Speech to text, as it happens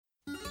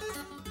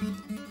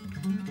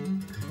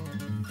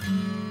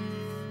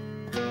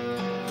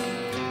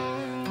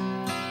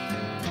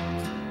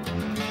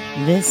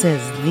This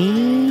is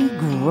the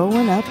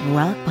Growing Up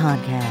Rock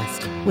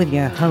Podcast with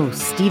your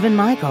host, Stephen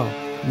Michael.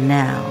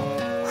 Now,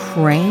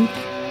 crank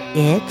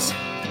it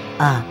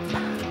up.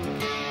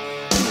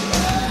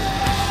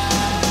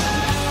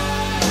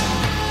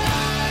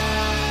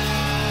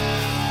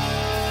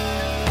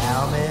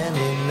 How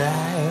many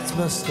nights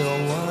must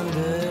I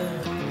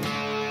wonder?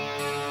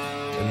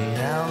 And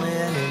how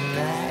many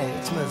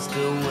nights must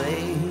I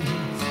wait?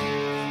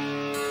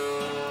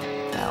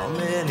 How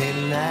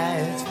many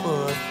nights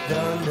for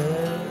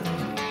thunder?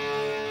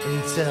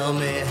 And tell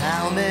me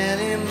how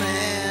many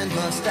men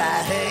must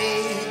I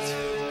hate?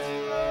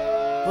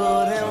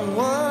 Putting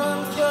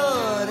one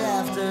foot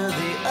after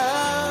the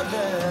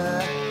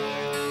other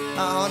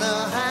on a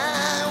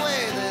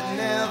highway that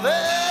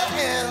never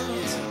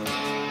ends.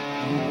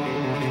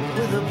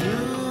 With a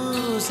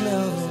blues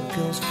note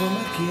goes for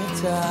my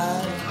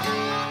guitar,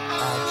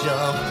 I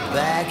jump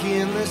back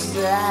in the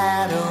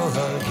saddle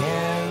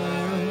again.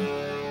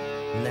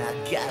 And I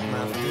got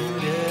my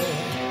finger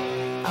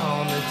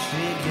on the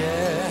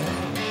trigger.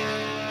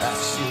 I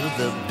shoot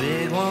the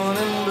big one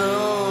and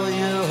blow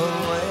you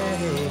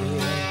away.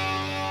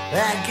 I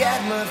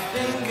got my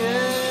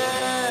finger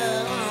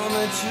on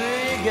the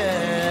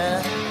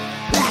trigger.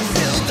 I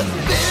shoot the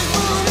big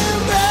one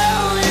and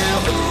blow you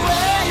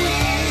away.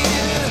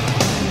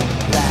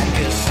 Like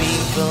a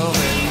scene from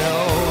an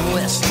old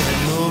western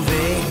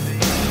movie,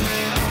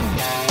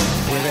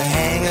 with a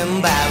hanging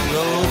by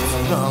ropes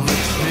from a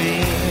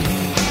tree.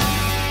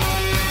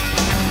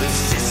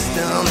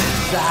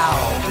 It's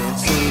all been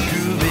so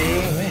groovy,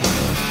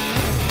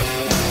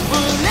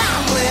 but now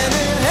when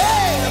it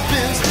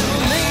happens to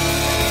me,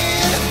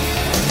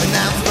 and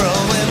I'm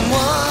throwing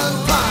one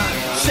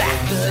punch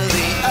after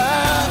the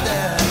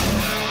other,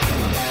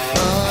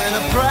 oh, in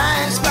a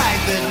prize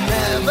fight that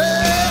never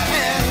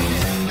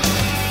ends,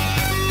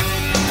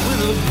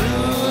 with a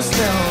blues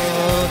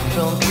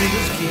note on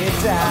Peter's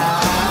guitar,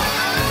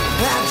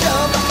 I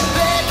jump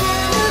back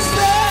in the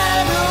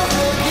saddle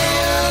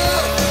again,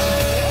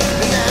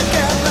 and I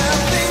got my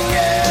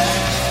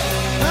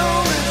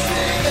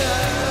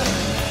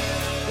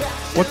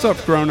What's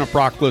up, grown-up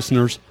rock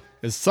listeners?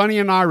 As Sonny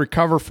and I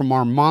recover from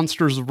our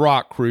Monsters of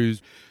Rock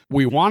cruise,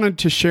 we wanted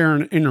to share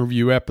an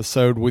interview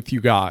episode with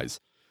you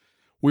guys.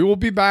 We will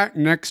be back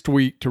next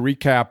week to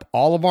recap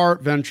all of our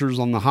adventures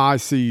on the high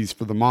seas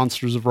for the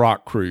Monsters of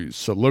Rock cruise,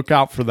 so look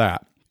out for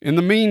that. In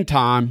the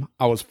meantime,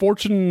 I was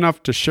fortunate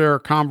enough to share a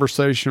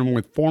conversation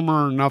with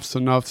former Enough's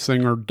Enough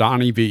singer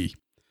Donnie V.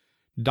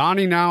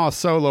 Donnie, now a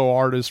solo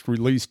artist,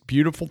 released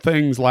Beautiful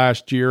Things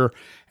last year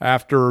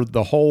after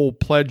the whole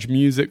Pledge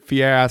Music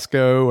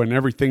fiasco and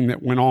everything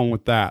that went on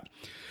with that.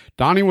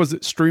 Donnie was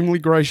extremely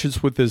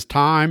gracious with his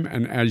time,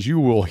 and as you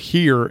will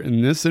hear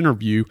in this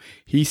interview,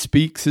 he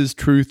speaks his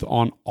truth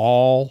on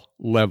all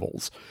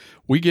levels.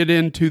 We get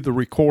into the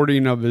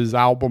recording of his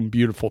album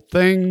Beautiful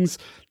Things,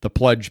 the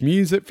Pledge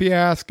Music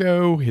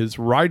fiasco, his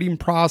writing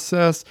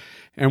process,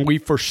 and we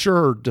for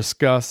sure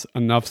discuss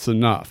Enough's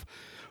Enough.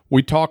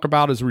 We talk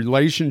about his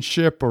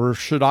relationship, or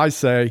should I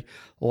say,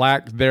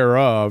 lack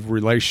thereof,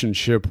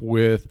 relationship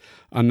with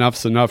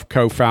Enough's Enough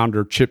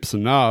co-founder Chips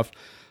Enough,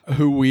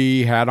 who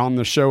we had on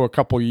the show a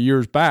couple of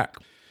years back.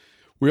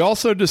 We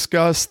also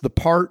discuss the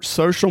part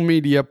social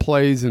media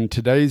plays in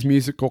today's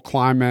musical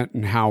climate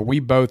and how we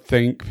both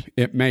think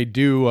it may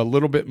do a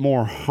little bit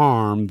more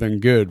harm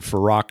than good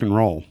for rock and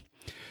roll.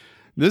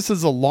 This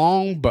is a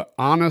long but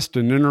honest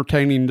and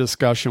entertaining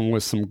discussion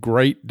with some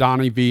great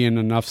Donnie V and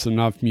Enough's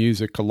Enough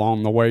music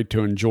along the way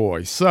to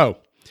enjoy. So,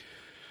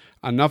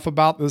 enough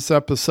about this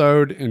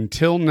episode.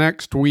 Until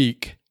next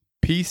week,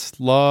 peace,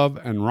 love,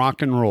 and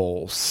rock and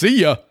roll. See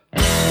ya!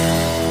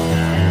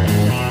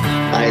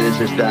 Hi,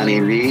 this is Donnie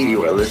V.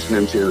 You are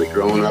listening to the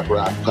Growing Up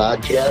Rock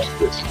Podcast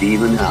with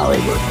Stephen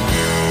Hollywood.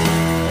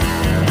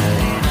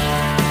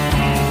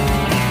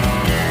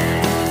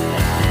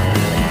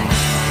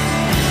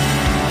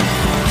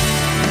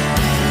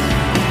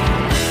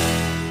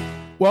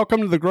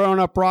 Welcome to the Growing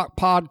Up Rock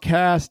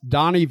Podcast,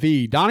 Donnie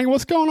V. Donnie,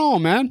 what's going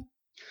on, man?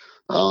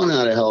 Oh,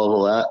 not a hell of a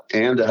lot,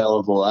 and a hell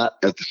of a lot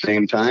at the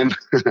same time.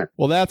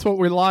 Well, that's what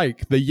we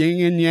like, the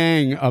yin and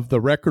yang of the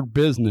record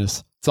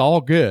business. It's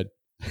all good.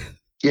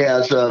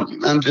 Yeah, so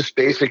I'm just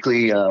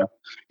basically,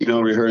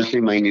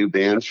 rehearsing my new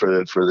band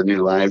for the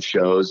new live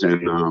shows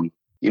and,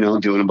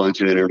 doing a bunch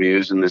of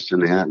interviews and this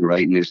and that and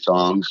writing new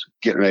songs,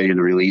 getting ready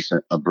to release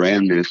a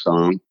brand new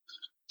song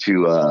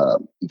to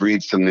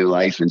breathe some new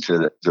life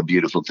into the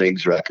Beautiful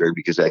Things record,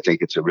 because I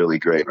think it's a really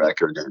great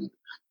record. And,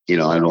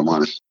 I don't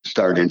want to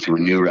start into a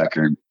new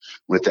record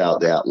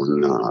without that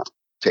one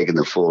taking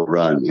the full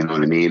run, you know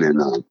what I mean?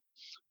 And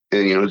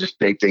just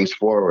take things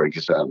forward,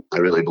 because I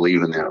really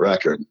believe in that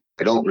record.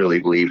 I don't really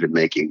believe in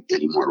making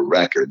any more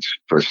records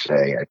per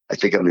se. I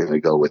think I'm going to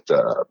go with,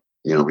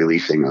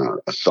 releasing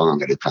a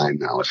song at a time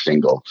now, a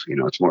single.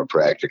 It's more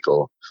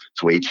practical.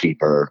 It's way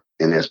cheaper.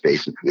 And that's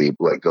basically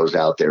what goes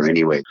out there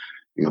anyway.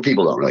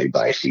 People don't really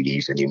buy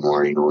CDs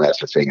anymore.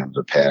 That's a thing of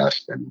the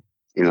past. And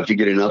if you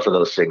get enough of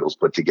those singles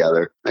put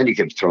together, then you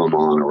can throw them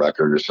all on a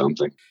record or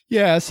something.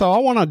 Yeah, so I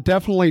want to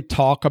definitely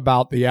talk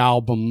about the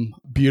album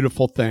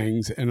Beautiful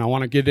Things, and I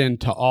want to get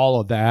into all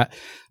of that.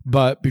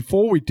 But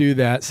before we do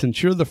that,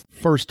 since you're the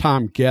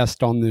first-time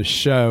guest on this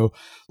show,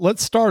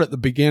 let's start at the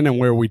beginning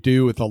where we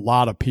do with a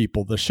lot of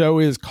people. The show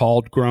is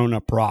called Grown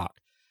Up Rock.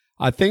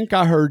 I think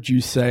I heard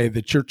you say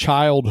that your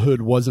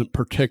childhood wasn't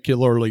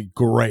particularly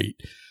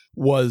great.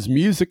 Was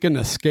music an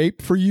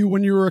escape for you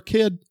when you were a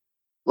kid?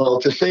 Well,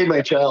 to say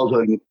my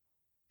childhood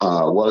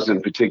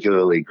wasn't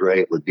particularly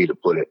great would be to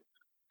put it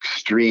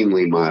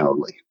extremely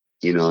mildly.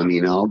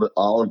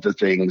 All of the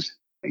things,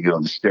 the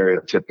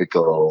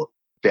stereotypical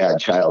bad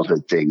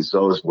childhood things,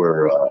 those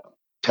were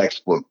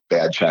textbook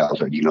bad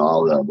childhood,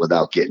 all the,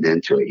 without getting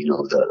into it,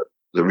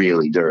 the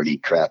really dirty,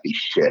 crappy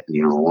shit,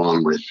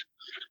 along with,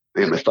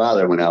 my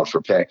father went out for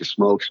a pack of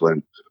smokes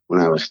when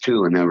I was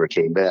 2 and never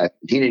came back.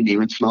 He didn't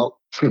even smoke.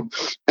 And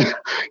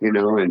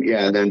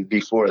then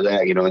before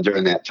that,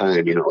 during that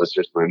time, it's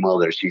just my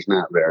mother. She's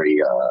not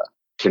very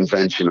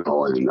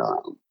conventional, and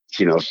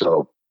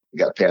so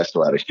got past a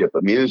lot of shit.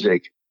 But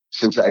music,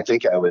 since I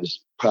think I was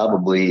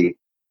probably,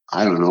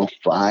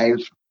 5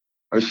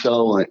 or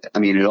so,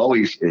 it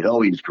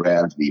always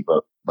grabbed me.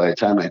 But by the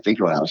time I think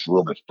about it, I was a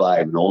little bit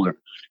 5 and older,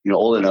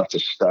 old enough to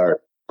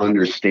start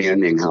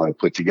understanding how I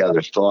put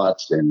together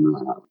thoughts and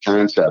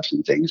concepts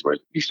and things, where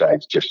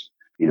besides just,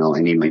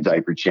 I need my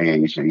diaper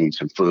changed, I need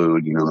some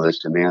food,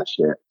 this and that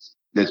shit.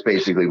 That's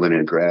basically when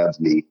it grabbed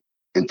me,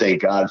 and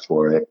thank God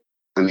for it.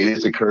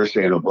 It's a curse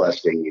and a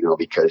blessing,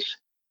 because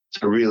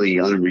it's a really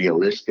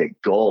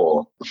unrealistic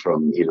goal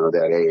from,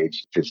 that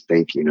age to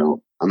think,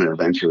 I'm going to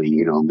eventually,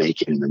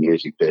 make it in the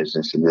music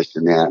business and this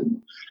and that.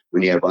 And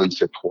when you have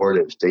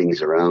unsupportive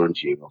things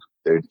around you,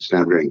 it's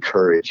not very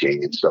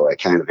encouraging. And so I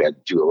kind of had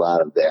to do a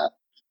lot of that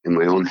in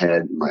my own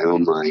head, in my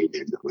own mind,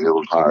 and my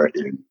own heart.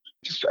 And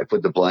just, I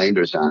put the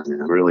blinders on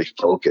and I'm really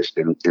focused,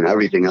 and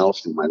everything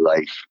else in my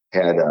life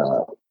had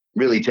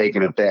really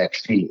taken a back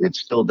seat. It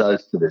still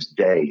does to this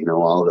day,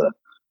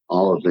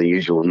 all of the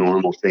usual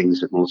normal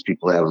things that most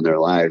people have in their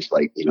lives,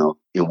 like,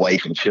 your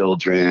wife and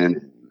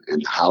children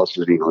and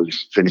houses,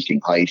 just finishing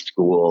high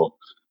school,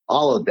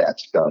 all of that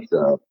stuff,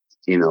 go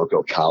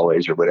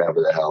college or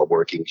whatever the hell,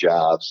 working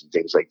jobs and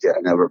things like that.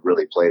 I never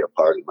really played a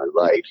part in my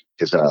life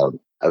because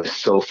I was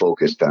so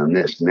focused on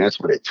this. And that's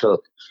what it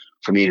took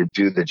for me to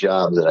do the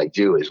job that I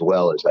do as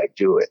well as I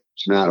do it.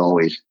 It's not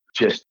always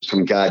just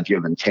some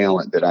God-given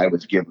talent that I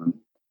was given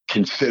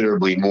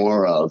considerably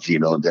more of,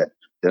 that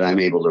I'm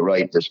able to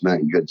write this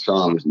many good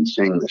songs and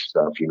sing this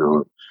stuff,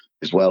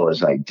 as well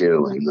as I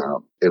do. And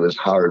it was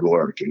hard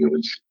work, and it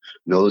was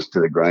nose to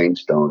the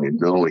grindstone, and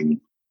knowing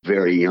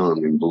very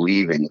young and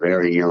believing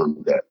very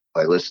young that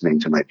by listening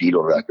to my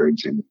Beatle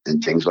records and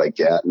things like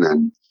that, and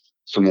then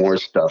some more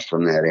stuff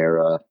from that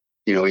era,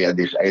 I had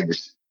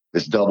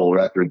this double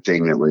record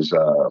thing that was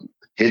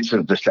hits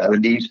of the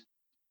 70s,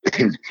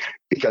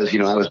 because,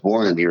 I was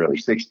born in the early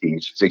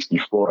 60s,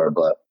 64,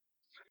 but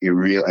I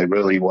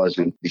really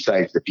wasn't,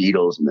 besides the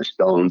Beatles and the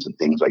Stones and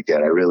things like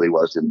that, I really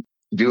wasn't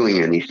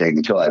doing anything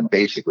until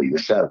basically the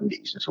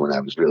 70s is when I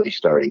was really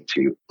starting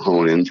to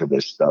hone into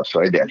this stuff.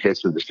 So I had that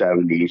hits of the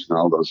 70s and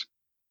all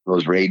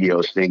those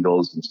radio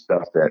singles and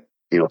stuff that,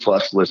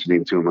 plus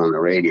listening to them on the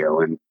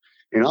radio and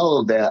all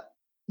of that.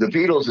 The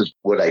Beatles is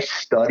what I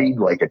studied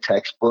like a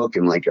textbook,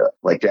 and like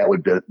that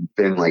would have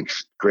been like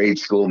grade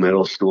school,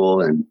 middle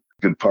school, and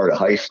good part of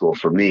high school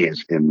for me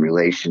is in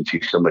relation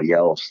to somebody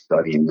else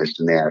studying this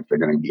and that. If they're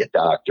going to be a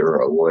doctor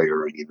or a lawyer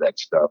or any of that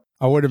stuff.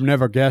 I would have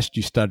never guessed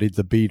you studied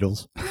the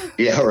Beatles.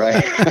 Yeah,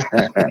 right.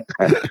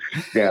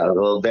 Yeah,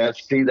 well,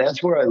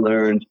 that's where I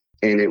learned,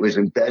 and it was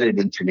embedded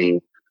into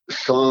me,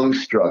 song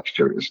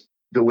structures,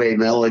 the way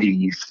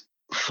melodies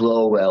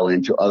flow well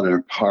into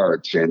other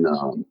parts, and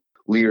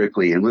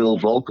lyrically, and little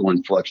vocal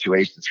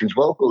fluctuations. Because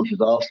vocals is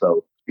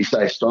also,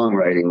 besides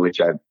songwriting, which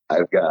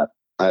I've got,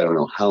 I don't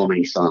know how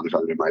many songs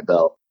under my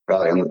belt.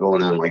 Probably I'm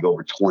going on like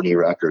over 20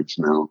 records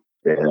now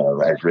that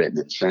I've written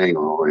and sang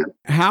all in.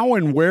 How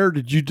and where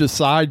did you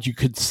decide you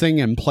could sing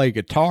and play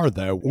guitar,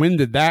 though? When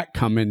did that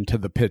come into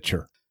the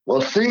picture?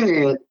 Well,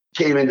 singing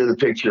came into the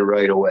picture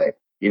right away.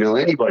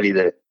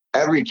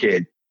 Every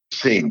kid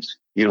sings,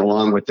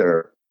 along with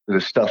the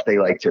stuff they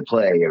like to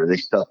play or the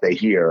stuff they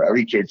hear.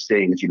 Every kid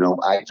sings.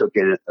 I took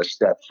it a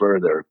step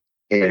further.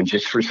 And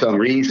just for some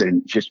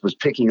reason, just was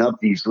picking up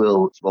these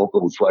little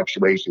vocal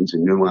fluctuations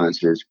and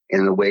nuances,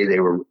 and the way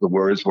the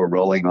words were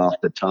rolling off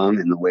the tongue,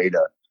 and the way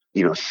to,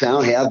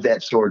 have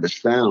that sort of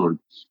sound.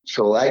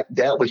 So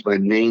that was my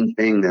main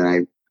thing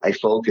that I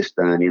focused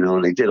on,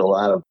 and I did a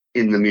lot of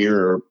in the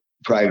mirror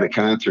private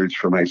concerts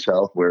for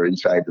myself, where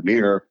inside the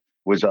mirror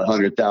was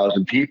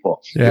 100,000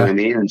 people. Yeah. You know what I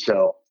mean?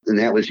 And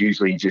that was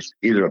usually just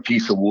either a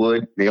piece of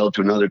wood nailed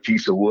to another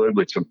piece of wood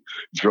with some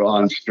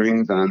drawn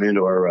strings on it,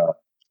 or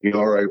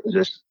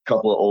just a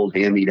couple of old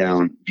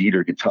hand-me-down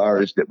beater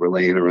guitars that were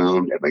laying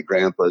around at my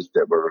grandpa's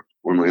that were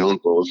my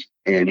uncle's,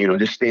 and,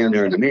 just stand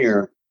there in the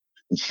mirror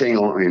and sing,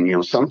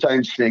 and,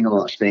 sometimes singing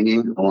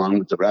along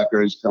with the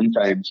records,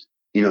 sometimes,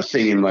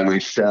 singing by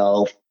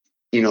myself,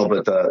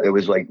 but it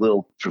was like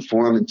little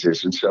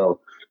performances. And so,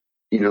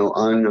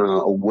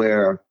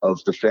 unaware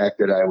of the fact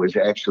that I was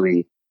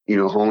actually,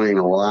 honing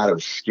a lot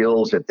of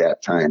skills at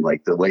that time,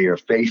 like the way your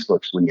face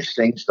looks when you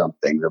sing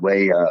something, the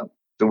way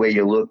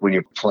you look when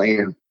you're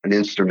playing an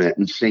instrument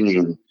and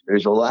singing.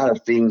 There's a lot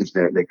of things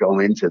that go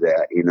into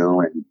that,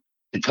 and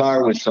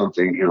guitar was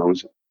something,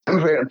 I'm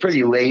a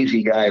pretty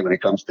lazy guy when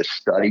it comes to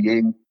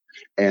studying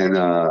and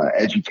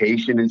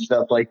education and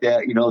stuff like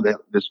that. That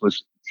this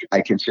was,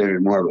 I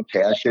considered more of a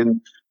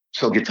passion.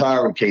 So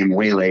guitar came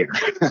way later.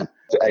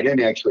 I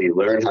didn't actually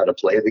learn how to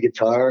play the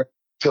guitar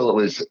till it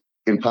was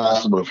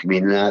impossible for me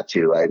not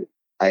to.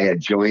 I had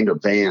joined a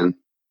band,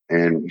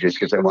 and just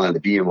because I wanted to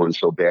be in one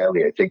so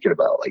badly, I think at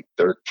about like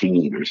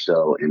 13 or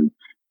so,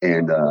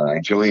 and I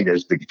joined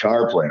as the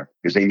guitar player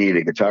because they needed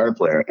a guitar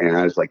player, and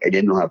I was like, I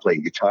didn't know how to play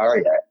guitar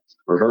yet.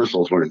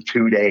 Rehearsals were in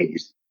 2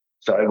 days,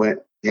 so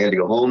I had to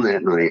go home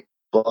that night.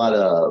 Bought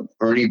a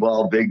Ernie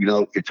Ball Big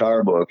Note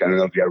guitar book. I don't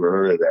know if you ever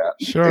heard of that.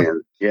 Sure.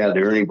 And, yeah, the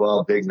Ernie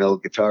Ball Big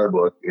Note guitar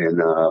book,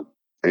 and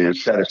a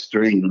set of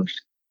strings,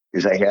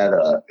 because I had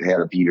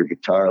a beater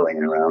guitar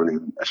laying around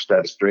and a set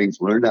of strings.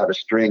 Learned how to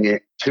string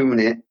it, tune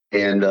it,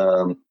 and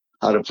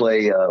how to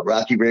play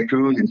Rocky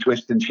Raccoon and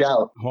Twist and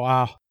Shout.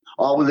 Wow.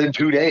 All within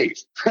 2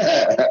 days.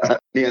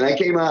 And I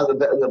came out of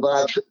the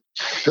box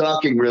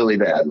sucking really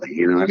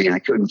badly. I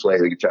couldn't play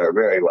the guitar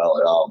very well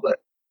at all, but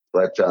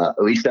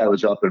at least I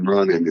was up and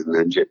running, and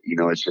then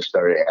it just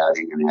started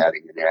adding and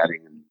adding and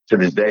adding. And to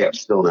this day, I'm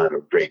still not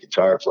a great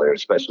guitar player,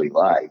 especially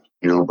live.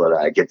 But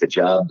I get the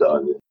job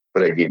done.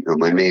 But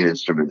my main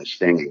instrument is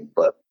singing.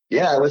 But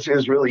yeah, it was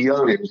really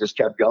young. It just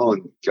kept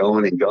going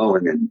and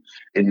going,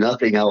 and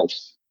nothing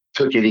else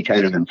took any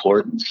kind of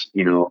importance.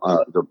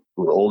 The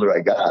older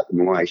I got, the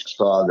more I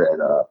saw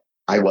that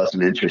I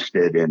wasn't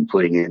interested in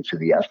putting into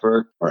the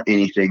effort or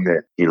anything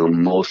that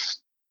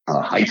most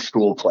high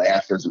school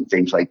classes and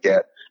things like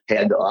that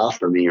had to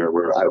offer me, or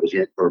where I was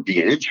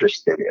being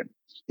interested in.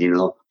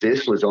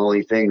 This was the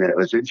only thing that I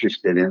was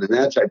interested in. And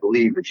that's, I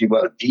believe, if you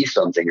want to be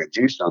something or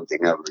do something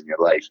ever in your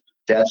life,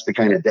 that's the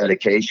kind of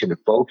dedication and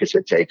focus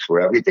it takes,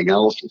 where everything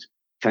else is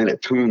kind of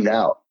tuned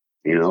out.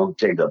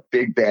 Take a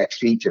big back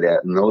seat to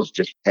that. And those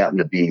just happen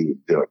to be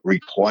the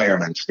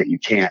requirements that you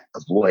can't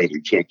avoid,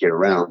 you can't get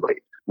around. But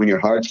when your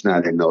heart's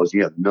not in those,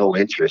 you have no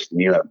interest,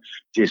 and you have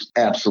just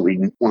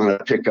absolutely want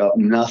to pick up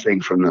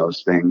nothing from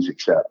those things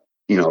except,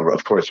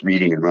 of course,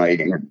 reading and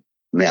writing and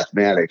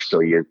mathematics. So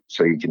you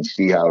can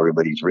see how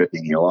everybody's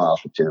ripping you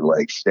off to the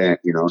extent,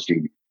 so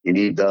you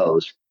need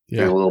those.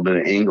 Yeah. And a little bit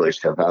of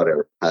English of how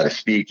to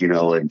speak,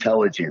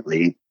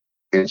 intelligently.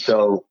 And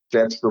so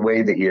that's the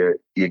way that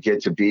you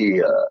get to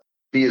be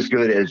as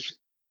good as,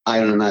 I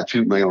don't know, not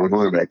toot my own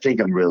horn, but I think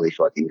I'm really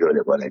fucking good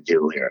at what I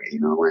do here,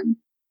 and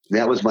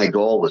that was my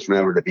goal, was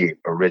never to be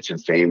a rich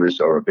and famous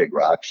or a big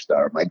rock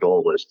star. My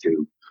goal was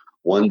to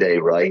one day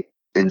write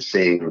and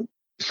sing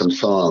some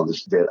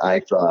songs that I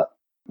thought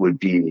would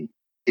be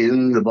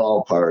in the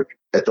ballpark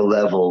at the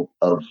level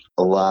of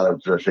a lot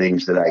of the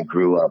things that I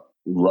grew up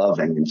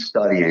loving and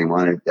studying.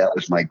 That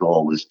was my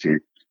goal, was to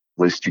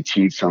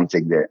achieve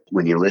something that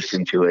when you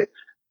listen to it,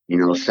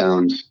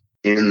 sounds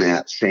in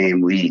that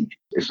same league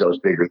as those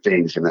bigger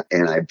things.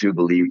 And I do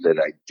believe that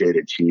I did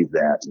achieve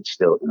that,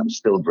 and I'm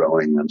still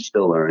growing, I'm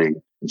still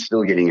learning, and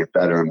still getting it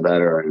better and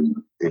better. And,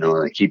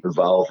 I keep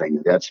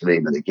evolving. That's the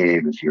name of the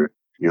game. If you're,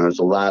 there's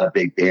a lot of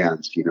big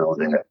bands,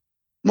 that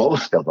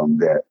most of them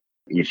that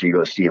if you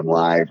go see them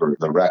live, or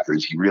the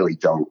records, you really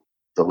don't.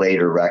 The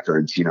later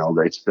records,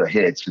 it's the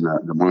hits, and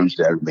the ones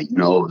that everybody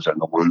knows are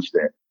the ones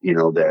that,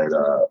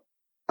 that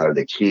are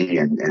the key.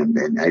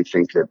 And I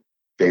think that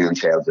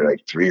bands have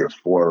like 3 or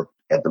 4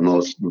 at the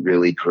most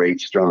really great,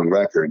 strong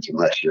records,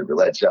 unless you're the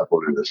Led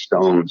Zeppelin or the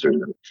Stones or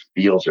the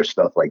Beatles or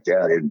stuff like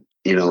that. And,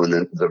 and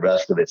then the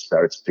rest of it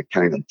starts to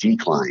kind of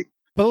decline.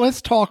 But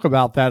let's talk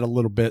about that a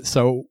little bit.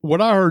 So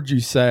what I heard you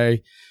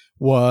say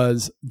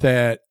was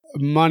that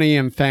money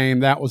and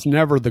fame, that was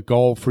never the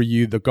goal for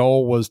you. The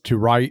goal was to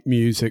write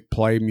music,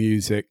 play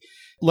music.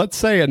 Let's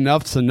say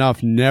enough's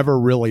enough never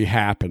really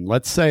happened.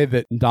 Let's say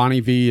that Donnie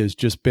V has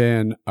just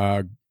been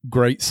a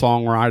great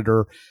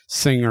songwriter,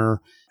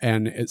 singer,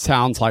 and it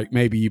sounds like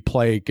maybe you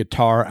play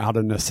guitar out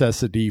of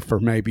necessity for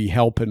maybe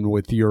helping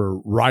with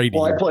your writing.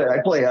 Well,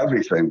 I play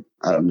everything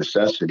out of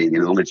necessity.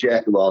 I'm a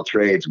jack of all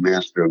trades,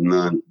 master of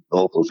none.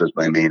 Vocals is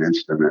my main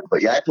instrument.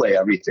 But yeah, I play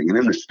everything. And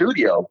in the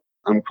studio,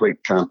 I'm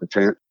quite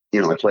competent.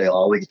 I play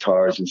all the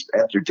guitars. And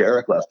after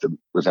Derek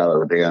was out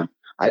of the band,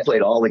 I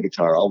played all the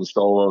guitar, all the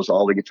solos,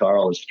 all the guitar,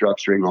 all the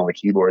structuring, all the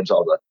keyboards,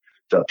 all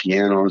the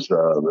pianos,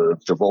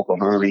 the vocal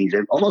harmonies,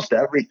 and almost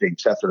everything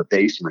except for the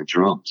bass and the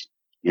drums.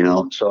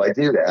 So I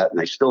do that, and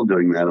I'm still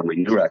doing that on my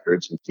new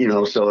records.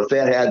 So if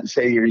that had,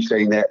 say you're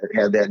saying that,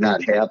 had that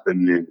not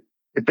happened, and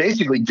it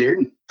basically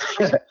didn't.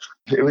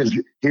 It was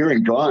here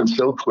and gone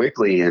so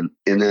quickly, and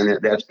then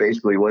that's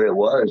basically what it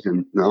was.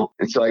 And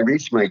so I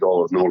reached my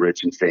goal of no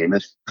rich and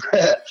famous,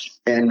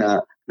 and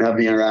not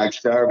being a rock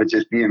star, but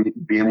just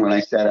being what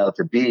I set out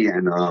to be.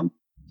 And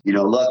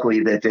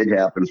luckily that did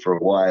happen for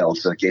a while,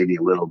 so it gave me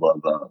a little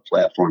bit of a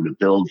platform to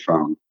build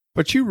from.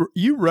 But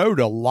you wrote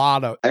a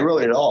lot of. I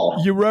wrote it all.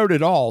 You wrote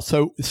it all.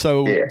 So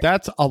Yeah.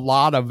 That's a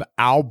lot of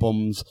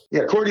albums.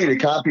 Yeah, according to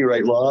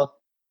copyright law,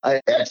 I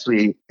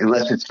actually,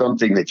 unless it's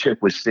something that Chip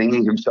was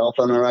singing himself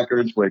on the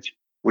records, which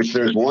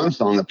there's one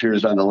song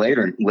appears on the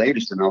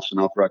latest Enough's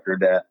Enough record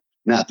that,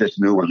 not this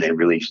new one they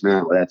released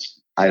now.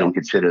 I don't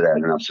consider that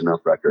an Enough's Enough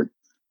record,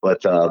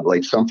 but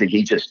like something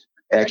he just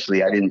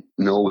actually I didn't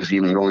know was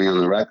even going on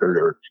the record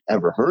or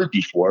ever heard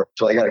before.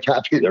 So I got a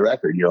copy of the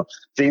record,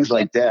 things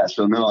like that.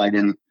 So no, I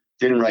didn't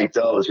write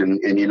those,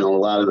 and a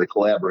lot of the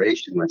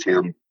collaboration with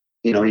him,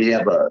 he'd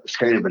have it's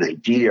kind of an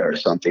idea or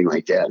something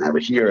like that, and I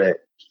would hear it.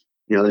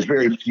 There's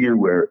very few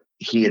where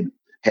he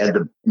had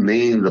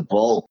the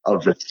bulk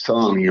of the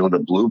song, the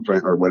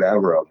blueprint or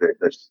whatever of it,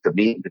 the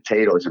meat and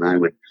potatoes, and I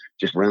would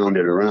just round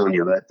it around.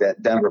 That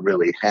never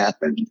really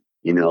happened.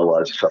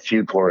 Just a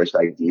few chorus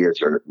ideas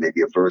or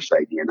maybe a verse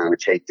idea, and I would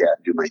take that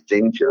and do my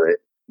thing to it.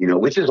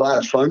 Which is a lot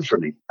of fun for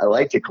me. I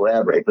like to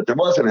collaborate, but there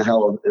wasn't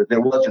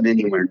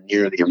anywhere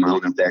near the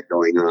amount of that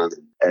going on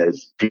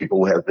as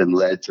people have been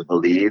led to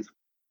believe.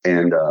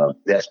 And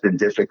that's been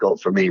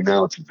difficult for me.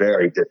 Now it's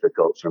very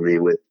difficult for me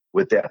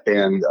with that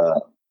band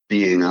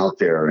being out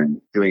there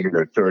and doing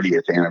their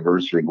 30th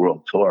anniversary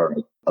world tour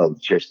of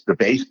just the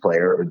bass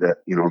player,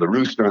 the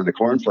rooster on the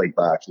cornflake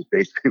box is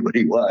basically what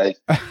he was.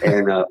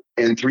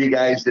 And three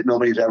guys that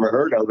nobody's ever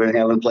heard of and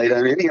haven't played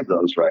on any of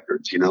those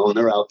records, and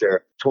they're out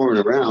there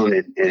touring around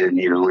and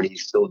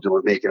he's still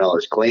making all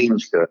his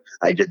claims to,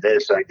 I did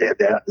this, I did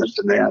that, this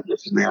and that,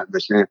 this and that,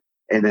 this and that.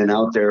 And then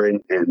out there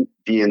and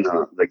being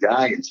the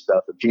guy and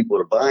stuff, and people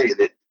are buying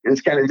it. And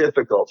it's kind of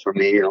difficult for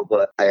me,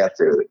 but I have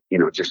to,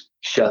 just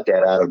shut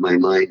that out of my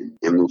mind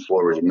and move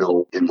forward and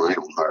know in my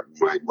own heart and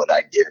mind what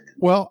I did.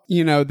 Well,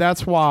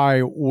 that's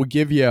why we'll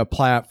give you a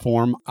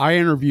platform. I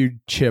interviewed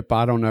Chip,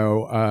 I don't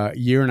know, a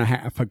year and a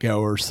half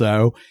ago or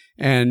so.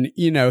 And,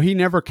 he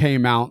never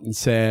came out and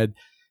said,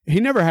 he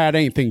never had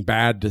anything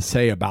bad to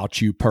say about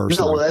you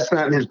personally. No, that's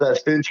not in his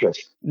best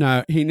interest.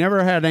 No, he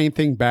never had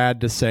anything bad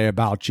to say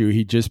about you.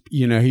 He just,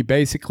 he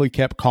basically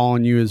kept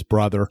calling you his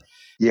brother.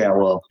 Yeah,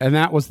 well. And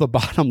that was the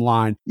bottom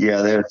line.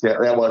 Yeah,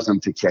 that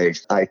wasn't the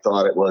case. I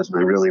thought it was, and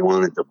I really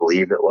wanted to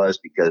believe it was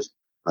because,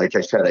 like I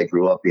said, I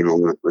grew up,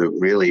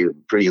 really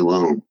pretty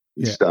alone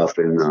and stuff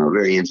and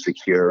very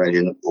insecure. I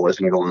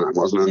wasn't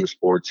on the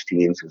sports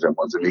teams because I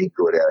wasn't any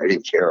good at it. I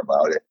didn't care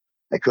about it.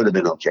 I could have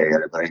been okay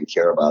at it, but I didn't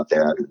care about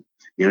that. And,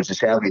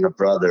 just having a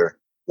brother,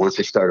 once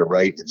I started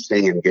writing and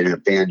singing, getting a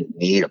band, you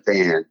need a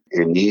band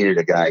and needed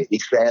a guy. He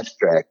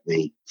fast-tracked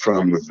me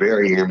from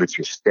very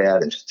amateur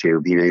status to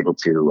being able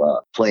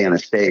to play on a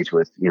stage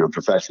with,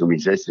 professional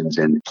musicians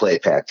and play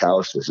packed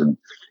houses and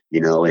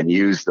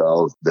used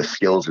all the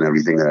skills and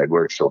everything that I'd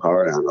worked so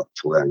hard on up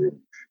to then.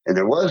 And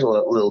there was a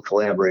little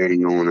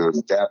collaborating going on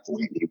at that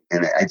point.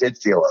 And I did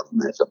feel of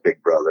him as a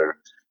big brother.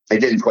 I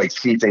didn't quite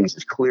see things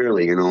as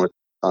clearly,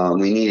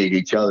 we needed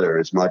each other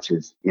as much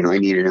as, I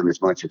needed him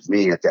as much as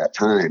me at that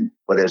time.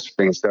 But as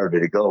things started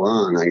to go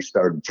on, I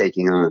started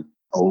taking on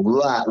a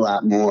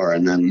lot more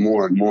and then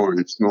more and more. And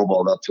it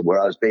snowballed up to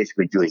where I was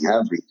basically doing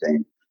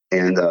everything.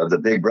 And the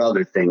big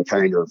brother thing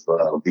kind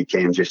of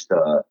became just,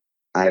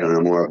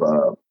 more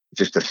of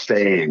just a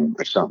saying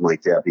or something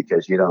like that,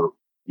 because you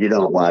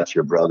don't watch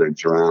your brother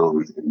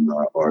drown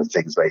or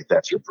things like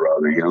that's your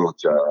brother.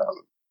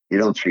 You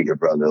don't treat your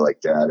brother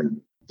like that. And,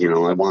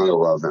 I want to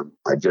love him.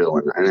 I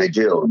do. And I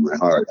do in my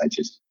heart.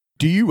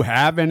 Do you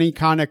have any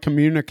kind of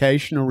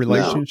communication or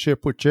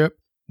relationship with Chip?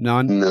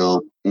 None?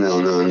 No.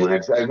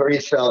 I've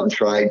reached out and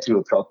tried to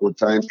a couple of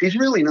times. He's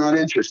really not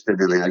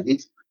interested in that.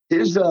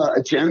 His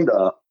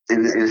agenda,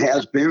 and it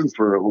has been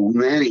for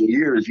many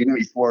years, even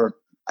before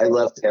I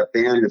left that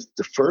band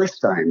the first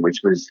time,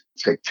 which was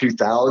like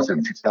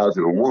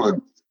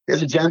 2001.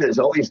 His agenda has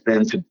always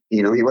been to,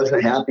 he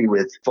wasn't happy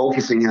with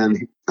focusing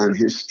on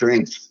his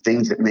strengths,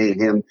 things that made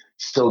him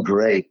so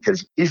great.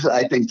 Because he's,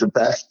 I think, the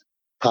best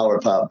power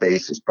pop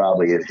bassist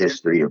probably in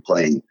history of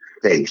playing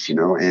bass,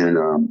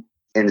 And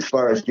as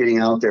far as getting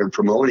out there and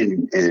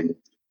promoting and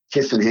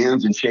kissing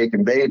hands and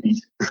shaking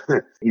babies,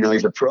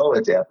 he's a pro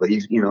at that. But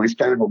he's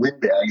kind of a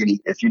windbag. And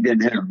if you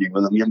did an interview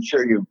with him, I'm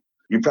sure you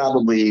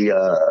probably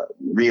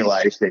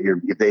realize that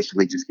you're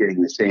basically just getting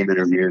the same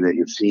interview that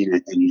you've seen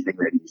in anything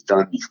that he's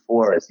done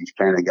before, as he's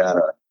kind of got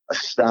a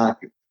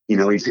stock.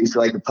 He's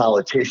like a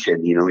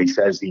politician. He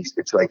says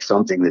it's like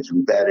something that's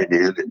embedded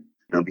in,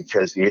 and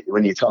because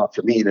when you talk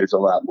to me, there's a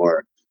lot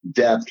more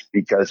depth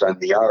because I'm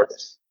the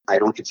artist. I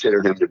don't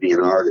consider him to be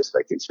an artist.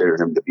 I consider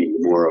him to be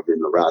more of in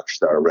the rock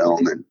star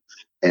realm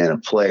and a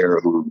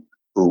player who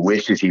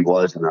wishes he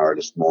was an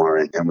artist more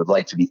and would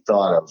like to be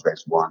thought of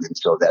as one. And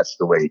so that's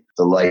the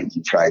light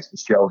he tries to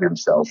show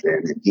himself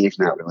in. And he's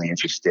not really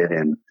interested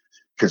in,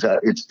 because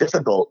it's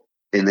difficult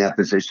in that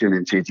position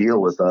and to deal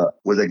with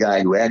a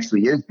guy who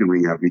actually is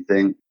doing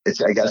everything.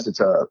 I guess it's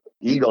a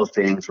ego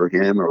thing for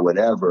him or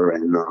whatever.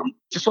 And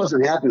just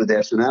wasn't happy with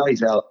that. So now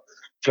he's out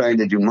trying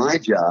to do my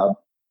job.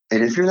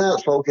 And if you're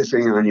not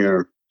focusing on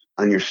your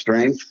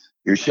strengths,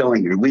 you're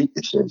showing your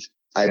weaknesses.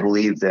 I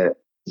believe that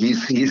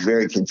he's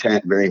very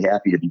content, very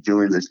happy to be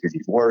doing this because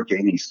he's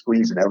working. He's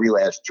squeezing every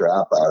last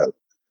drop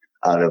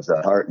out of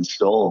the heart and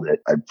soul that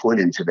I put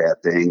into that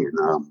thing.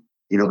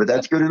 And, but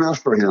that's good enough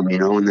for him,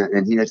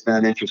 and he is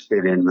not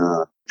interested in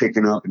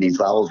picking up and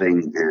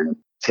evolving and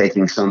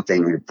taking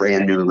something to a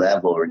brand new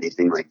level or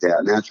anything like that.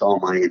 And that's all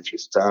my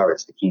interests are,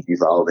 is to keep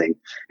evolving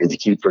and to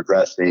keep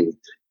progressing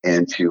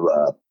and to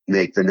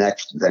make the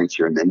next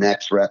venture and the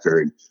next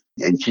record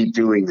and keep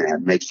doing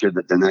that. Make sure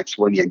that the next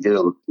one you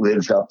do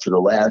lives up to the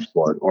last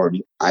one, or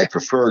I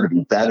prefer to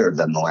be better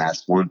than the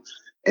last one.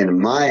 And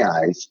in my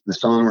eyes, the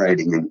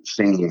songwriting and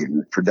singing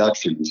and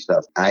production and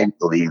stuff, I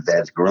believe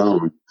that's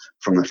grown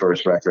from the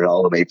first record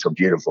all the way to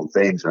Beautiful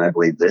Things. And I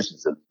believe this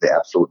is the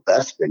absolute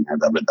best thing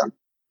I've ever done.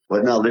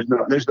 But no,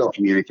 there's no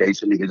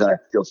communication because I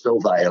feel so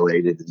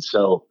violated and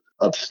so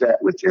upset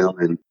with him.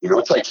 And,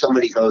 it's like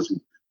somebody goes, and,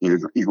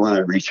 you want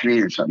to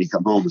retreat or something, you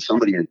come home and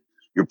somebody,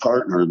 your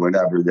partner or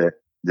whatever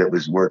that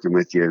was working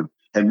with you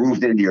had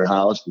moved into your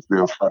house, is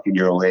now fucking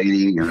your old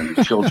lady, your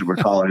children were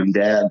calling him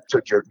dad,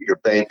 took your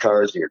bank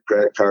cards and your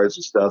credit cards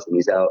and stuff, and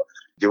he's out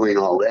doing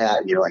all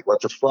that. And you're like,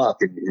 what the fuck?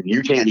 And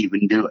you can't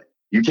even do it.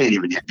 You can't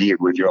even be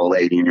with your old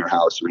lady in your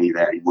house or any of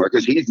that anymore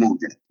because he's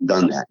moved in,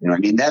 done that. You know what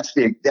I mean?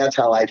 That's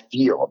how I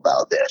feel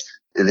about this.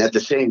 And at the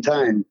same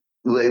time,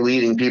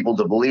 leading people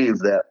to believe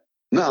that,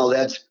 no,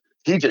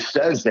 he just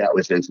says that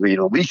with his,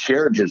 we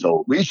shared the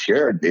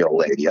old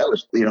lady. That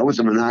was, it was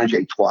a menage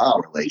a trois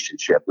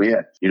relationship. We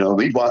had,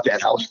 we bought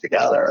that house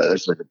together.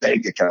 This was a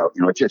bank account,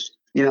 it's just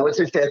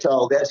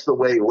that's the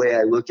way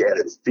I look at it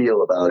and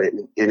feel about it.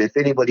 And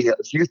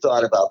if you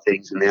thought about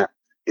things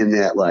in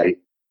that light,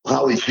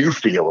 how would you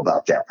feel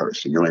about that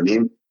person? You know what I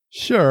mean?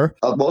 Sure.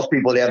 Most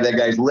people would have that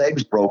guy's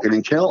legs broken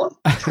and kill him.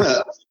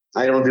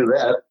 I don't do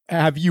that.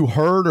 Have you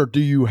heard or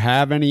do you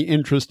have any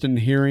interest in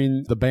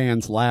hearing the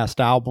band's last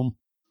album?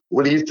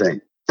 What do you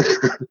think?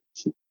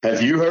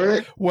 Have you heard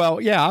it?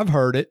 Well, yeah, I've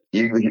heard it.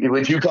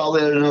 Would you call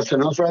it an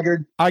enough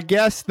record? I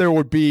guess there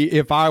would be,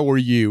 if I were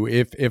you,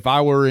 if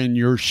I were in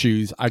your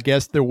shoes, I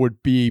guess there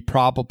would be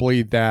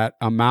probably that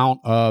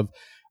amount of,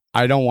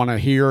 I don't want to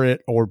hear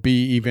it or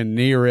be even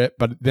near it.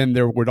 But then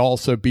there would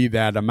also be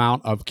that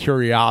amount of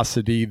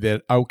curiosity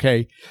that,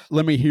 okay,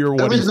 let me hear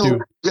what he's doing.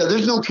 Yeah,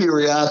 there's no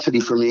curiosity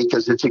for me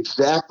because it's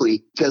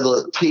exactly to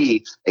the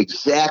T,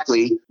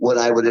 exactly what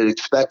I would have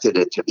expected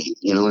it to be.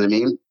 You know what I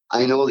mean?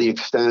 I know the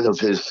extent of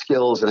his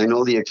skills and I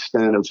know the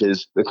extent of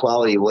the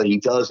quality of what he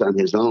does on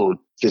his own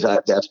because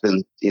that's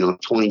been,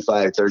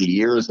 25, 30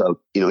 years of,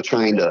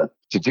 trying to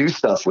do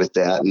stuff with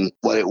that and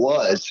what it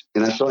was.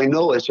 And so I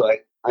know it. So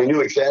I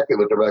knew exactly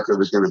what the record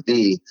was going to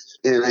be.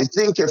 And I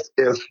think if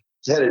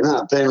had it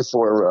not been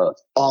for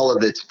all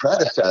of its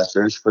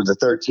predecessors, for the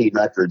 13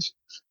 records,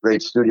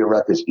 great studio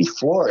records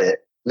before it,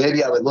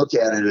 maybe I would look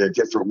at it in a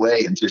different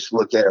way and just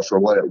look at it for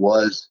what it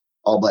was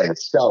all by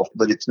itself.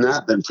 But it's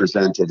not been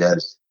presented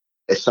as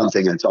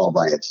something that's all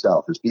by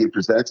itself. It's being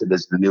presented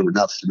as the new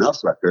Enough's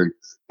Enough record.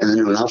 And the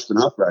new Enough's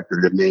Enough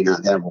record, it may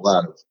not have a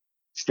lot of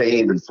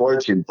fame and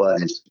fortune,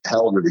 but it's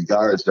held in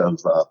regards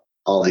of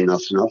all the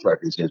Enough's Enough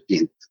records as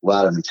being a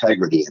lot of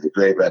integrity and a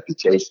great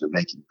reputation of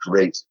making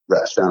great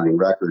sounding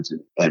records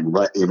and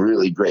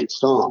really great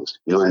songs.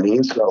 You know what I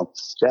mean? So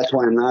that's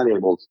why I'm not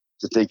able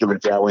to think of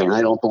it that way. And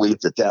I don't believe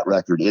that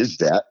record is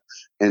that.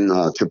 And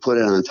to put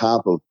it on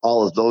top of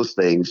all of those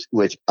things,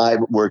 which I've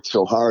worked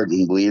so hard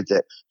and believe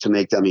that to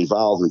make them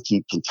evolve and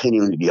keep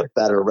continuing to be a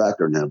better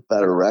record and a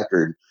better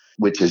record,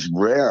 which is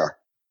rare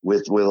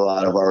with a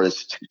lot of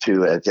artists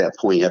to at that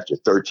point after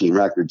 13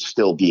 records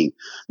still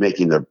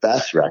making their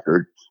best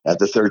record at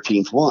the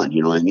 13th one,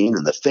 you know what I mean?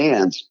 And the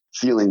fans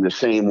feeling the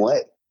same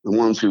way. The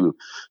ones who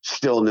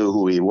still knew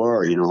who we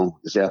were,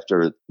 is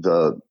after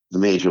the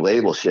major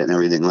label shit and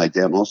everything like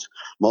that.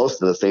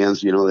 Most of the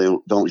fans, they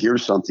don't hear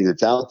something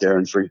that's out there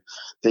and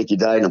think you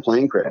died in a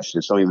plane crash.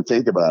 Just don't even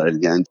think about it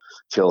again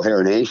till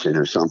Hair Nation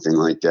or something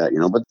like that,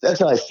 But that's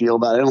how I feel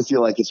about it. I don't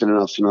feel like it's an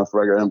Enough's Enough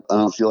record. I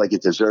don't feel like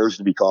it deserves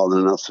to be called an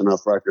Enough's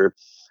Enough record.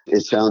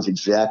 It sounds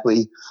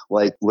exactly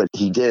like what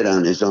he did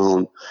on his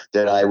own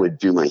that I would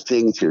do my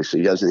thing to. So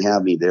he doesn't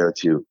have me there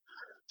to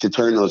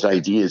turn those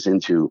ideas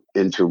into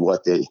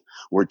what they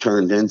were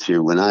turned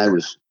into when I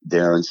was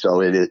there. And so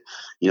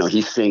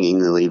he's singing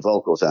the lead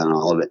vocals on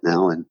all of it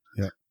now. And,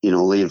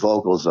 lead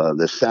vocals,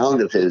 the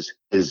sound of his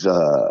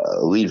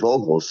lead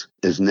vocals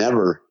is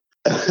never,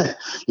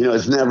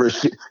 it's never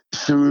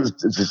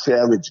soothed the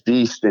savage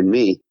beast in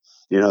me.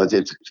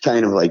 It's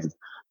kind of like,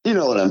 you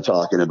know what I'm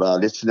talking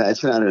about. It's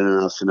not an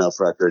Enough's Enough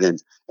record. And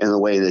the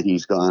way that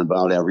he's gone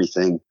about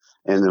everything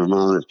and the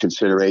amount of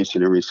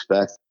consideration and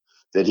respect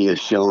that he has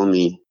shown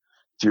me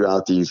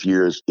throughout these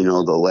years, the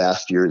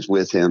last years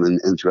with him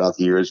and throughout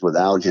the years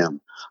without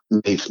him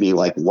makes me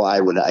like, why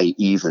would I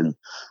even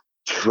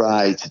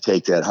try to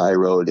take that high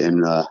road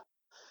and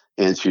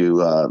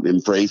to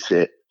embrace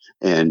it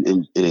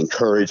and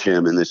encourage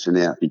him and this and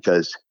that?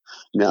 Because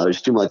now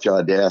there's too much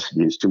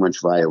audacity, there's too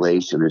much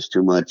violation, there's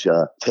too much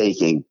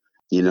taking,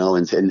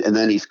 and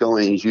then he's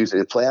using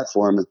a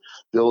platform and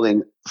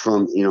building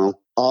from,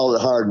 all the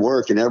hard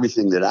work and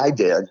everything that I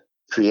did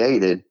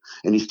created,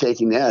 and he's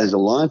taking that as a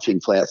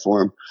launching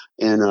platform.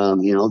 And,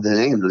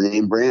 the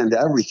name brand,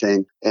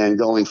 everything, and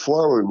going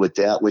forward with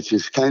that, which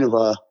is kind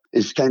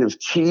of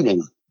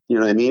cheating. You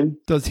know what I mean?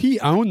 Does he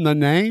own the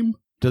name?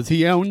 Does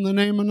he own the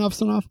name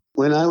Enough's Enough?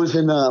 When I was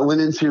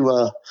went into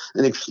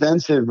an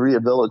extensive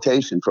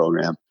rehabilitation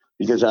program,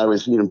 because I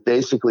was,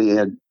 basically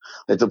at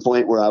the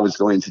point where I was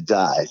going to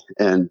die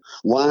and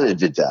wanted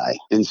to die.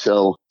 And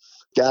so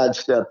God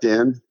stepped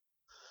in,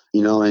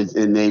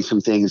 and made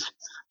some things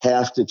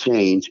have to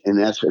change. And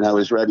that's when I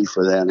was ready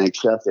for that, and I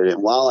accepted it.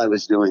 And while I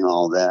was doing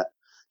all that,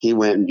 he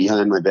went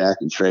behind my back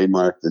and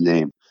trademarked the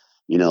name,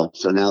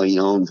 so now he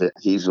owns it.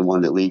 He's the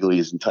one that legally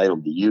is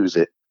entitled to use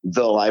it,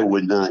 though I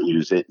would not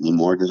use it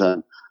anymore because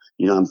I'm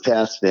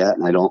past that,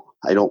 and I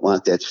don't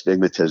want that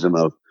stigmatism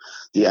of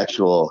the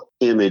actual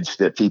image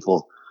that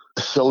people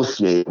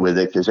associate with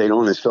it, because they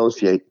don't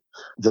associate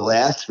the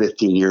last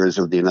 15 years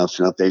of the Enough's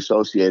Enough. They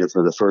associate it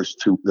for the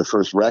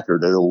first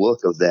record, or the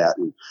look of that,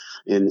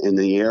 and in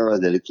the era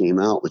that it came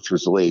out, which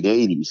was the late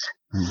 80s.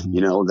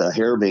 Mm-hmm. The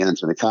hair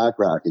bands and the cock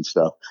rock and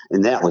stuff.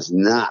 And I was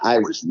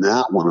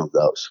not one of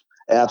those.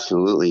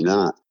 Absolutely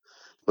not.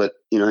 But,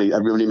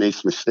 everybody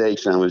makes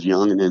mistakes, and I was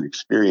young and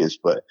inexperienced.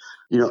 But,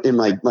 in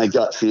my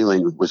gut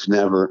feeling was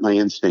never, my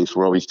instincts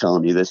were always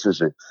telling me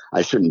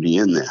I shouldn't be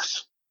in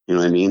this. You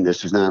know what I mean?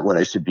 This is not what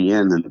I should be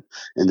in.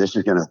 And this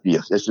is going to be,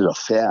 this is a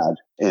fad.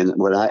 And I'm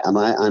going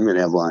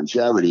to have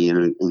longevity,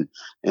 and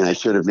I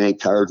should have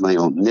carved my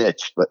own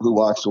niche. But who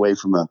walks away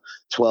from a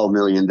 $12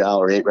 million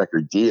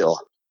 8-record deal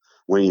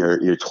when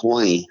you're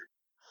 20,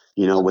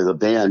 with a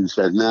band, and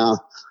said, no,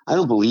 I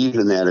don't believe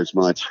in that as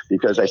much,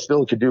 because I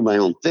still could do my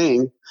own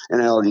thing,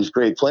 and I had all these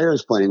great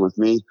players playing with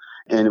me,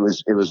 and it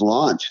was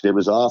launched. It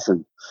was off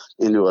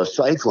into a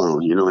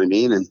cyclone, you know what I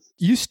mean? And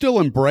you still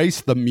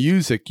embrace the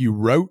music you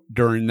wrote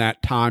during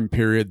that time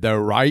period, though,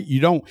 right? You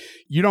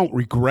don't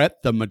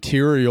regret the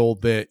material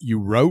that you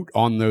wrote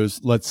on those,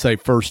 let's say,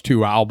 first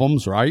 2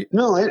 albums, right?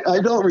 No, I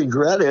don't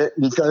regret it,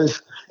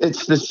 because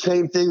it's the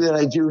same thing that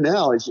I do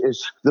now.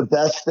 It's the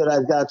best that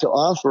I've got to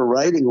offer,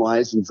 writing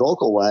wise and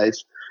vocal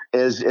wise,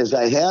 as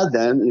I had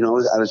then.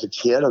 I was a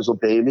kid, I was a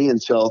baby,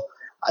 and so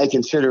I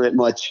consider it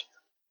much.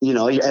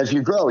 As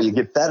you grow, you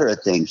get better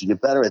at things.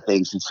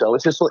 And so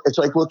it's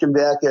like looking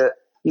back at,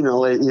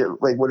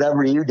 like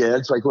whatever you did.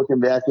 It's like looking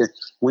back at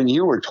when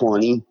you were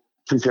 20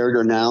 compared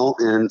to now.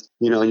 And,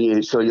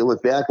 so you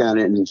look back on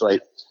it, and it's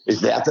like,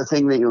 is that the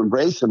thing that you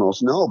embrace the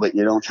most? No, but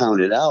you don't count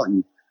it out.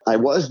 And I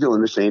was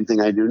doing the same thing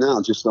I do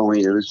now, just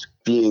only it was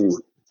being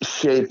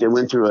shaped. It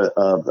went through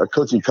a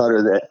cookie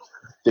cutter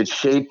that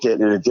shaped it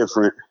in a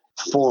different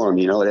form,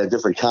 it had a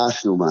different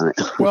costume on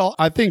it. Well,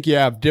 I think you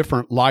have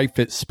different life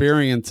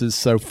experiences.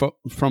 So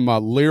from a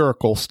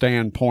lyrical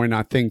standpoint,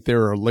 I think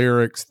there are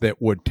lyrics that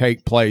would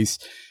take place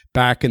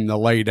back in the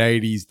late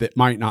 80s that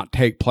might not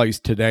take place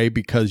today,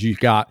 because you've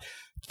got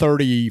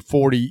 30,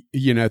 40,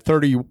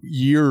 30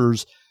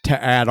 years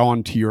to add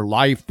on to your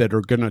life that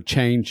are going to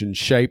change and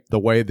shape the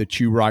way that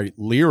you write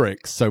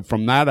lyrics. So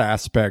from that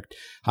aspect,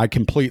 I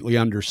completely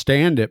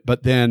understand it.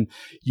 But then,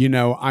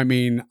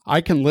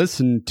 I can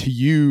listen to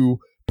you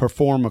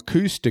perform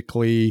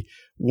acoustically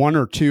 1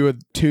 or 2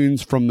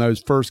 tunes from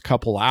those first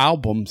couple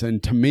albums,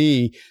 and to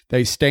me,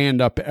 they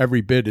stand up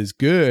every bit as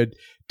good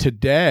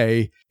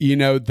today.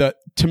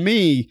 To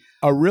me,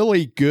 a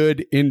really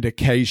good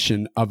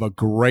indication of a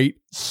great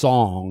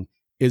song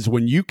is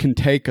when you can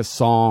take a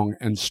song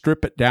and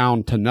strip it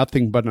down to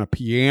nothing but a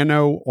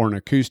piano or an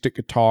acoustic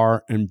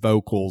guitar and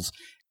vocals.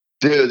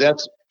 Dude,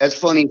 that's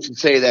funny to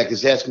say that,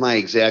 because that's my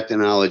exact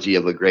analogy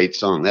of a great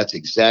song. That's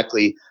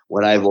exactly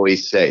what I've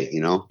always say,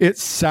 It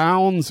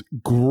sounds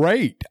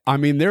great. I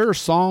mean, there are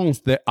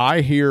songs that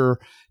I hear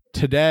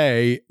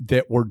today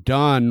that were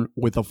done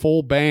with a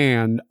full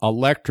band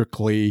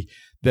electrically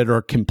that are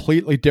a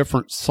completely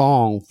different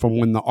song from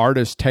when the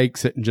artist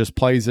takes it and just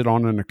plays it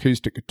on an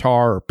acoustic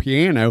guitar or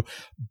piano.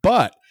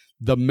 But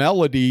the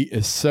melody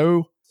is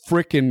so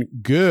freaking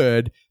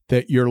good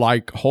that you're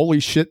like, holy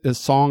shit, this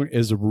song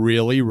is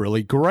really,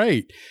 really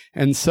great.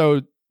 And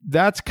so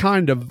that's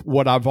kind of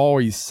what I've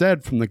always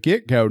said from the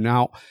get-go.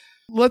 Now,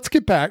 let's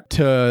get back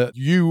to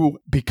you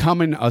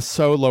becoming a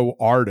solo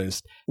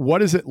artist.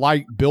 What is it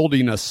like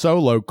building a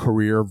solo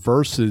career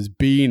versus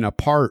being a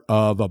part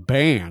of a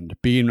band,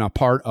 being a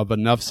part of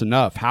Enough's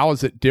Enough? How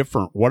is it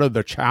different? What are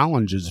the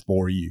challenges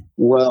for you?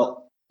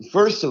 Well,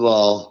 first of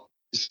all,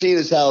 seeing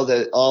as how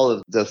all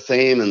of the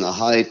fame and the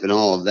hype and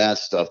all of that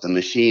stuff, the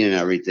machine and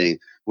everything,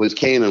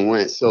 came and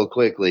went so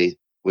quickly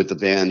with the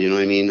band, you know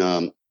what I mean?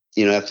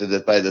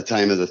 By the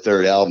time of the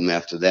 3rd album,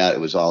 after that, it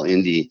was all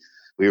indie.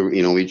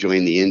 We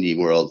joined the indie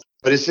world,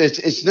 but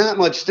it's not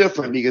much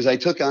different, because I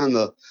took on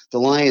the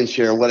lion's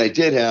share. What I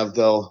did have,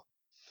 though,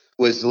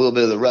 was a little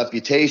bit of the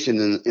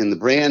reputation in the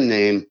brand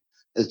name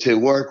to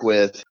work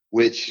with,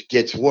 which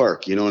gets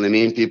work. You know what I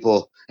mean?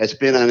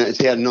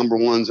 It's had number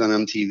 1s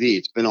on MTV.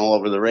 It's been all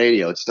over the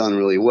radio. It's done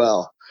really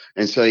well.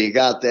 And so you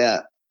got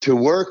that to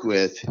work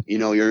with.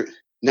 You're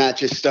not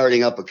just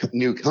starting up a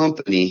new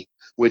company,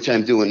 which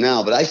I'm doing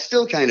now, but I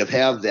still kind of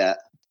have that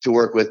to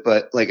work with.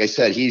 But like I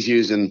said, he's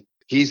using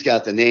he's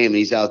got the name and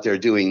he's out there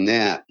doing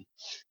that.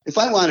 If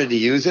I wanted to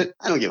use it,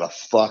 I don't give a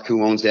fuck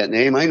who owns that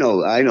name. I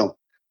know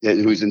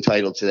who's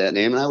entitled to that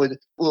name. And I would,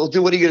 well,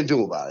 what are you going to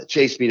do about it?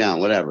 Chase me down,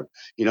 whatever,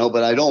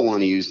 but I don't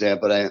want to use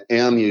that, but I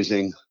am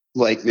using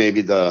like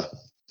maybe the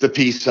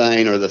peace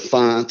sign or the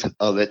font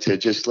of it to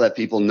just let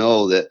people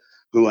know that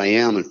who I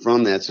am and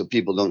from that, so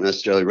people don't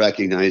necessarily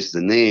recognize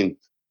the name.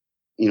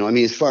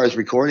 As far as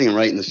recording and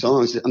writing the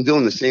songs, I'm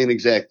doing the same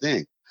exact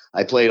thing.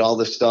 I played all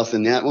the stuff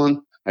in that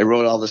one. I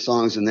wrote all the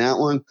songs in that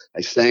one.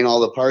 I sang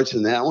all the parts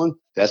in that one.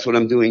 That's what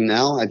I'm doing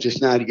now. I'm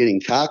just not getting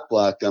cock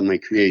blocked on my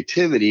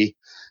creativity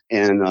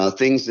and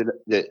things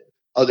that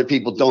other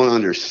people don't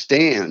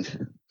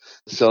understand.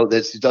 So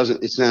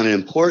it's not an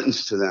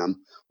importance to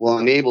them. Well,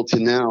 I'm able to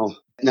now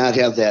not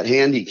have that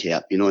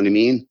handicap. You know what I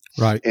mean?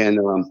 Right.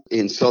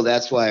 And so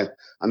that's why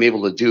I'm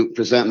able to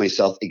present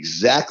myself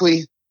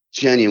exactly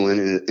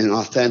genuine and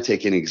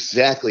authentic and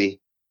exactly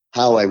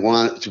how I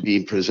want it to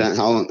be presented,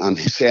 how I'm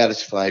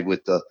satisfied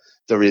with the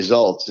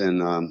results.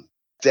 And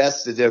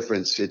that's the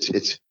difference.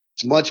 It's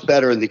much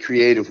better in the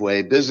creative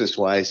way. Business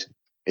wise,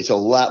 it's a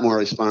lot more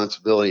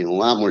responsibility and a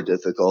lot more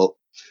difficult.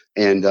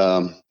 And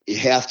you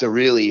have to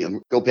really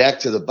go back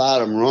to the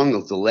bottom rung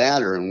of the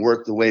ladder and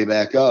work the way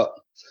back up.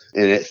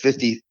 And at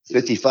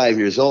 55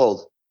 years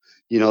old,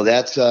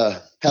 that's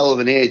a hell of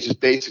an age, is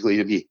basically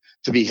to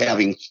be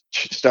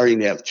starting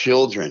to have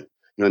children.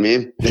 You know what I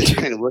mean? It's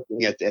kind of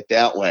looking at it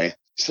that way.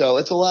 So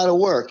it's a lot of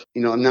work.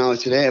 Now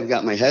today I've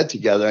got my head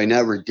together. I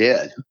never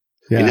did.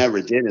 Yeah. I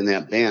never did in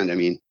that band. I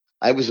mean,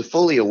 I was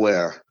fully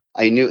aware.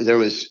 I knew there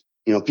was,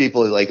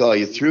 people like, oh,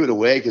 you threw it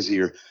away because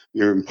you're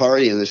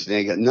partying this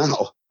thing.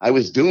 No, I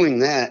was doing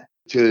that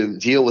to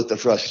deal with the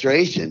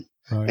frustration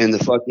and the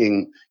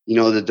fucking,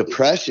 the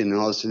depression and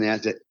all this and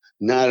that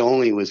not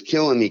only was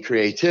killing me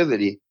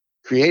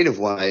creative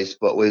wise,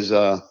 but was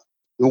the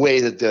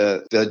way that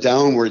the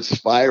downward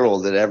spiral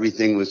that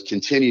everything was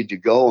continued to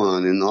go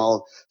on, and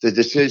all the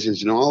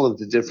decisions and all of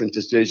the different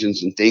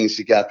decisions and things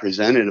that got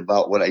presented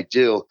about what I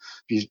do,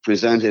 he's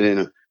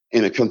presented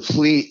in a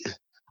complete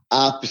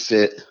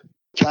opposite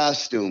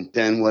costume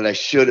than what I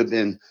should have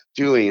been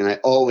doing. And I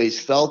always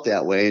felt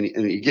that way.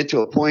 And you get to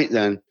a point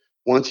then,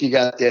 once you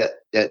got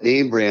that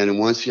name brand and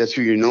once that's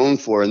who you're known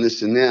for and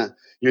this and that,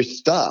 you're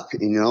stuck,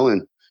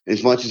 and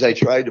as much as I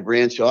tried to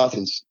branch off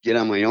and get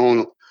on my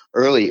own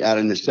early out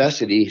of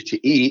necessity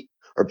to eat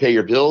or pay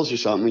your bills or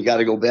something, you got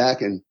to go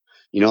back and,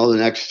 the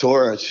next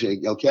tour, it's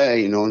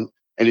okay, and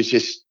it's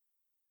just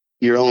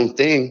your own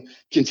thing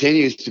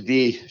continues to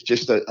be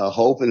just a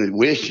hope and a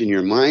wish in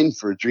your mind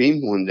for a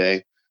dream one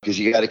day, because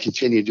you got to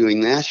continue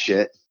doing that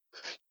shit.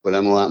 But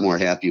I'm a lot more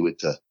happy with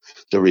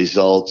the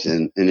results,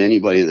 and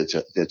anybody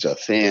that's a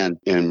fan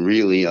and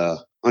really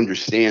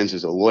understands,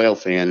 is a loyal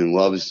fan and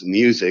loves the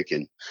music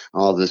and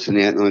all this and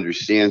that and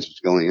understands what's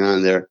going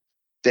on there.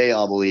 They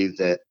all believe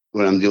that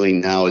what I'm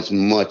doing now is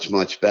much,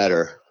 much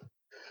better.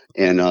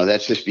 And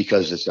that's just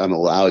because I'm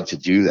allowed to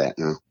do that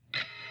now.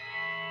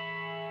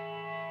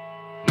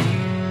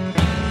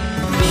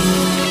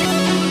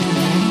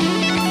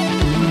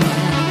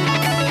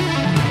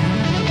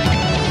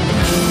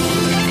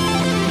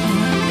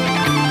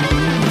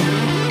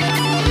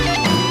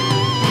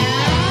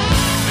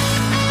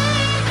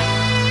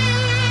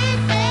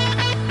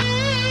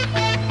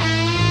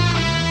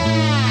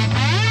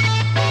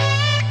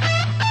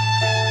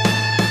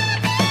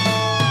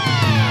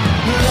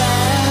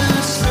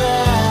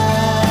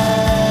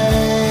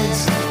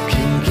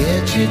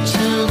 Things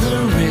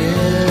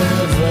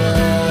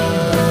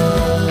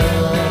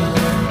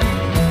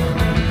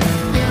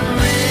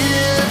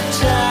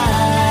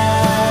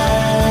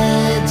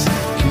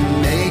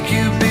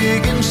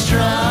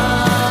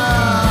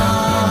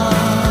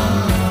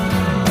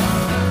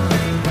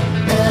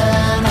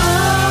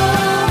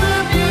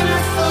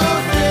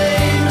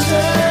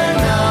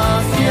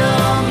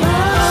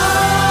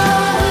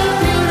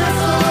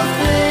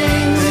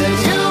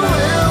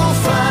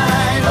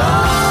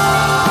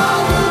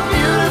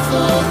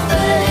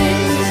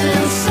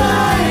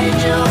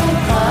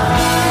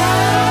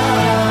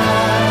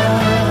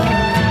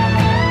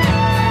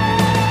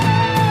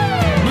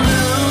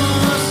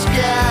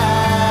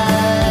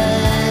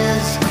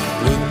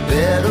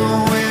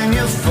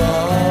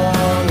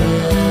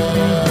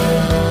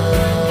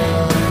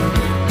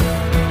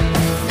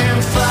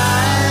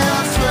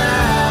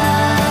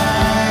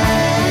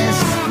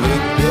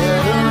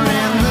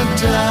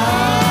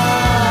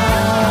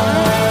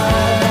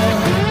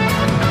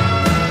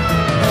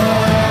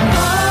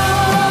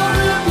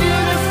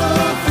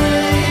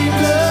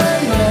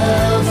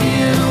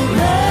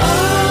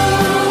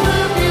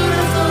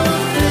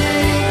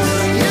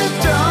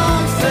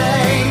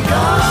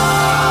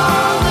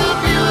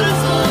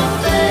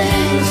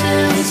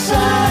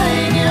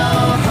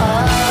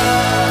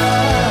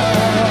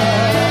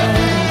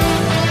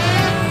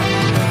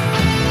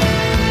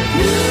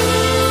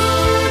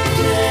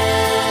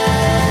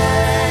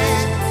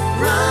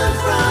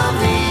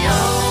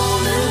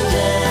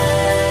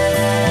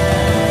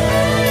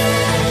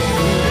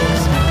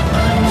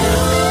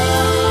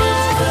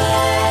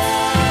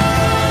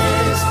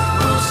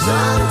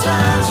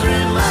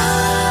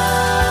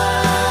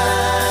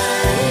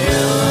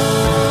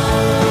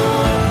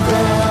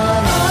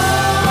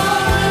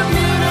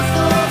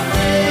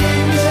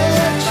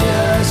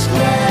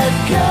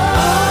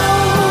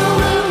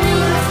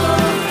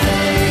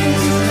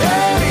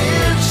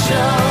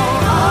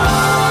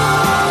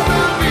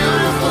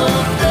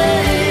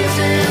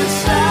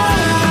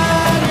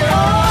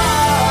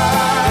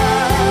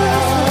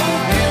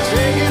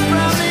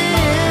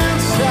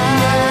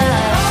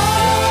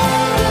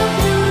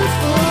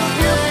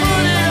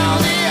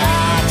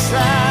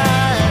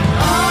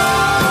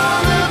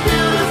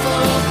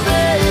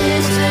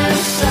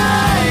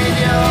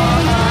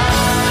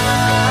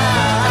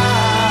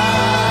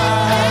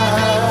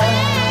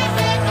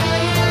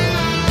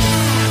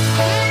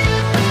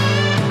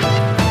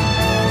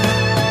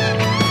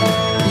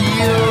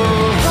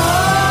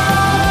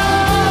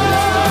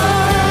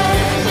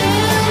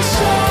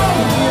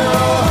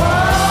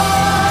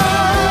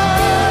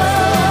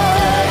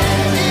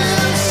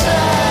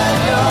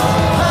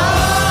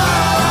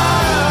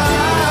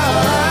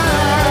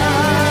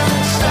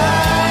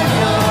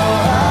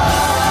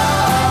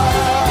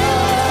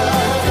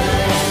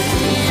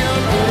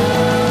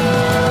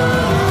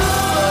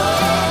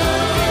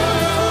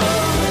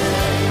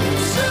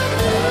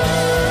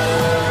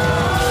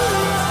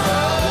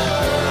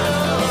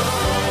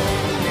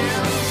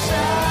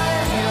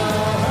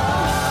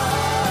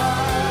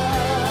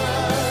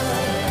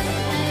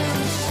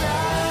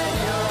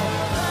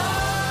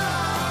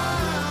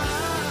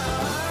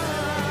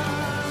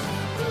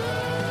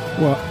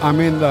Well, I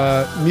mean,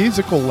 the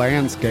musical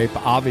landscape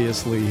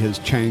obviously has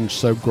changed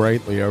so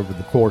greatly over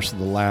the course of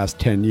the last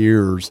 10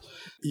 years.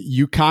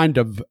 You kind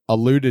of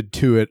alluded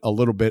to it a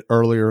little bit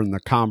earlier in the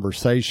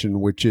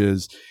conversation, which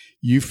is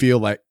you feel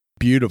like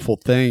Beautiful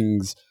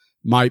Things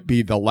might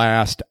be the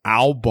last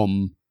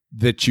album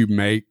that you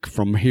make.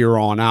 From here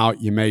on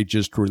out. You may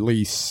just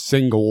release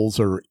singles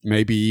or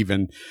maybe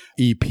even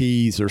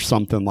EPs or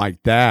something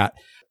like that.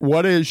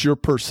 What is your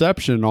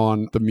perception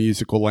on the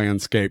musical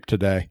landscape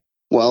today?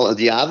 Well,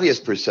 the obvious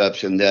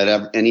perception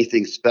that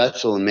anything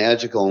special and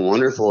magical and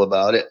wonderful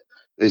about it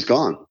is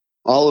gone.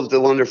 All of the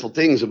wonderful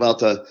things about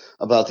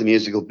the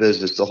musical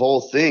business, the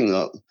whole thing,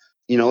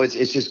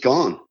 it's just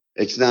gone.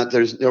 It's not.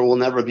 There will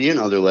never be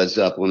another Led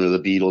Zeppelin or the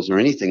Beatles or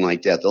anything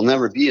like that. There'll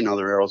never be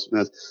another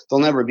Aerosmith.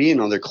 There'll never be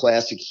another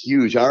classic,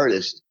 huge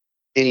artist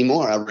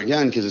anymore ever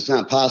again, because it's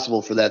not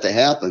possible for that to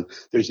happen.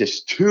 There's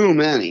just too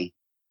many.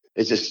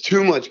 It's just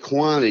too much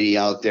quantity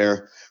out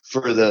there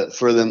for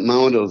the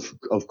amount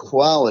of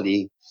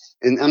quality.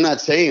 And I'm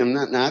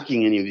not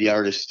knocking any of the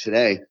artists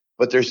today,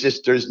 but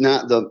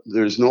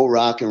there's no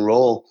rock and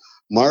roll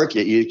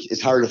market.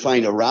 It's hard to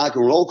find a rock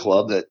and roll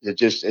club that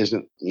just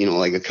isn't,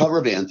 like a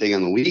cover band thing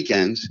on the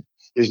weekends.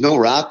 There's no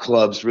rock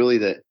clubs really,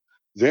 that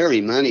very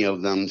many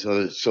of them,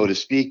 so to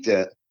speak,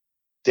 that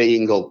you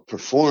can go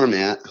perform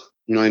at.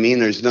 You know what I mean?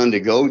 There's none to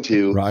go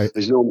to. Right.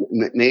 There's no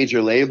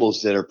major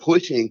labels that are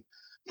pushing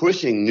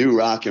new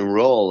rock and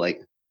roll.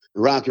 Like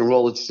rock and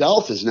roll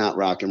itself is not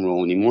rock and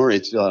roll anymore.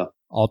 It's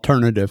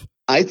alternative.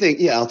 I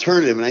think,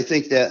 alternative. And I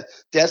think that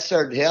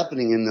started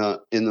happening in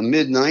the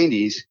mid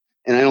 90s.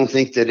 And I don't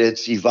think that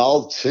it's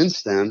evolved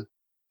since then.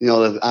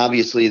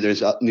 Obviously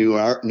there's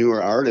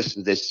newer artists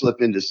that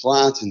slip into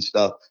slots and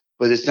stuff,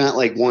 but it's not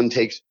like one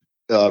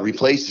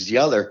replaces the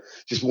other.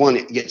 Just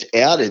one gets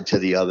added to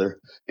the other.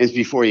 And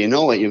before you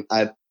know it,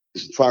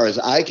 as far as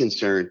I'm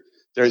concerned,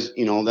 there's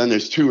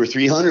 200 or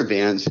 300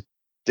 bands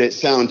that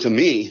sound to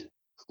me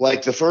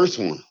like the first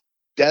one.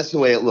 That's the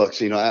way it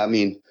looks. I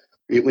mean,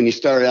 when you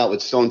started out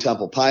with Stone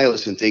Temple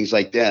Pilots and things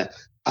like that,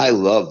 I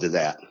loved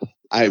that.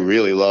 I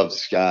really loved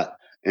Scott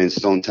and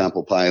Stone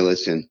Temple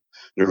Pilots and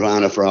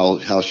Nirvana for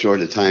how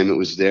short a time it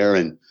was there.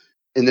 And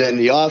then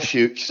the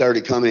offshoot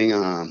started coming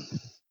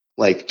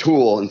like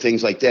Tool and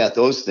things like that,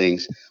 those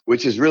things,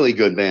 which is really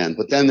good band.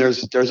 But then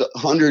there's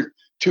 100,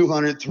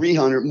 200,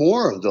 300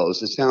 more of those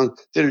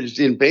that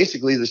are in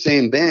basically the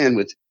same band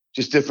with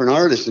just different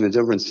artists and a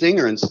different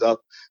singer and stuff.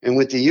 And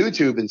with the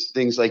YouTube and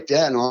things like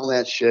that and all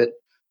that shit,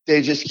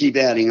 they just keep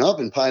adding up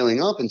and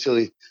piling up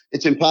until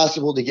it's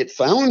impossible to get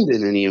found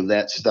in any of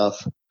that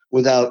stuff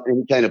without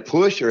any kind of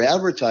push or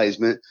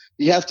advertisement.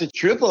 You have to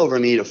trip over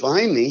me to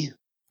find me.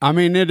 I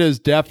mean, it is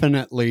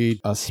definitely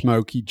a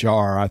smoky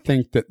jar. I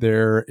think that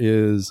there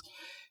is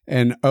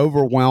an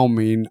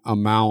overwhelming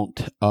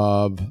amount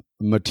of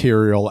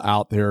material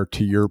out there,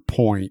 to your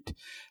point.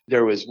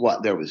 There was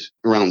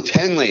around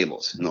 10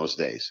 labels in those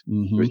days.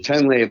 Mm-hmm. There's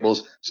 10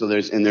 labels. So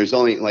there's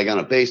only, like on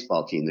a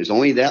baseball team, there's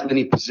only that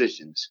many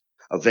positions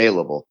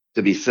available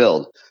to be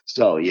filled.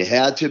 So you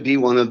had to be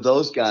one of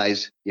those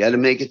guys. You had to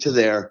make it to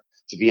there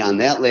to be on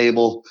that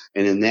label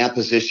and in that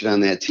position on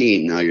that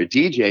team. Now your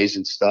DJs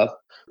and stuff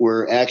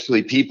were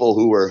actually people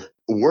who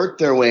worked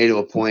their way to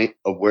a point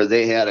of where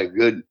they had a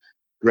good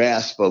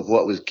grasp of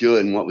what was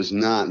good and what was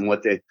not, and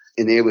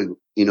they would,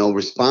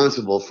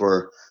 responsible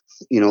for,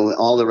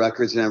 all the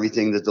records and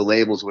everything that the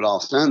labels would all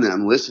send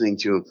them, listening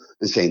to them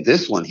and saying,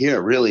 this one here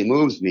really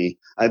moves me,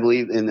 I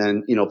believe. And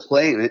then,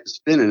 playing it,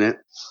 spinning it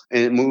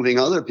and moving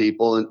other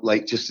people, and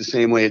like just the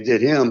same way it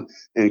did him,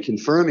 and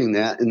confirming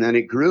that. And then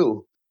it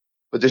grew.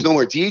 But there's no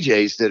more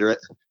DJs that are,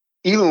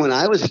 even when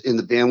I was in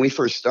the band, we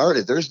first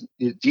started,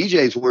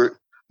 DJs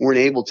weren't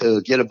able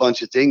to get a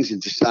bunch of things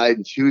and decide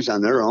and choose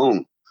on their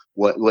own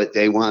what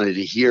they wanted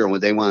to hear and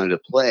what they wanted to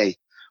play,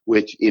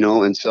 which,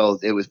 and so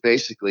it was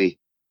basically,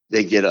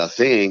 they get a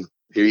thing.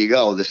 Here you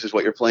go. This is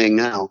what you're playing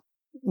now.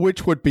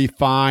 Which would be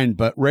fine,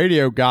 but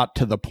radio got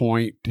to the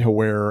point to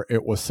where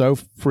it was so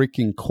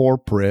freaking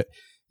corporate.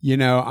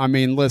 I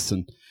mean,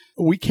 listen,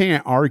 we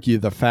can't argue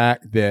the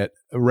fact that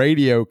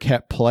radio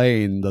kept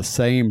playing the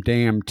same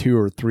damn 2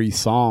 or 3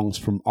 songs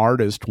from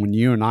artists when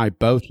you and I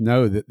both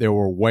know that there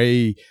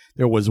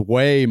was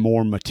way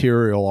more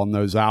material on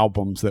those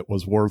albums that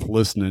was worth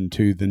listening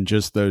to than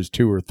just those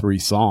 2 or 3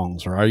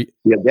 songs, right?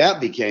 Yeah, that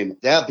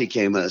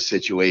became a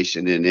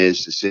situation, and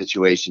is the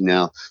situation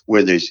now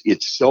where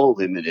it's so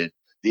limited,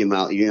 the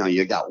amount,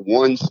 you got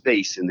one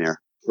space in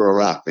there for a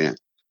rock band.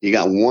 You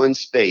got one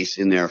space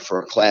in there for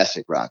a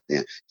classic rock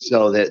band.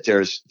 So that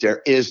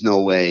there is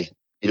no way,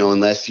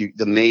 unless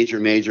the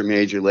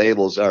major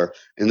labels are,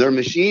 and their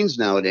machines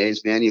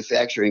nowadays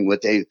manufacturing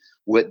what they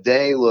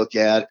look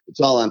at.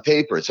 It's all on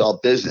paper. It's all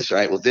business,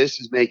 right? Well,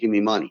 this is making me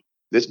money.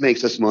 This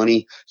makes us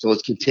money. So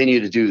let's continue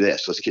to do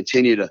this. Let's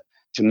continue to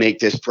make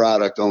this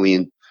product only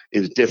in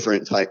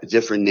different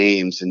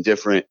names and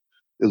it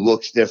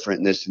looks different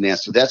and this and that.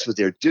 So that's what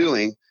they're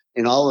doing.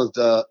 And all of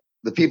the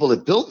people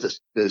that built this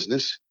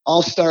business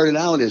all started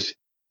out as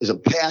a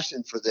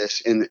passion for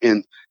this.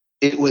 And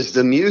it was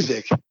the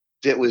music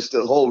that was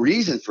the whole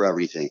reason for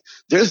everything.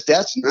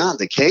 That's not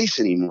the case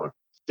anymore.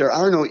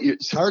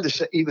 It's hard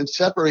to even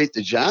separate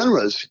the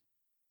genres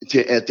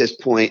at this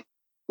point,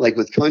 like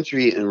with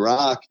country and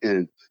rock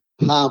and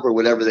pop or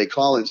whatever they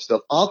call it and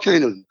stuff, all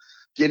kind of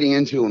getting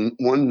into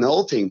one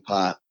melting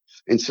pot.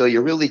 And so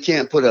you really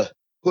can't put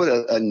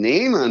a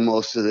name on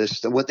most of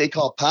this. What they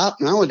call pop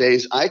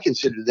nowadays, I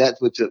consider that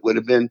what would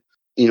have been,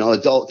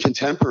 adult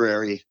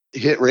contemporary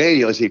hit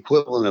radio is the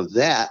equivalent of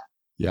that.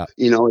 Yeah.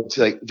 It's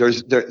like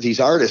these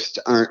artists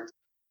aren't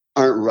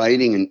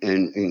writing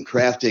and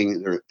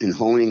crafting and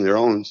honing their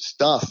own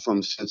stuff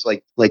from since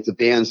like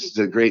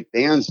the great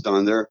bands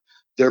done.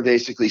 They're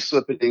basically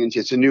slipping into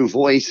it's a new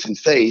voice and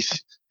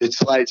face that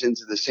slides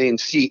into the same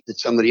seat that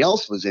somebody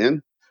else was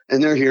in,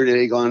 and they're here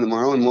today, gone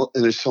tomorrow. And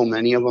there's so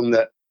many of them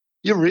that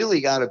you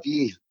really got to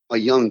be a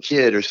young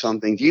kid or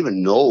something to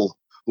even know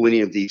who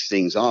any of these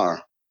things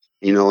are,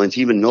 and to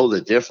even know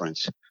the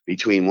difference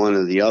between one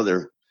or the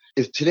other.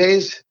 If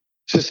today's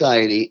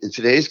society and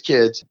today's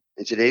kids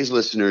and today's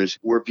listeners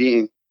were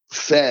being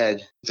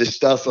fed the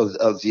stuff of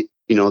the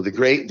the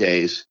great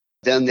days,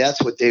 then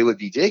that's what they would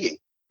be digging.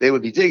 They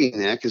would be digging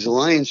that because the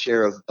lion's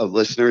share of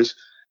listeners,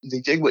 they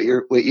dig what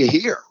you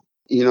hear.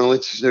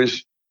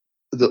 There's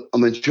a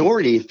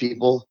majority of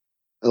people,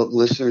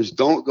 listeners,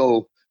 don't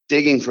go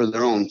digging for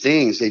their own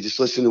things. They just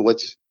listen to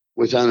what's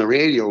on the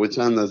radio or what's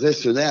on the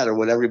this or that or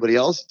what everybody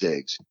else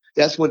digs.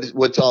 That's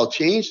what's all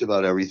changed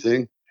about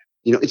everything.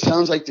 It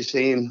sounds like the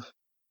same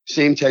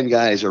 10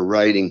 guys are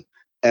writing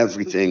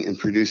everything and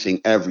producing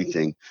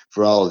everything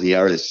for all of the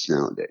artists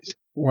nowadays.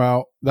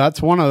 Well,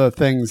 that's one of the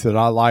things that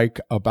I like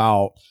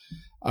about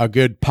a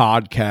good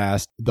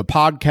podcast. The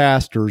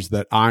podcasters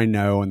that I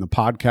know and the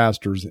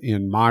podcasters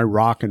in my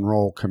rock and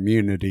roll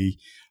community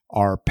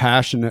are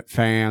passionate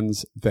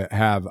fans that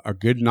have a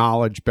good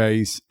knowledge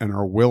base and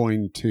are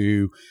willing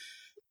to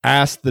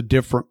ask the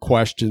different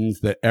questions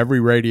that every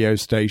radio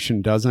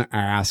station doesn't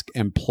ask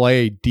and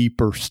play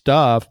deeper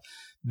stuff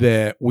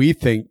that we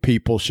think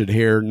people should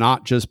hear,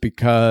 not just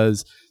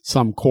because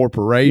some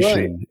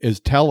corporation is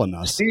telling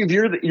us. Steve,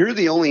 you're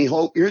the only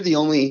hope. You're the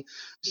only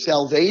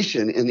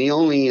salvation and the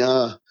only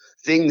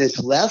thing that's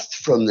left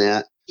from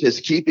that,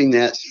 just keeping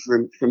that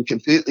from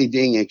completely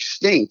being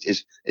extinct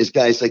is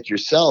guys like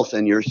yourself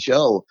and your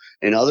show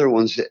and other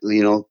ones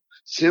that,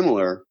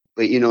 similar.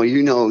 But,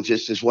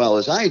 just as well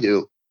as I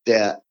do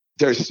that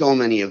there's so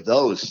many of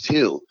those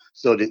too.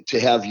 So to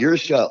have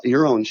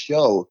your own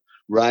show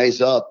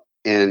rise up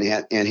and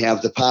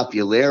have the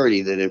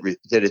popularity that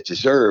it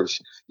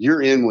deserves,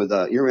 you're in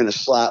a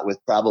slot with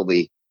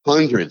probably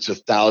hundreds of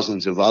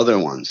thousands of other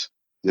ones.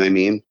 You know what I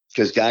mean?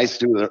 Because guys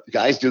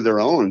do their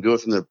own, do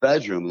it from their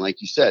bedroom.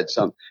 Like you said,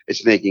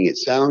 it's making it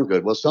sound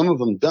good. Well, some of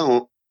them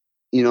don't,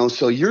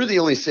 so you're the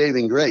only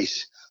saving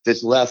grace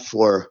that's left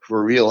for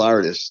real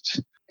artists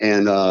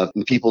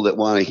and people that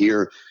want to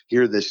hear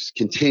this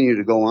continue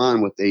to go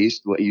on what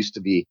used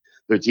to be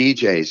their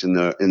DJs and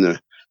the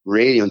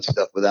radio and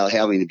stuff without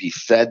having to be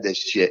fed this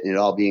shit and it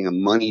all being a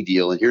money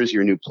deal. And here's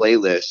your new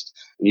playlist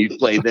and you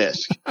play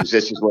this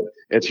because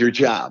it's your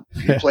job.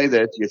 You play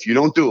this. If you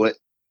don't do it,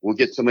 we'll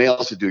get somebody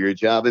else to do your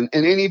job. And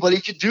anybody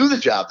could do the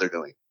job they're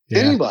doing. Yeah.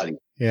 Anybody.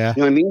 Yeah.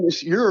 You know what I mean?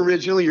 You're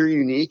original, you're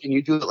unique, and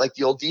you do it like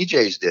the old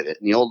DJs did it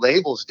and the old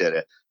labels did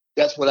it.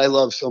 That's what I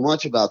love so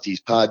much about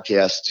these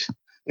podcasts.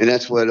 And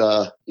that's what,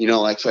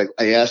 like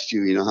I asked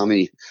you, how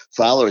many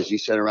followers you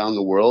said around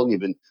the world and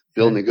you've been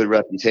building a good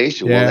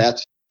reputation. Yeah. Well,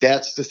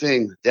 that's the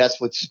thing.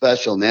 That's what's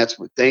special. And that's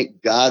what,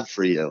 thank God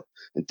for you.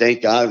 And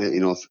thank God,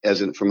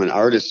 from an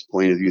artist's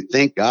point of view,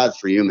 thank God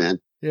for you, man.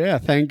 Yeah,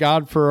 thank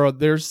God for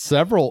there's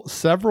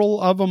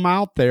several of them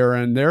out there,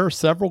 and there are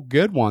several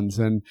good ones.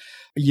 And,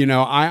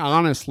 I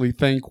honestly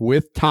think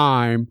with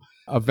time,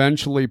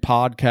 eventually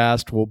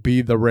podcast will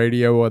be the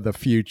radio of the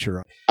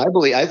future.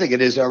 I think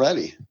it is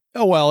already.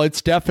 Oh, well,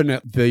 it's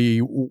definite.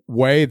 The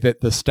way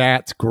that the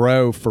stats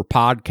grow for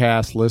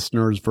podcast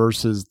listeners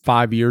versus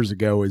 5 years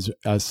ago is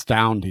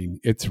astounding.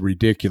 It's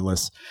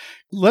ridiculous.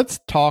 Let's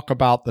talk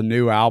about the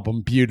new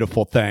album,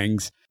 Beautiful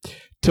Things.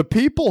 To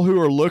people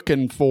who are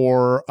looking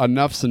for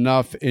Enough's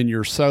Enough in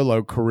your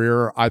solo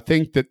career, I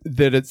think that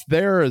it's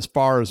there as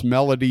far as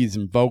melodies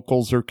and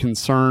vocals are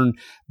concerned,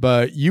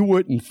 but you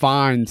wouldn't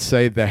find,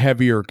 say, the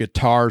heavier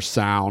guitar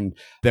sound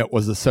that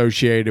was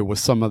associated with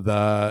some of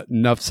the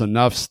Enough's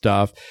Enough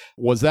stuff.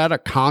 Was that a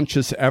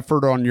conscious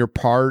effort on your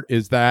part?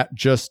 Is that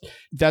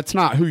that's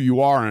not who you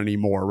are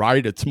anymore,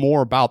 right? It's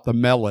more about the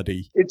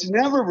melody. It's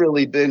never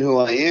really been who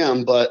I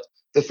am, but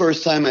the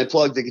first time I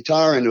plugged the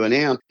guitar into an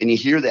amp and you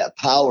hear that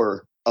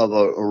power of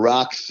a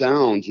rock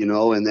sound,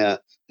 and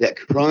that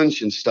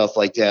crunch and stuff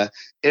like that,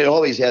 it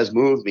always has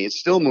moved me. It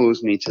still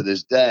moves me to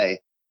this day.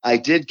 I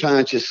did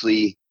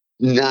consciously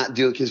not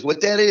do it because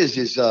what that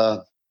is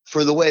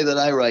for the way that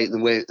I write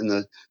and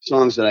the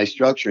songs that I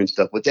structure and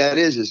stuff. What that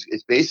is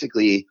it's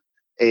basically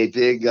a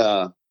big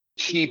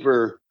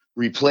cheaper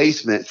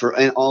replacement for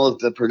all of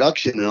the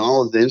production and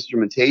all of the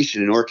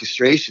instrumentation and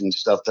orchestration and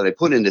stuff that I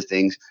put into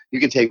things. You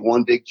can take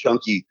one big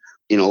chunky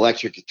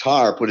electric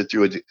guitar, put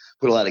a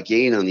lot of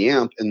gain on the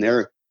amp, and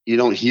there you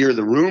don't hear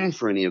the room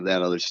for any of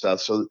that other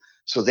stuff. So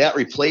that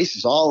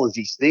replaces all of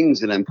these things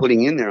that I'm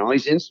putting in there, all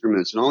these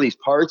instruments and all these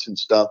parts and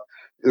stuff.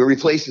 It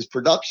replaces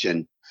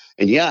production.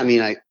 And yeah, I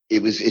mean,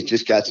 it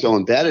just got so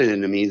embedded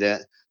into me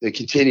that they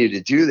continue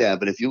to do that.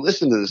 But if you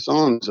listen to the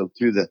songs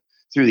through the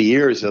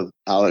years of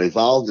how it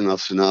evolved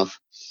enough,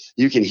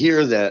 you can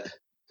hear that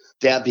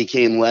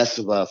became less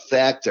of a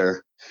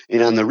factor.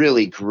 And on the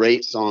really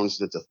great songs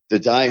that the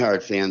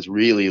diehard fans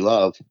really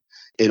love,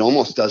 it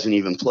almost doesn't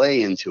even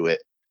play into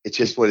it. It's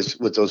just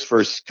with those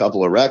first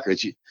couple of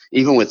records,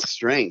 even with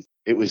Strength,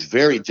 it was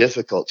very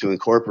difficult to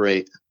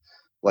incorporate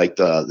like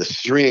the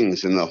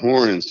strings and the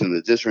horns and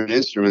the different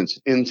instruments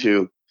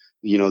into,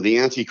 the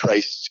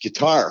Antichrist's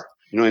guitar.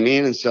 You know what I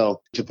mean? And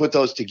so to put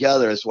those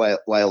together is why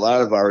a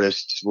lot of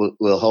artists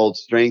will hold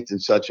Strength in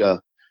such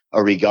a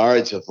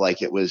regards of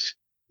like it was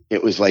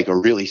like a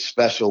really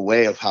special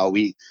way of how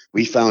we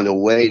found a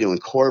way to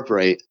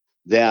incorporate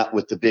that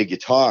with the big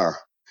guitar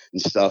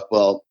and stuff.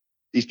 Well,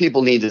 these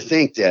people need to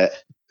think that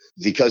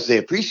because they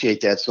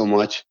appreciate that so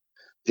much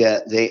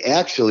that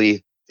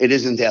it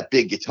isn't that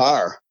big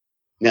guitar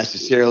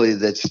necessarily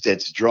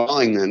that's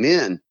drawing them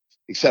in,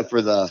 except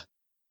for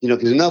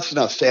because enough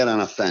stuff sat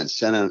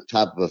on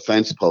top of a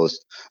fence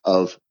post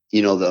of,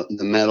 the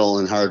metal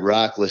and hard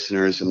rock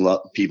listeners and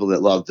people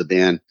that loved the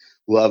band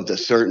loved a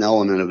certain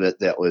element of it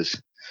that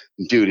was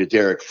due to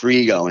Derek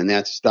Frigo and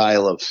that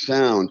style of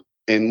sound,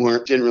 and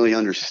didn't really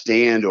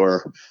understand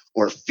or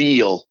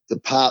feel the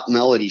pop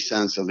melody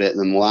sense of it and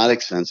the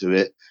melodic sense of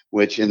it,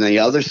 which in the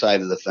other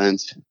side of the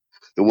fence,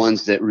 the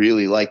ones that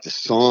really like the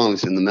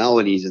songs and the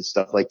melodies and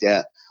stuff like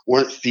that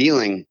weren't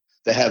feeling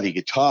the heavy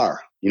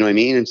guitar. You know what I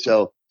mean? And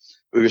so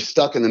we were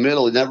stuck in the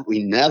middle.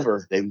 They've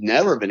never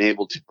been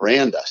able to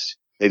brand us.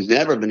 They've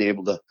never been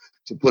able to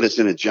put us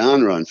in a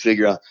genre and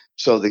figure out.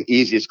 So the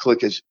easiest,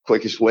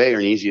 quickest way or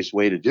an easiest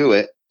way to do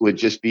it would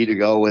just be to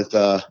go with,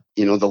 the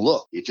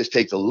look. You just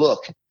take the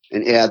look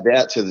and add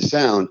that to the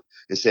sound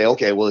and say,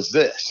 okay, well, it's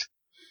this.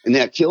 And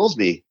that kills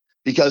me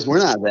because we're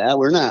not that.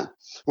 We're not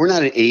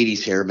an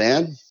 80s hair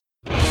band.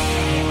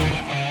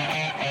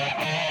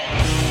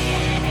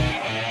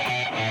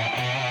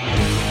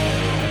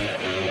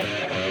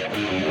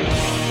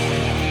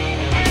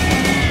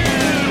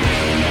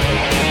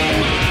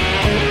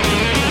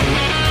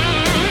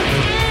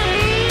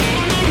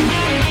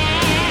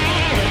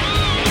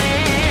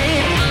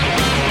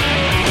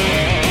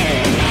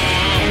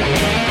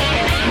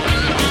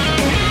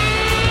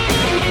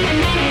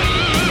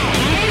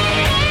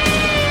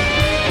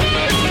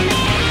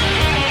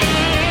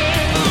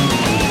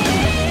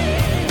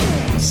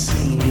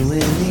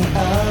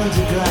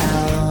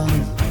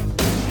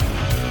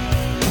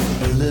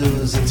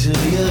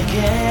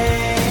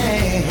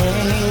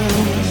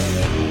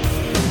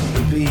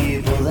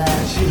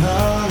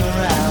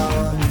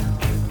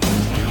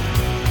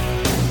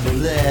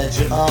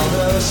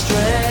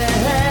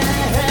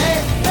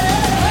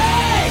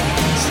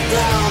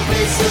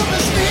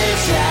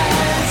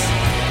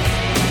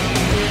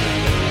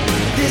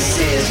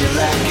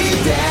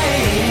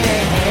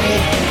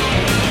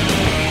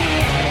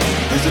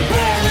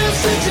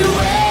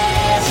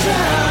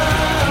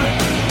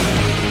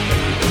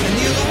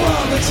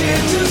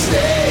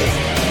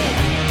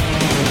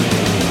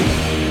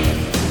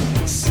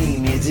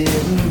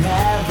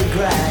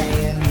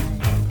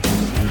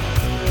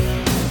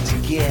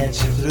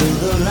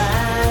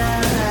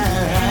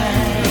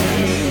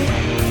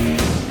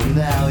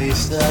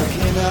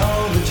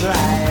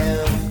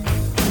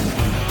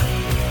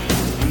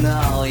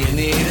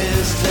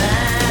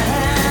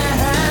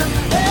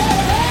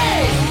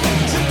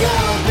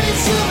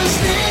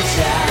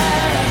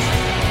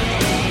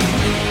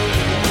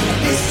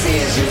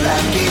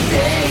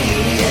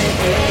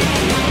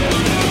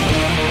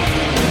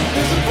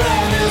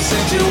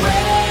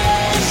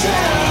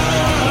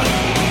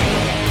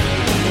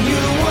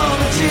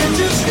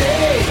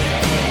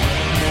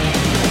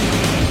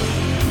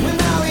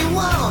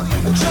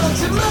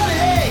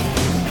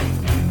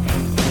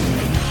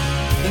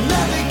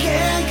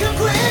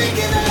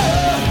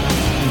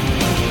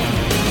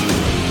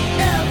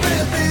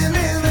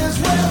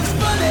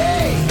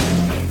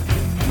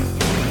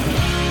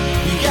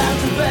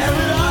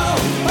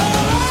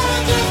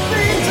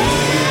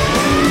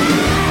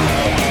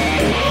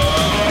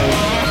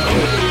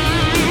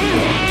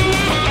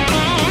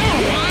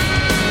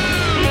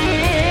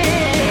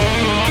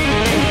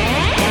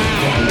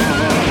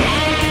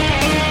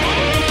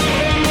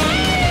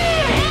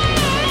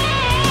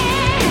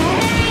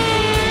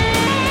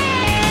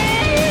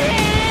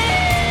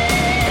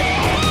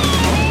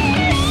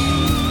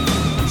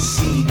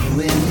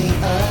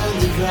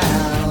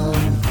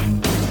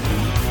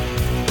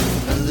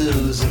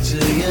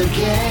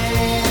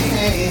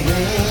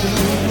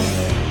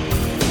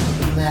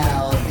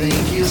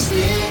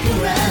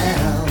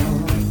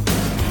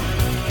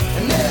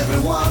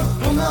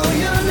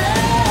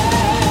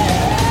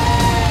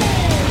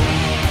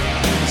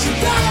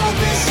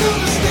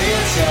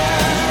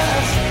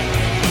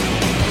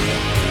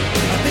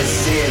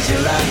 This is your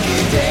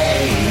lucky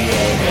day.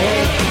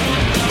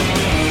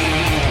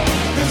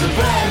 There's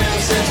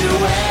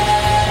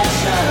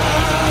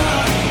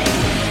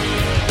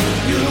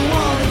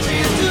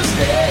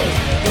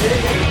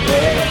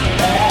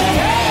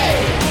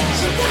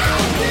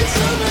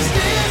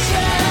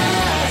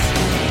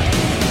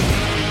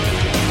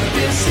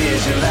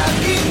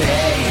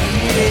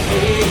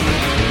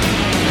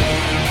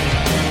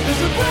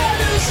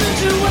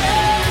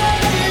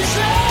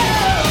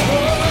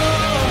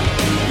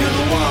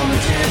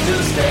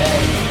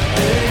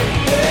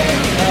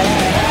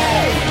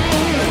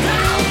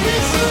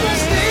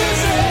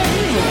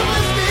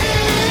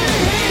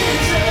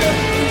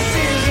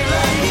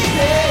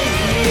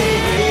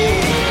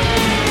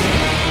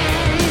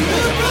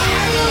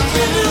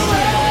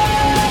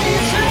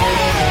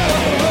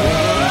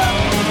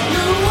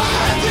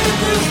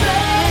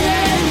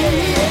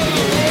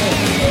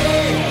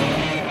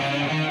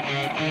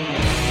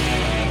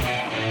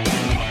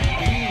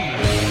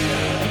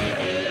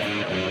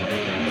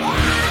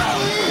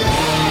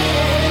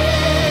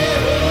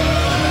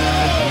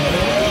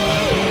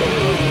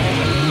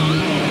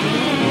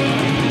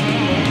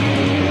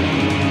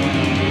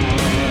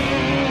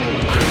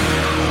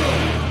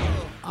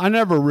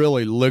never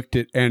really looked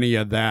at any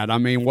of that. I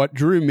mean, what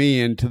drew me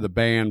into the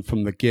band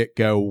from the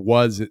get-go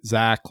was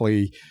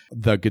exactly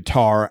the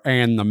guitar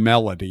and the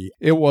melody.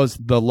 It was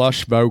the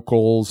lush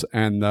vocals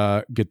and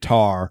the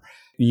guitar,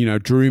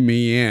 drew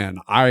me in.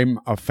 I'm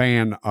a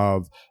fan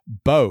of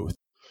both.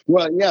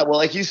 Well, yeah. Well,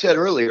 like you said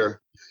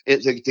earlier,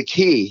 the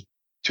key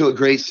to a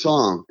great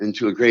song and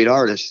to a great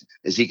artist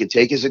is he can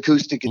take his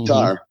acoustic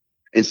guitar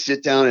and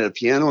sit down at a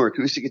piano or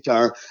acoustic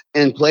guitar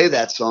and play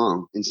that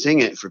song and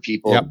sing it for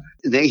people. Yep.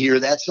 And they hear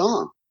that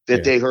song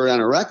that they heard on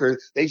a record.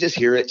 They just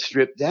hear it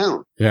stripped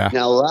down. Yeah.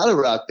 Now, a lot of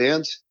rock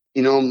bands,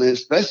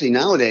 especially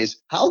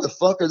nowadays, how the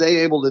fuck are they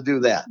able to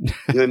do that? You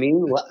know what I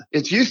mean?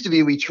 It used to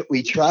be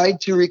we tried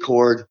to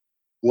record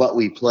what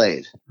we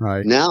played.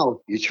 Right.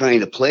 Now you're trying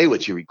to play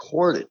what you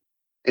recorded.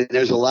 And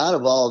there's a lot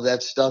of all of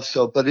that stuff.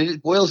 So, but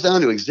it boils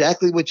down to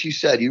exactly what you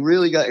said. You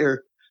really got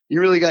your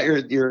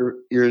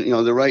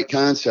the right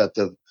concept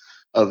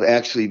of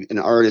actually an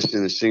artist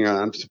and a singer.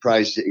 I'm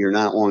surprised that you're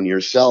not one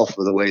yourself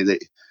for the way that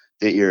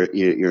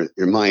your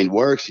mind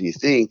works and you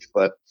think,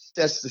 but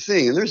that's the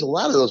thing. And there's a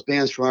lot of those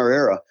bands from our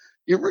era.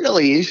 You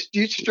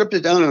stripped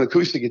it down to an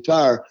acoustic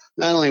guitar.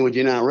 Not only would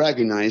you not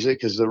recognize it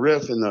because the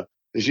riff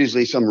there's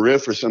usually some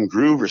riff or some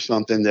groove or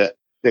something that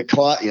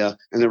caught you,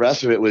 and the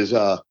rest of it was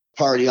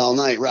party all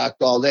night, rock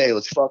all day,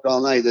 let's fuck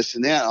all night, this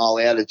and that, all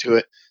added to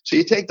it. So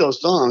you take those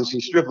songs,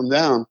 you strip them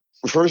down.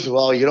 First of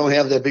all, you don't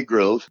have that big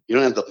groove. You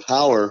don't have the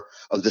power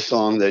of the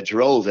song that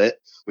drove it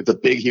with the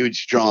big,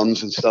 huge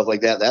drums and stuff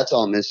like that. That's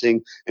all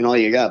missing. And all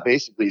you got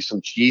basically is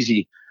some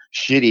cheesy,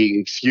 shitty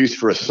excuse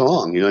for a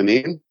song. You know what I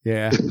mean?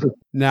 Yeah.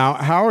 Now,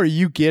 how are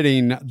you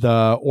getting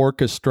the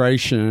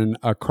orchestration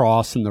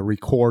across in the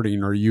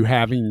recording? Are you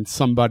having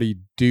somebody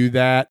do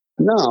that?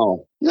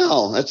 No,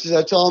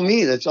 that's all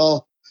me. That's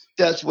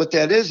what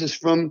that is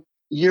from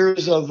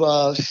years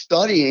of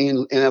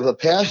studying and of a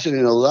passion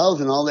and a love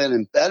and all that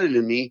embedded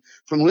in me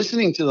from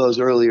listening to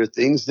those earlier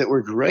things that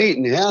were great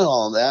and had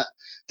all that.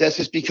 That's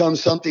just become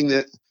something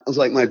that was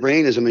like my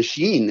brain is a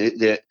machine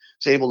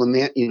that's able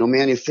to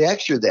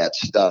manufacture that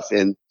stuff.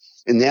 And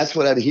that's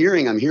what I'm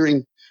hearing. I'm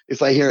hearing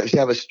if I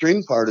have a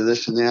string part of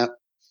this and that.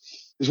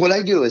 Is what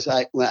I do is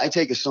I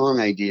take a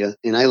song idea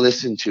and I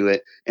listen to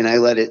it and I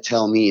let it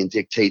tell me and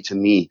dictate to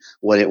me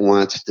what it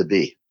wants to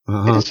be.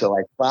 And so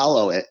I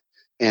follow it.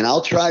 And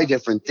I'll try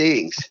different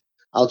things.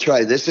 I'll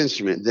try this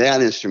instrument,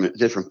 that instrument,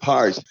 different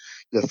parts.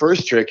 The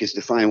first trick is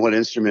to find what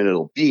instrument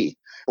it'll be,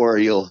 or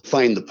you'll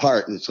find the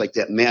part. And it's like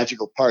that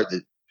magical part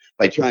that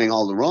by trying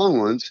all the wrong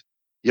ones,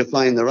 you'll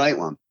find the right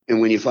one. And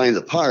when you find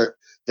the part,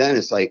 then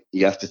it's like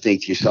you have to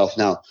think to yourself,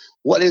 now,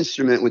 what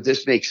instrument would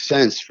this make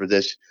sense for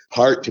this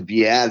part to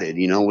be added?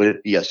 Would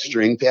it be a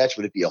string patch?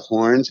 Would it be a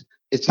horns?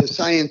 It's a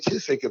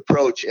scientific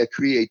approach at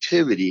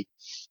creativity.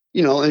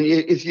 And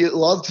if you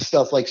love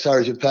stuff like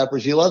Sgt.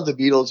 Pepper's, you love the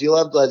Beatles, you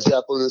love Led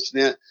Zeppelin, this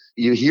and that,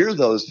 you hear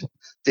those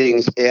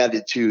things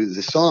added to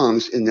the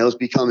songs and those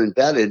become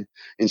embedded.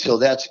 And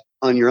so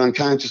you're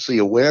unconsciously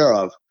aware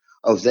of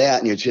that.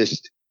 And you're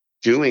just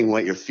doing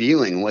what you're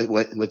feeling,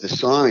 what the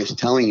song is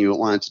telling you it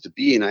wants to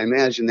be. And I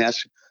imagine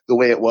that's the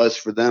way it was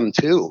for them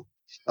too.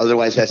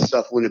 Otherwise that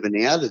stuff wouldn't have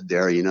been added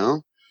there,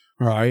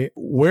 Right.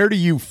 Where do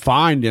you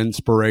find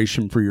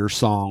inspiration for your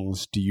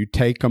songs? Do you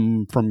take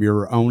them from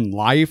your own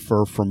life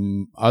or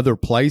from other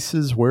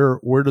places? Where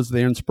does the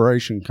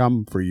inspiration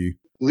come for you?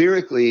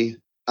 Lyrically,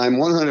 I'm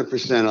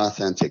 100%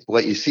 authentic.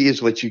 What you see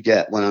is what you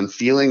get. What I'm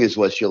feeling is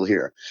what you'll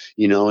hear,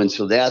 and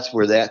so that's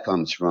where that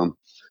comes from.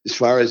 As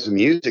far as the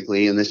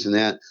musically and this and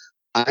that,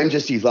 I'm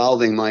just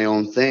evolving my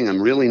own thing.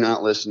 I'm really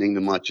not listening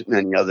to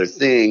many other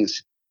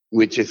things,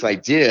 which if I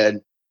did,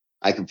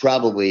 I could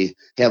probably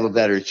have a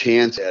better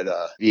chance at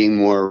being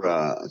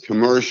more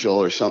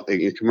commercial or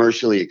something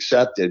commercially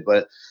accepted,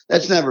 but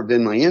that's never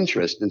been my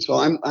interest. And so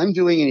I'm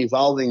doing and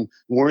evolving,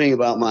 worrying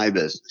about my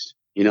business.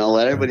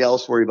 Let everybody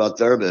else worry about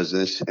their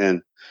business,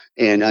 and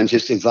I'm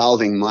just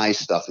evolving my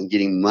stuff and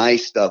getting my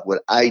stuff,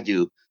 what I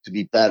do, to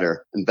be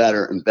better and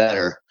better and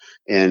better,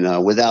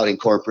 and without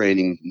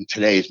incorporating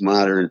today's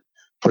modern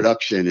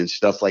production and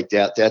stuff like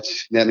that.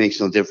 That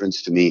makes no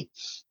difference to me,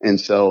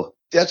 and so.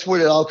 That's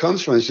where it all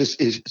comes from. It's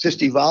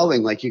just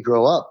evolving like you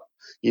grow up.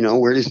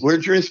 Where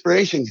did your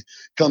inspiration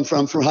come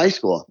from high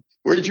school?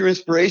 Where did your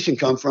inspiration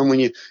come from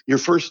when your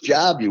first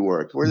job you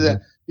worked?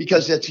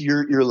 Because that's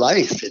your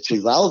life. It's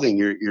evolving.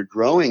 You're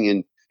growing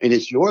and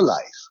it's your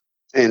life.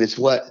 And it's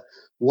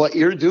what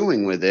you're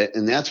doing with it.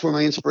 And that's where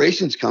my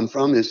inspirations come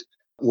from is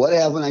what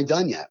haven't I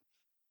done yet?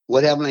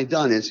 What haven't I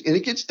done? And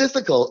it gets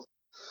difficult,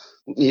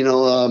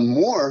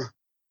 more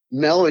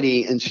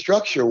melody and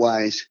structure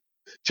wise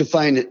to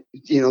find it,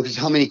 because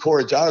how many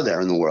chords are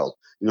there in the world?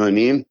 You know what I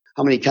mean?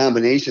 How many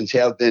combinations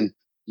have been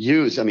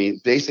used? I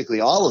mean, basically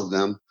all of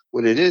them.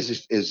 What it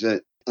is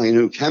a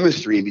new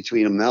chemistry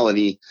between a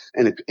melody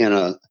and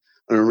an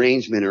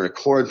arrangement or a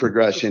chord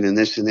progression and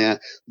this and that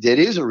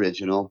is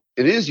original.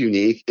 It is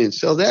unique. And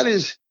so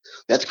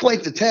that's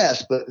quite the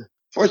task. But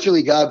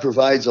fortunately, God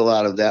provides a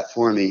lot of that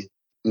for me.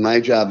 My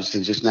job is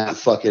to just not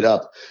fuck it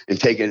up and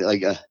take it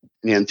like an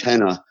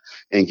antenna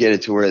and get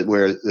it to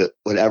where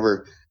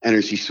whatever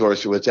energy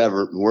source or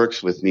whatever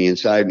works with me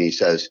inside me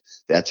says,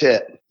 that's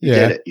it. You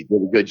Yeah. did it. You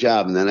did a good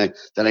job. And then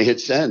I hit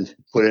send,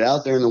 put it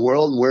out there in the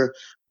world, and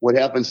what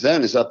happens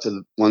then is up to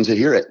the ones that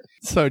hear it.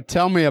 So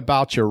tell me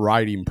about your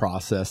writing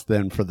process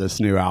then for this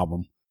new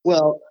album.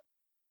 Well,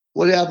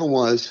 what happened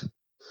was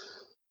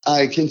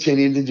I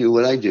continued to do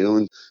what I do,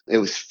 and it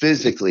was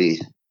physically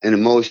and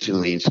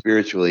emotionally and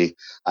spiritually,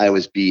 I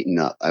was beaten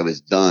up. I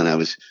was done. I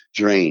was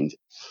drained.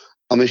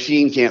 A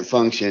machine can't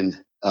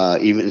function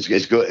even as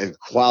good a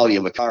quality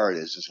of a car it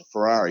is. It's a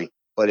Ferrari.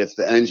 But if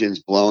the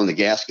engine's blown, the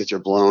gaskets are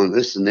blown,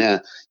 this and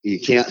that, you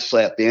can't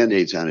slap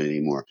Band-Aids on it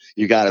anymore.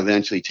 You got to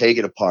eventually take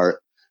it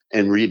apart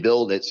and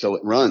rebuild it so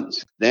it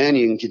runs. Then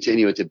you can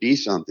continue it to be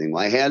something.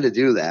 Well, I had to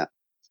do that.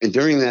 And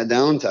during that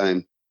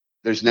downtime,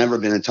 there's never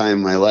been a time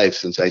in my life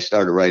since I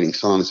started writing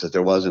songs that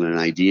there wasn't an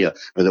idea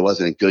or there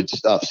wasn't good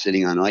stuff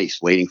sitting on ice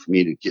waiting for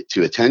me to get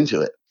to attend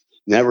to it.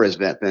 Never has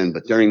that been.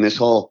 But during this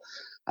whole,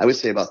 I would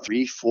say about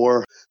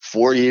 4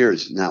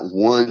 years, not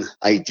one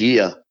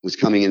idea was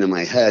coming into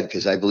my head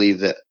because I believe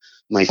that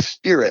my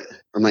spirit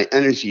or my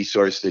energy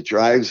source that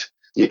drives,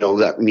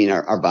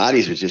 our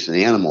bodies are just an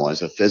animal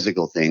as a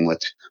physical thing.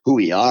 What's who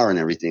we are and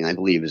everything, I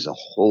believe, is a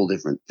whole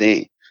different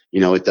thing.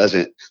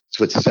 It's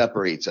what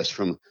separates us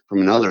from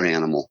another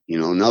animal,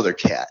 another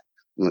cat.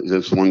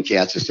 This one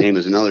cat's the same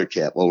as another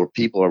cat. Well, we're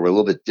a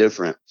little bit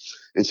different.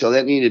 And so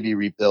that needed to be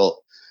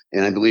rebuilt.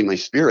 And I believe my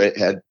spirit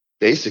had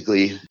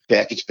basically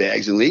package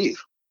bags and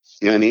leave.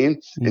 You know what I mean?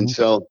 Mm-hmm. And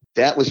so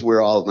that was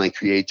where all of my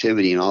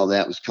creativity and all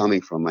that was coming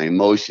from, my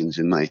emotions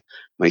and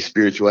my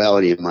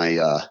spirituality and my,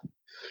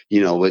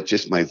 with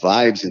just my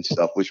vibes and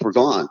stuff, which were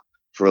gone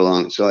for a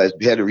long. So I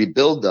had to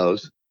rebuild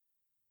those.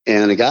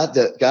 And I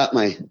got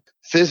my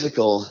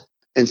physical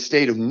and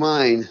state of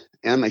mind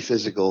and my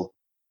physical,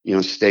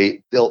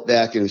 state built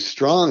back and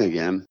strong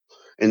again.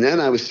 And then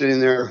I was sitting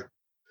there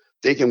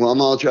thinking, well, I'm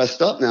all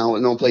dressed up now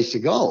with no place to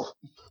go.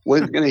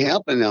 What's going to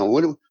happen now?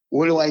 What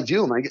do I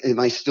do? Am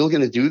I still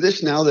going to do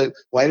this now?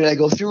 Why did I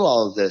go through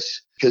all of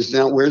this? Because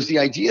now where's the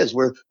ideas?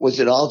 Where was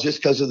it all just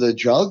because of the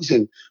drugs?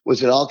 And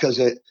was it all because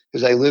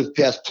I lived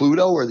past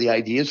Pluto where the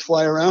ideas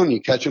fly around and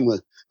you catch them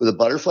with a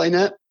butterfly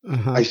net?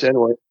 Uh-huh. I said,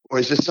 or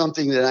is this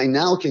something that I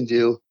now can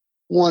do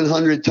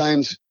 100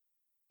 times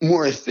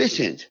more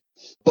efficient?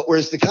 But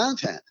where's the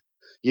content?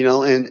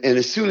 And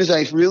as soon as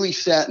I really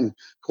sat and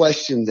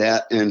questioned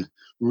that and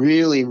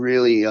really,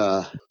 really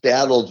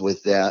battled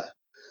with that,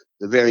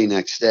 the very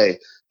next day,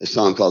 a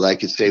song called I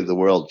Could Save the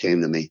World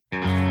came to me. We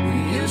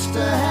used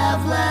to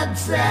have Led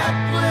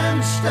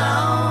Zeppelin,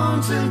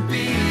 Stones, and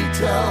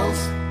Beatles,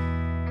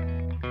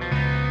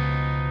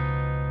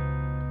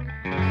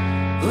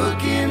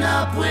 hooking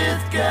up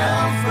with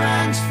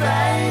girlfriends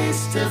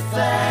face to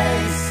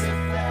face.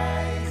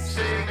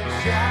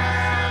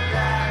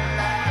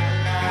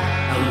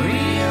 I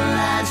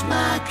realized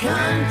my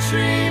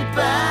country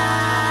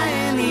by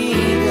an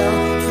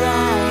eagle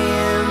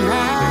flying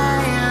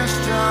higher,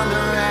 stronger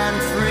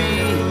and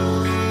free.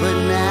 But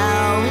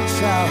now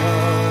it's all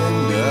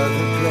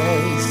another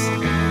place.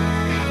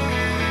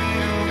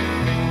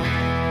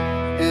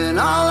 And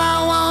all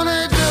I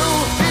wanna do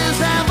is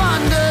have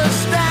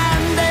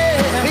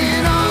understanding.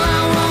 And all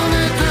I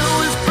wanna do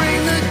is bring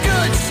the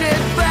good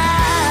shit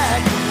back.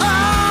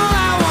 All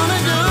I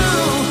wanna do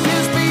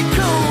is be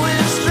cool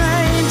with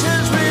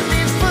strangers with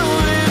these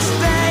foolish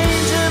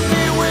dangers.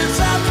 Be with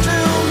such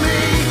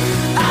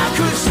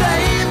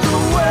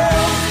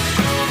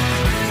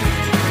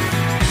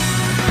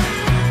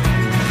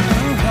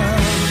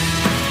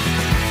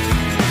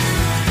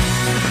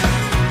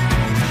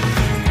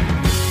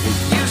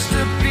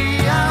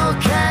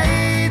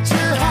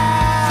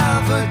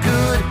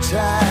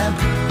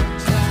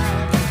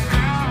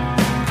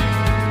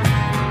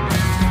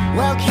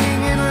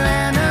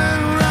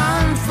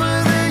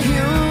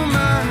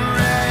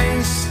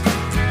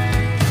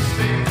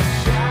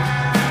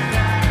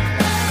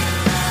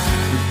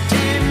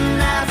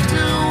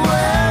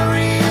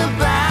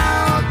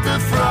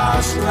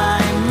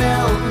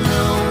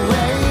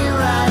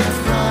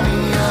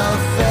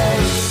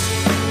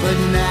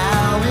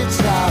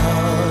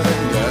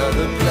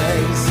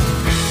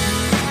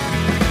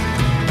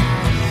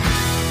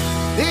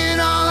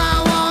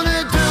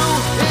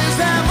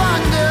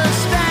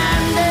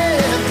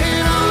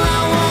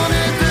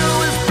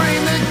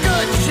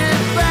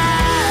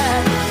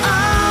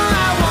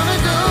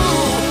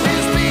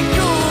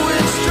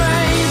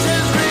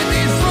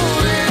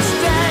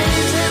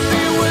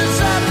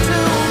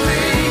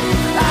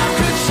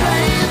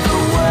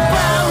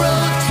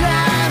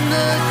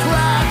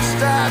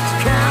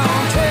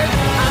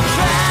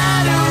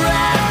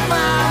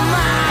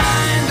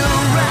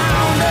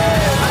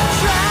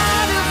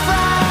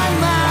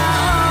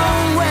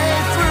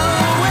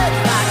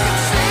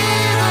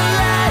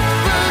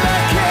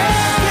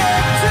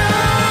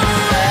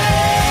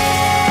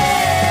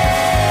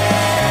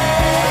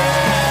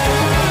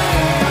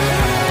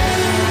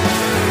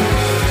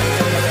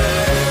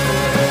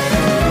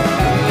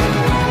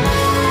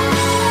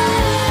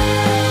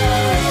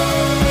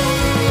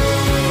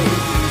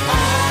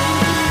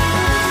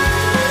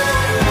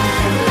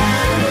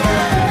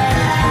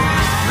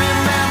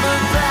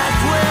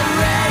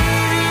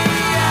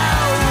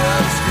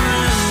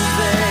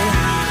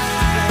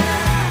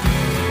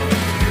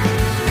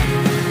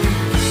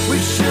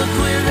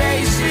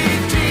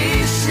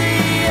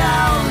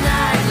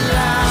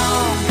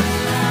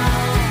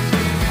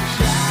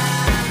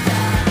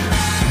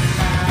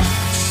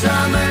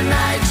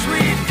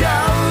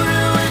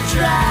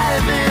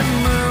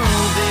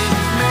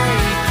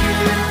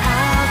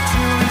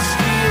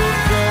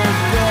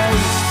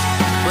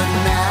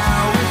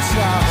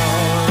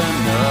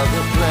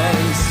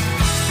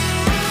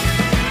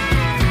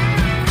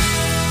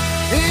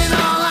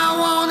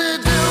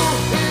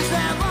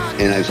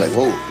And I was like,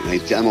 whoa, and I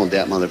demoed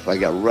that motherfucker. I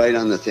got right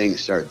on the thing and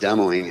started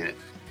demoing it.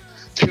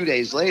 2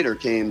 days later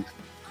came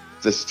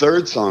the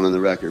third song on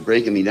the record,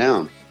 Breaking Me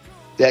Down.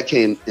 That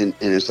came, and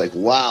it's like,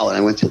 wow. And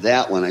I went to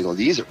that one. I go,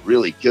 these are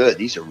really good.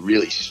 These are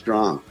really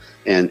strong.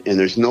 And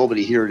there's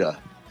nobody here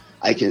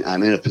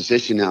I'm in a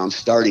position now. I'm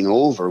starting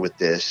over with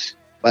this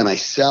by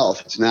myself.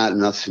 It's not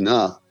enough's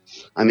enough.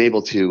 I'm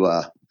able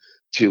to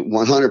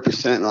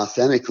 100%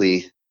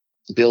 authentically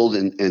build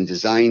and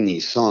design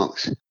these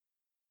songs.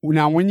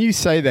 Now, when you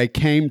say they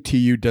came to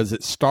you, does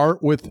it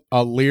start with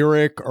a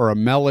lyric or a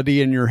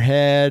melody in your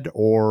head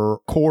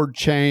or chord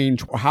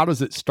change? How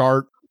does it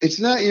start? It's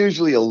not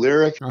usually a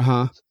lyric.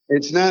 Uh-huh.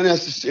 It's not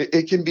necessary.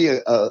 It can be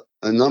a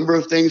number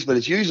of things, but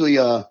it's usually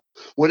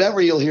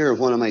whatever you'll hear of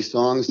one of my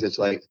songs that's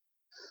like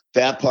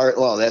that part.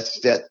 Well,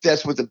 that's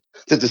what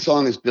the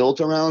song is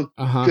built around.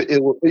 Uh-huh.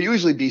 It will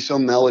usually be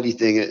some melody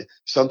thing.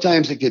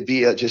 Sometimes it could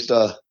be just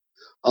a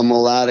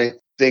melodic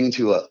thing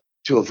to a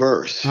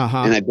verse,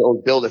 uh-huh. and I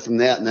build it from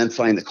that and then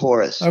find the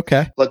chorus.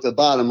 Okay. But the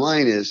bottom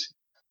line is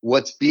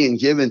what's being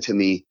given to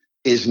me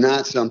is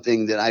not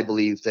something that I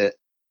believe that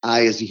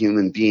I as a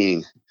human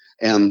being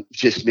am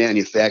just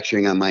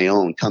manufacturing on my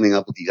own, coming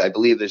up with these. I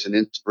believe there's an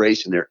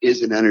inspiration. There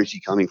is an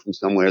energy coming from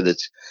somewhere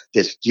that's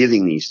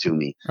giving these to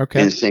me.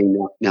 Okay. And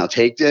saying, now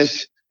take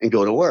this and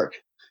go to work.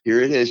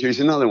 Here it is. Here's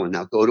another one.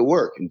 Now go to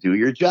work and do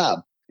your job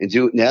and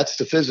that's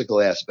the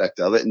physical aspect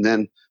of it. And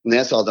then when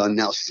that's all done,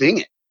 now sing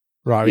it.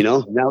 Right.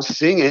 Now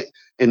sing it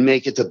and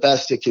make it the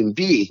best it can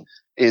be.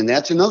 And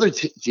that's another,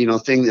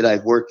 thing that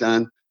I've worked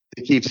on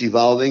that keeps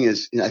evolving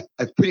is I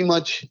pretty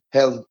much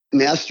have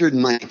mastered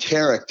my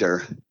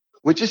character,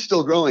 which is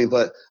still growing,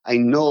 but I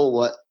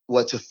know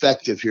what's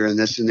effective here in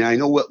this and there. I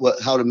know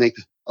how to make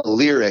a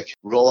lyric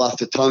roll off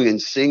the tongue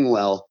and sing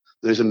well.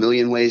 There's a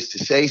million ways to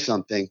say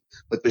something,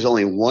 but there's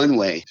only one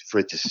way for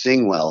it to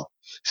sing well.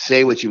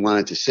 Say what you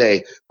want it to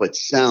say, but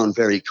sound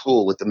very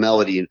cool with the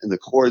melody and the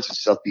chords and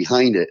stuff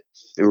behind it.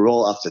 And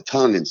roll off the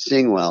tongue and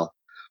sing well,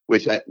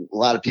 which a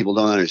lot of people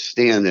don't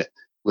understand. That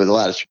with a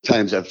lot of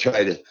times I've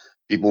tried to,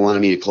 people wanted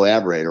me to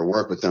collaborate or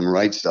work with them,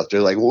 write stuff. They're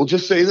like, well,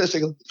 just say this.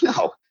 I go,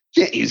 no,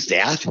 can't use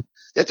that.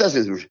 That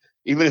doesn't,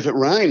 even if it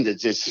rhymed,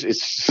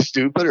 it's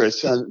stupid or it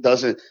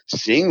doesn't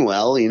sing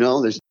well.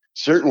 There's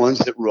certain ones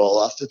that roll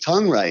off the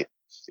tongue right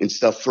and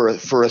stuff for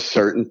a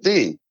certain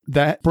thing.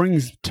 That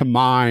brings to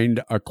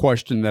mind a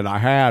question that I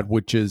had,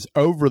 which is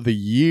over the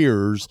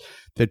years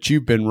that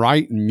you've been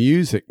writing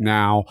music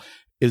now,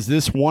 is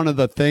this one of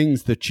the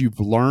things that you've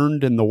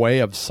learned in the way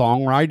of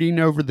songwriting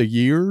over the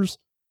years?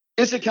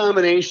 It's a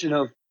combination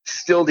of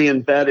still the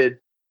embedded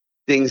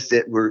things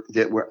that were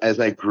as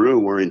I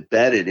grew were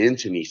embedded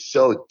into me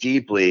so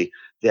deeply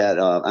that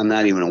I'm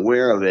not even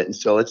aware of it. And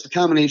so it's a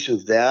combination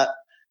of that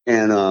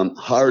and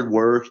hard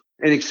work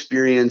and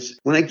experience.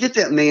 When I get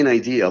that main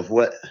idea of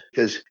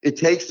because it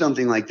takes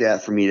something like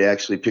that for me to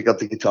actually pick up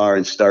the guitar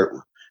and start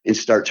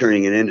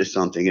turning it into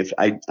something. If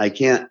I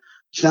can't,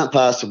 it's not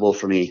possible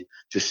for me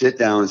to sit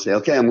down and say,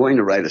 okay, I'm going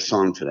to write a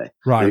song today.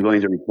 Right. I'm going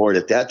to record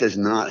it. That does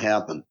not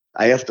happen.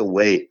 I have to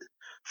wait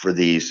for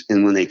these.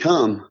 And when they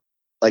come,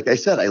 like I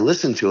said, I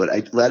listen to it.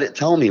 I let it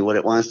tell me what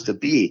it wants to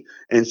be.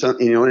 And so,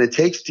 and it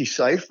takes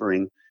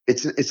deciphering.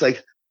 It's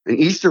like an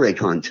Easter egg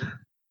hunt.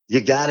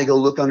 You got to go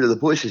look under the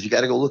bushes. You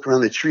got to go look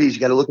around the trees. You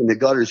got to look in the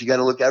gutters. You got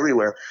to look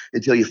everywhere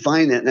until you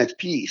find that next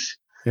piece.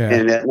 Yeah.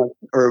 And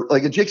or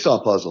like a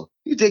jigsaw puzzle.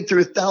 You dig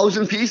through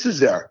 1,000 pieces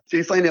there. So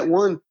you find that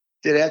one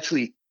that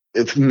actually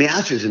it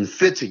matches and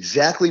fits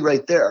exactly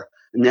right there.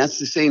 And that's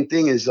the same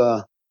thing as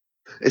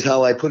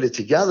how I put it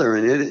together.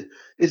 And it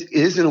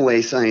is in a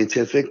way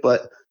scientific,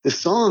 but the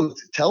song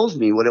tells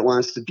me what it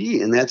wants to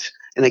be. And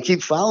I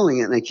keep following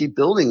it and I keep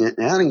building it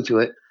and adding to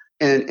it.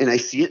 And I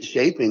see it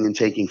shaping and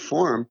taking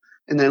form.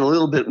 And then a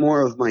little bit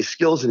more of my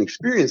skills and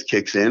experience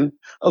kicks in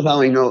of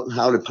how I know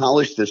how to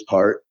polish this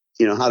part,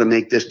 how to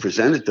make this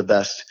present it to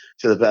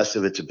the best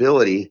of its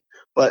ability.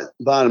 But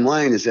bottom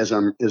line is as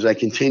I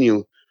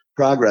continue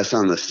progress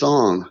on the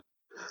song,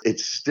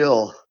 it's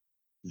still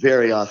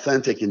very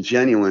authentic and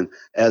genuine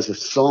as a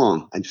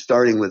song. I'm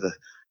starting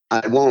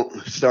I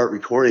won't start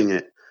recording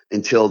it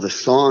until the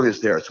song is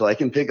there. So I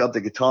can pick up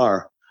the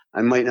guitar.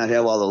 I might not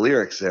have all the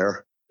lyrics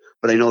there,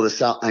 but I know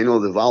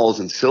the vowels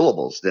and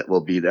syllables that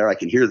will be there. I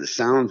can hear the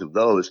sounds of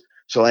those.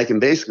 So I can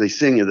basically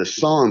sing you the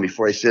song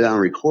before I sit down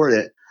and record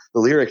it. The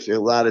lyrics are a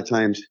lot of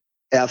times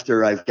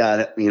after I've got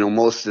it,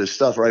 most of the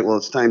stuff, right? Well,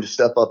 it's time to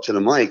step up to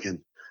the mic and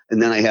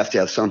then I have to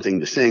have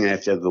something to sing. I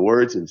have to have the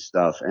words and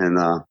stuff. And,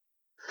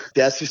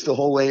 that's just the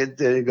whole way that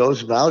it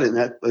goes about it.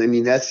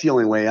 And that's the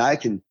only way I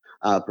can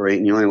operate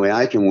and the only way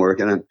I can work.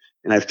 And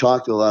I've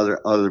talked to a lot of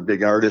other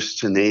big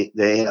artists and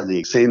they have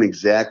the same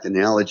exact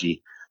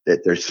analogy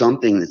that there's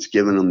something that's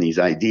given them these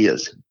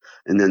ideas.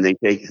 and then they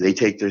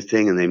take their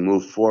thing and they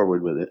move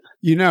forward with it.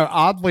 You know,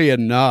 oddly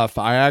enough,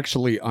 I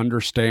actually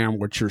understand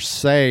what you're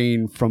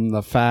saying from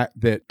the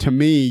fact that, to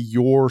me,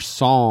 your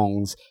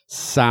songs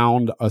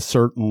sound a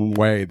certain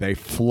way. They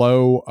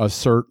flow a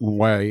certain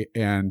way.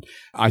 And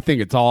I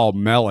think it's all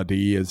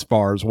melody as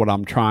far as what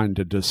I'm trying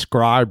to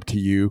describe to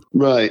you.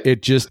 Right.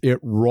 It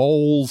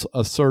rolls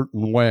a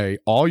certain way.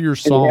 All your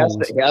songs.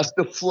 It has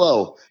to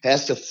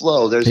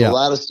flow. There's a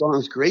lot of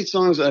songs, great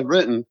songs I've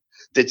written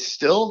that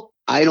still,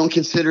 if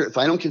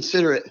I don't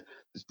consider it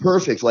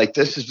perfect, like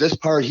this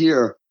part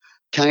here,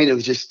 kind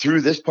of just threw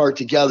this part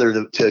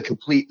together to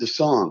complete the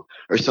song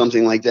or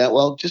something like that.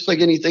 Well, just like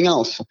anything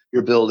else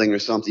you're building or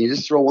something, you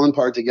just throw one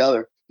part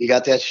together, you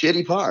got that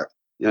shitty part.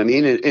 You know what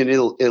I mean? And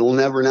it'll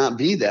never not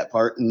be that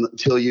part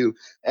until you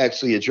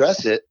actually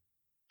address it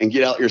and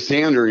get out your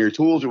sander or your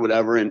tools or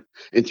whatever and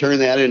turn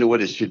that into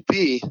what it should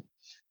be.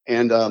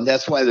 And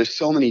that's why there's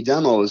so many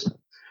demos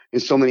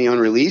and so many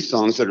unreleased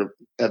songs that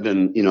have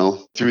been,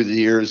 through the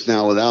years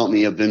now without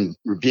me, have been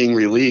being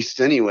released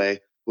anyway.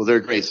 Well, they're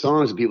great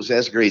songs, and people say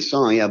that's a great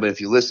song. Yeah, but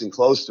if you listen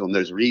close to them,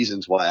 there's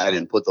reasons why I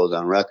didn't put those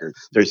on record.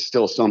 There's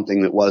still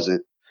something that was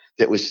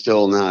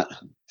still not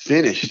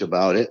finished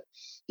about it,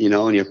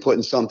 and you're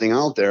putting something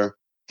out there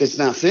that's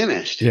not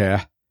finished.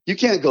 Yeah. You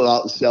can't go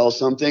out and sell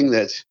something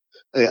that's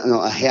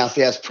a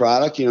half-assed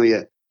product.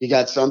 You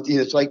got something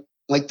that's like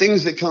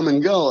things that come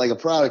and go, like a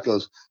product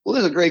goes, well,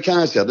 this is a great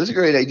concept. This is a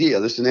great idea,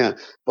 this and that.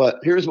 But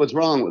here's what's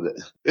wrong with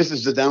it. This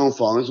is the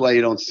downfall. This is why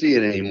you don't see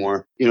it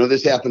anymore.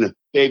 This happened to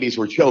babies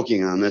were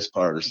choking on this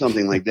part or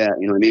something like that.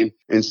 You know what I mean?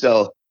 And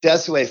so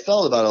that's the way I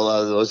felt about a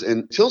lot of those.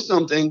 Until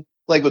something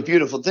like with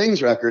Beautiful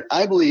Things record,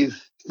 I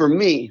believe for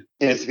me,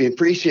 if you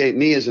appreciate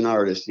me as an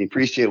artist, you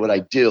appreciate what I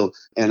do,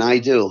 and I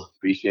do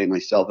appreciate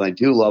myself, and I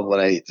do love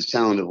the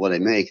sound of what I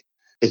make,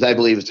 is I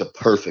believe it's a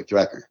perfect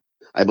record.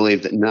 I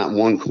believe that not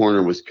one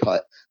corner was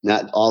cut,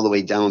 not all the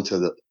way down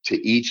to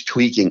each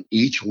tweaking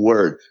each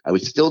word. I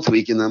was still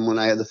tweaking them when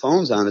I had the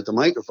phones on at the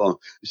microphone.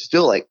 It's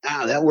still like,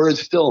 that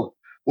word's still,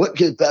 what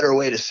good better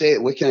way to say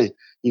it? What can I,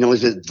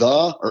 is it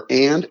the or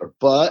and or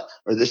but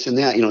or this and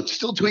that? It's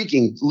still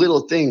tweaking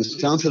little things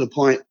down to the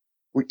point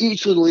where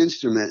each little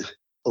instrument,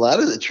 a lot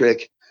of the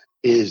trick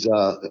is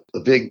a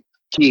big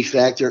key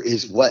factor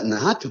is what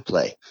not to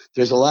play.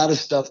 There's a lot of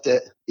stuff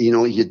that, you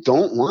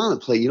don't want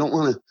to play. You don't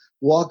want to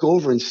walk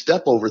over and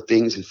step over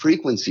things and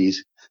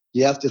frequencies.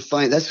 You have to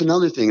find, that's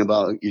another thing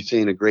about you're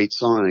saying a great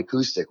song,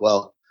 acoustic.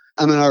 Well,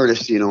 I'm an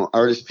artist,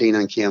 artists paint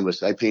on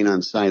canvas. I paint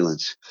on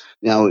silence.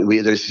 Now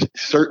there's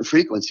certain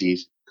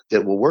frequencies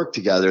that will work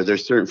together.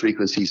 There's certain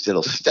frequencies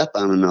that'll step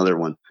on another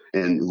one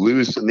and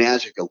lose the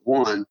magic of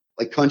one,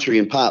 like country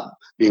and pop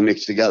being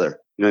mixed together.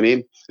 You know what I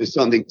mean? There's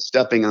something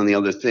stepping on the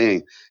other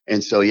thing.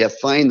 And so you have to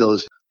find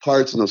those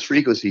parts and those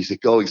frequencies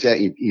that go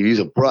exactly. You use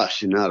a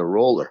brush and not a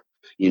roller.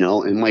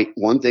 And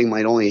one thing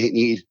might only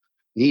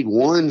need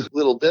one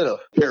little bit of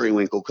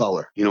periwinkle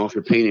color. If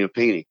you're painting a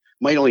painting,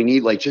 might only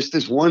need like just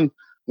this one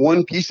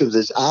piece of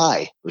this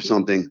eye or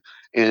something.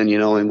 And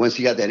and once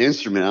you got that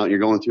instrument out, and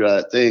you're going through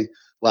that thing.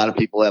 A lot of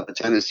people have a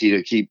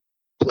tendency to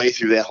play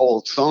through that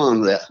whole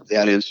song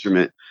that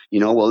instrument.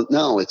 Well,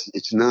 no,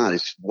 it's not.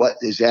 It's what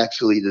is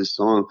actually the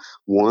song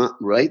want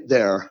right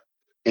there,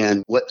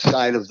 and what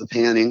side of the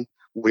panning,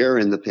 where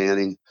in the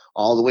panning,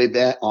 all the way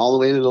back, all the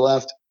way to the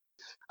left.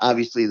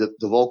 Obviously, the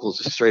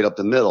vocals are straight up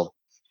the middle,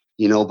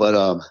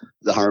 but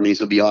the harmonies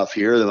will be off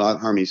here. The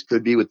harmonies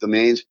could be with the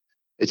mains.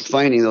 It's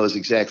finding those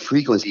exact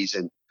frequencies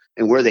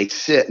and where they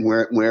sit and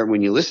where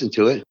when you listen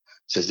to it,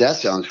 says that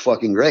sounds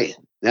fucking great.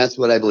 That's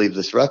what I believe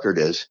this record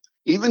is.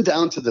 Even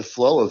down to the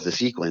flow of the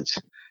sequence.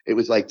 It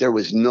was like there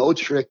was no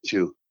trick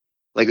to,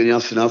 like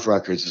Enough's Enough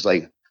records, it's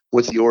like,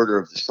 what's the order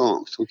of the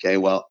songs? Okay,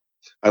 well,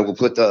 I will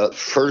put the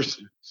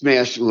first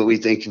smash, what we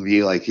think can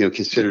be like,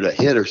 considered a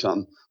hit or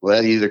something. Well,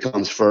 that either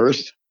comes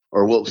first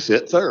or will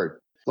sit third.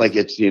 Like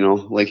it's,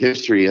 like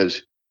history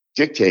has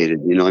dictated,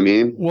 you know what I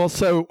mean? Well,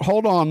 so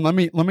hold on. Let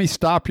me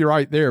stop you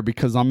right there,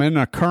 because I'm in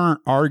a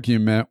current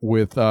argument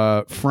with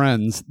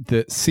friends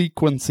that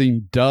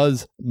sequencing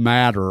does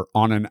matter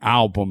on an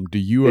album. Do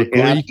you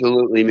agree? It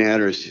absolutely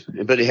matters,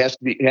 but it has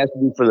to be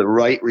for the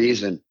right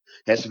reason.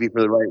 It has to be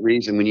for the right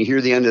reason. When you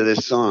hear the end of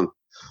this song,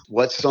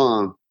 what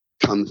song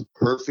comes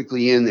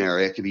perfectly in there?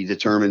 It can be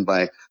determined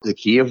by the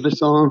key of the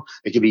song.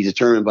 It can be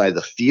determined by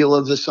the feel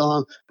of the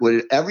song.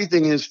 What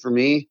everything is for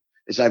me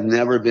is I've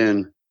never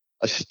been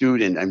a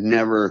student. I've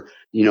never,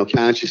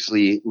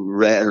 consciously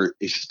read or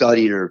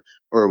studied or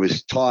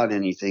was taught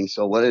anything.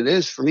 So what it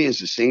is for me is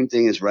the same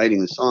thing as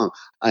writing the song.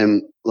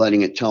 I'm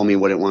letting it tell me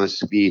what it wants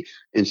to be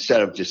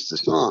instead of just the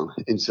song.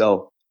 And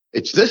so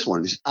it's this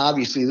one. It's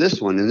obviously this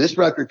one. And this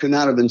record could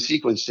not have been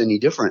sequenced any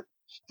different.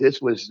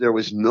 There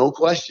was no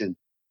question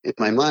in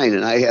my mind,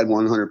 and I had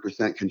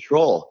 100%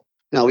 control.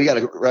 Now we got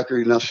a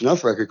record, Enough's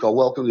Enough record called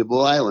Welcome to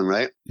Blue Island,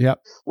 right?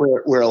 Yep.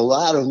 Where a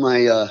lot of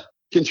my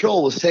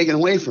control was taken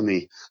away from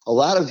me. A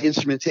lot of the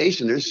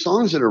instrumentation, there's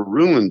songs that are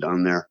ruined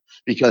on there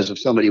because of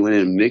somebody went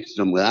in and mixed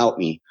them without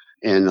me.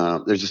 And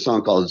there's a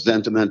song called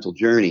Sentimental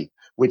Journey,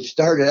 which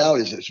started out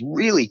as this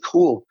really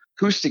cool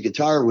acoustic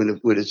guitar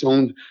with its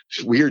own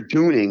weird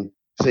tuning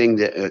thing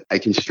that I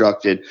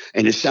constructed,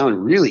 and it sounded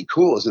really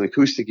cool as an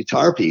acoustic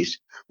guitar piece.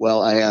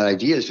 Well, I had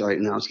ideas. All right,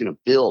 now it's going to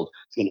build.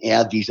 It's going to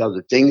add these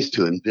other things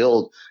to it and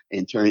build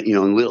and turn,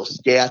 and little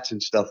scats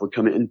and stuff would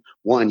come in,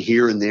 one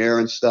here and there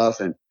and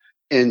stuff.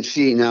 And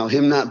see, now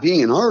him not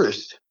being an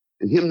artist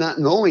and him not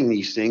knowing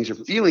these things or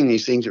feeling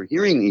these things or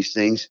hearing these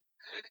things,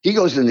 he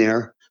goes in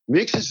there,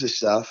 mixes the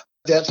stuff.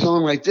 That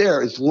song right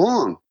there is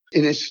long,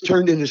 and it's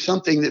turned into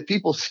something that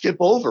people skip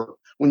over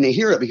when they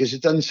hear it because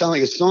it doesn't sound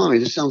like a song. It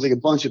just sounds like a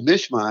bunch of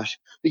mishmash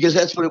because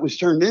that's what it was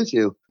turned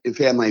into. If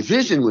my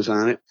vision was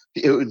on it,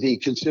 it would be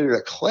considered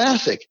a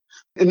classic.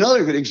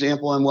 Another good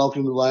example on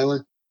Welcome to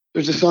Violin,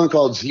 there's a song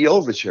called The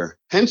Overture,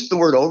 hence the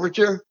word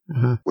overture.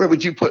 Uh-huh. Where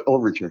would you put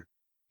overture?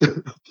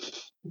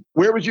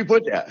 Where would you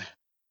put that?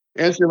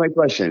 Answer my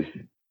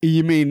question.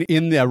 You mean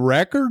in the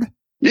record?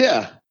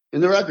 Yeah,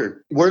 in the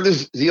record. Where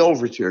does the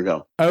overture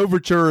go?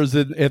 Overture is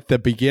at the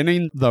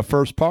beginning, the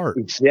first part.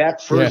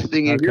 Exact first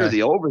thing you hear,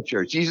 the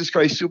overture. Jesus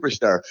Christ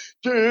Superstar.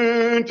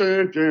 Dun,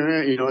 dun,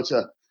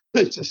 dun.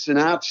 It's a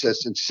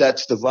synopsis and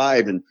sets the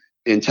vibe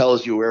and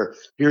tells you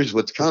here's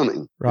what's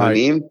coming. Right.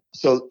 You know what I mean?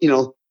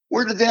 So,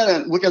 where did that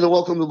end? Look at the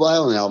Welcome to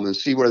Violin album and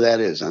see where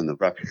that is on the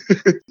record.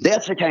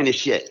 That's the kind of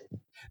shit.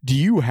 Do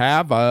you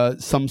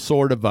have some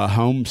sort of a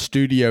home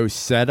studio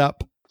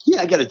setup?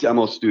 Yeah, I got a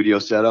demo studio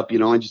setup.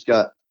 I just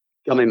got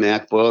my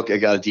MacBook. I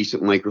got a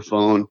decent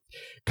microphone.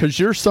 Because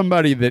you're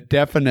somebody that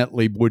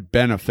definitely would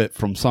benefit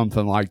from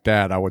something like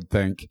that, I would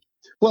think.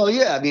 Well,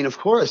 yeah. Of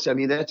course.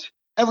 That's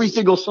every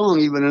single song,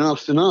 even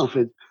Enough's Enough.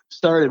 It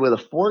started with a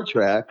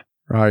 4-track.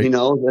 Right.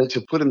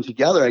 To put them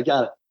together.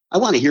 I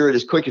want to hear it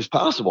as quick as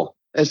possible.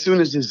 As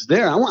soon as it's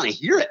there, I want to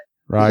hear it.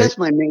 Right. That's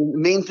my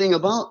main thing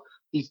about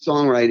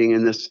songwriting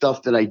and the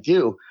stuff that I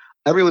do.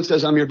 Everyone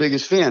says I'm your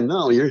biggest fan.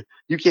 No, you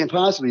can't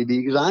possibly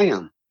be, because I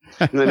am.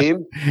 You know what I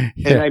mean?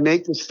 Yeah. And I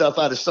make this stuff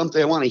out of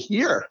something I want to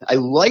hear. I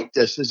like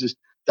this.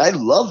 I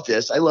love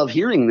this. I love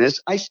hearing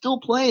this. I still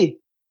play.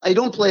 I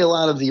don't play a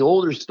lot of the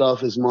older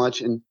stuff as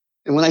much. And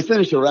when I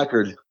finish a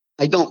record,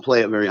 I don't play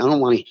it I don't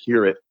want to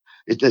hear it.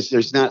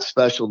 There's not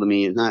special to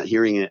me. It's not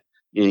hearing it,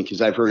 because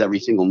I've heard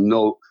every single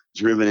note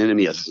driven into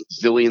me a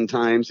zillion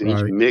times, and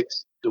each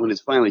mix. So when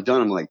it's finally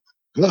done, I'm like,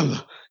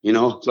 ugh,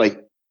 it's like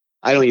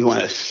I don't even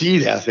want to see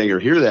that thing or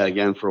hear that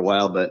again for a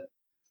while. But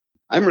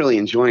I'm really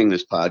enjoying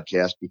this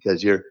podcast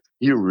because you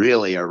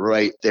really are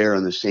right there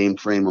in the same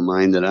frame of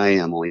mind that I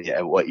am, only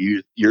at what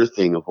your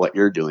thing of what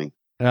you're doing.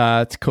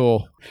 That's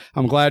cool.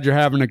 I'm glad you're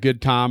having a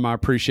good time. I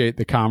appreciate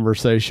the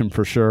conversation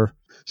for sure.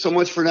 So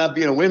much for not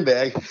being a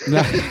windbag.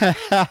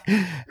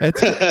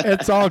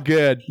 It's all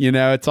good.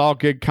 It's all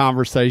good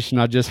conversation.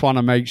 I just want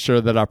to make sure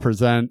that I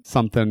present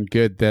something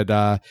good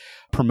that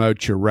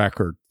promotes your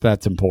record.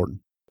 That's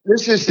important.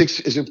 This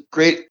is a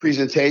great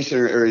presentation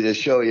or to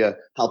show you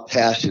how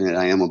passionate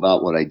I am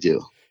about what I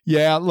do.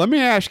 Yeah. Let me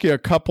ask you a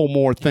couple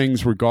more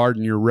things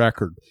regarding your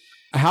record.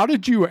 How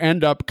did you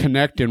end up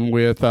connecting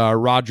with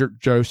Roger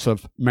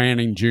Joseph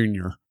Manning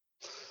Jr.?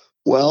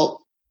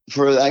 Well,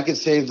 for I Could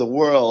Save the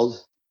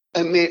World,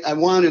 I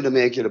wanted to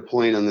make it a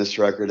point on this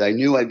record. I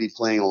knew I'd be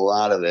playing a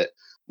lot of it.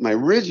 My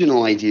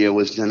original idea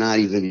was to not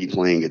even be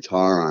playing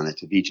guitar on it,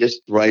 to be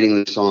just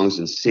writing the songs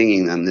and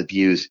singing them, to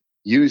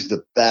use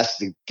the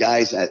best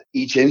guys at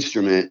each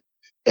instrument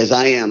as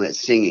I am at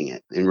singing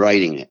it and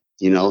writing it,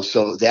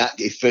 so that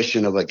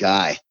efficient of a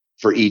guy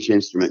for each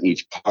instrument,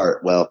 each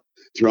part. Well,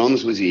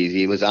 drums was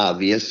easy. It was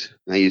obvious.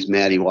 I used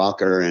Matty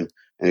Walker and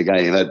a guy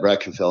named Ed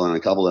Breckenfeld on a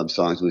couple of them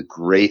songs with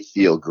great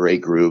feel,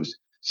 great grooves,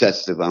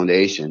 sets the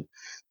foundation.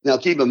 Now,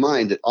 keep in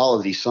mind that all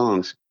of these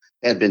songs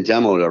had been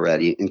demoed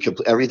already, and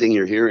everything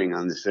you're hearing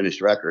on this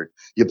finished record,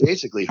 you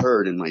basically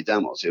heard in my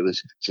demos.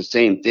 It's the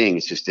same thing.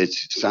 It's just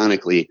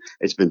sonically,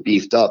 it's been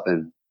beefed up.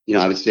 And,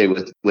 I would say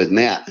with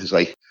Matt, it's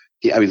like,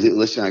 I would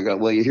listen, I go,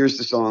 well, here's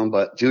the song,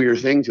 but do your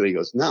thing to it. He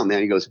goes, no,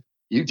 man. He goes,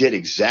 you did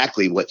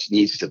exactly what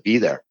needs to be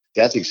there.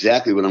 That's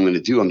exactly what I'm going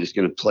to do. I'm just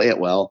going to play it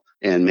well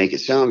and make it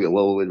sound good.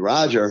 Well, with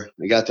Roger,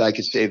 I got to I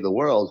Could Save the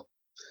World.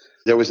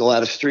 There was a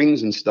lot of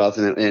strings and stuff,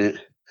 and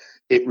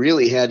it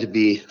really had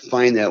to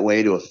find that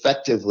way to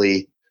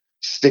effectively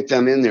stick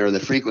them in there, the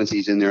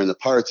frequencies in there, and the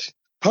parts.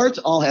 Parts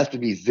all have to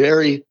be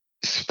very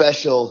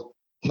special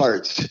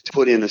parts to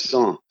put in a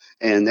song.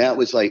 And that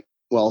was like,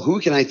 well, who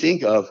can I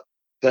think of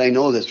that I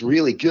know that's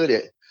really good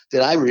at,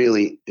 that I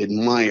really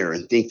admire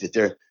and think that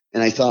they're,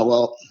 and I thought,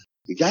 well,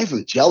 the guy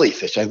from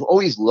Jellyfish, I've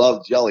always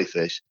loved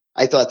Jellyfish.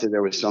 I thought that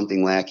there was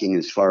something lacking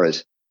as far as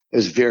it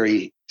was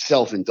very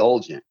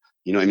self-indulgent,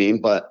 you know what I mean?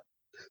 But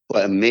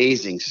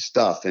amazing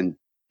stuff. And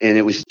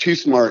it was too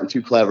smart and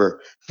too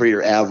clever for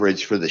your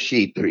average, for the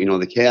sheep, or,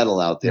 the cattle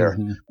out there.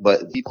 Mm-hmm.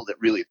 But people that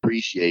really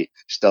appreciate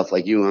stuff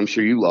like you, I'm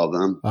sure you love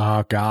them.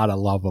 Oh, God, I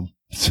love them.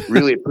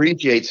 Really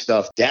appreciate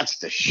stuff. That's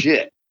the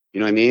shit. You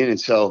know what I mean?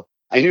 And so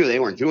I knew they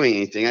weren't doing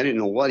anything. I didn't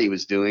know what he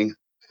was doing.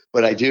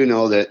 But I do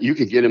know that you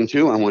could get him,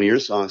 too, on one of your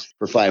songs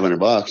for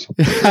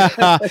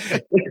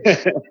 $500.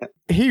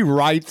 He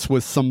writes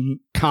with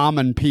some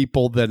common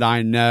people that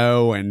I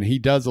know, and he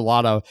does a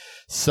lot of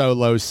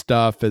solo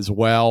stuff as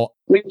well.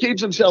 He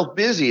keeps himself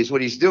busy is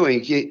what he's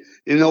doing.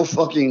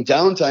 Fucking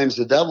downtime's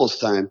the devil's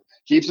time.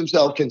 Keeps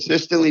himself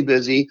consistently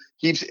busy,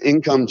 keeps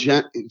income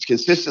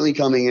consistently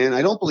coming in.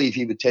 I don't believe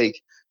he would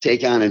take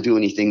on and do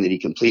anything that he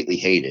completely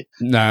hated.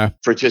 No.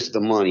 For just the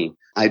money.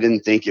 I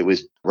didn't think it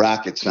was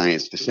rocket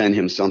science to send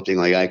him something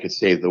like I Could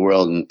Save the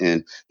World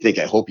and think,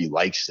 I hope he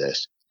likes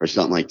this or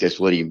something like this.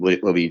 What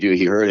would he do?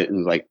 He heard it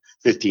and like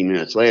 15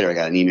 minutes later, I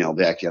got an email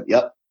back.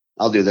 Yep,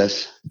 I'll do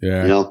this.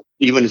 Yeah.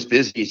 Even as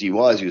busy as he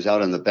was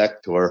out on the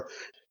Beck tour,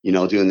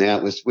 doing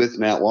that with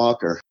Matt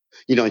Walker,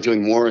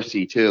 doing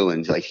Morrissey too.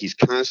 And like, he's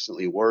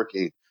constantly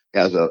working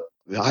as a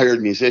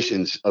hired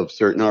musicians of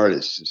certain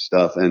artists and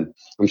stuff. And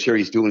I'm sure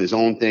he's doing his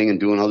own thing and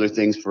doing other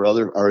things for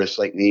other artists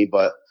like me,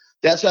 but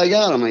that's how I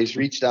got him. I just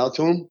reached out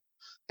to him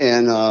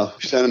and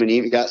sent him an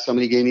email.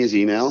 Somebody gave me his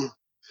email,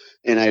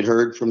 and I'd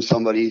heard from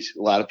a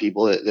lot of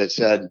people that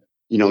said,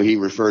 he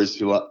refers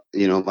to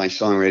my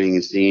songwriting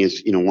and singing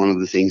as one of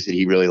the things that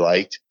he really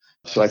liked.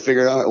 So I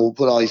figured out we'll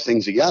put all these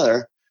things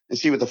together and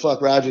see what the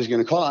fuck Roger's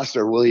going to cost,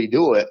 or will he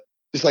do it?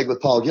 Just like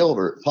with Paul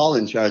Gilbert. Paul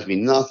didn't charge me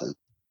nothing.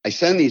 I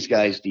send these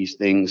guys these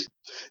things,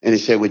 and they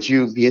say, would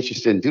you be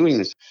interested in doing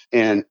this?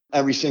 And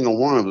every single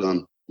one of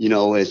them,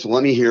 is,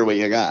 let me hear what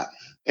you got.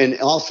 And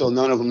also,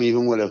 none of them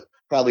even would have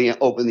probably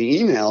opened the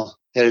email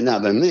had it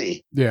not been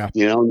me. Yeah.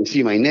 And to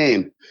see my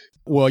name.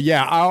 Well,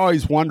 yeah, I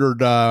always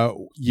wondered,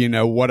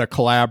 what a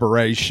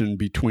collaboration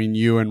between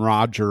you and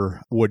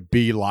Roger would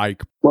be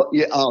like. Well,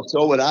 yeah,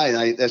 so would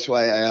I. That's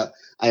why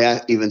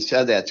I even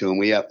said that to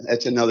him.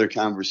 That's another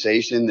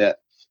conversation that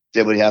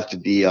would have to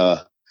be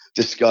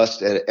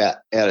discussed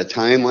at a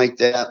time like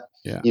that.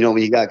 Yeah. When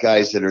you got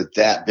guys that are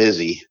that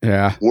busy,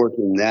 yeah,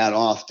 working that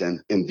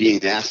often and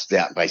being asked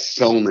that by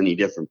so many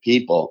different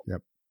people,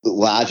 yep,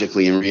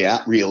 logically and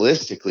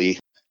realistically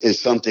is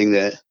something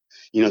that,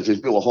 to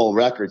do a whole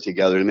record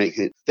together to make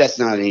it, that's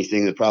not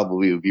anything that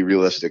probably would be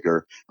realistic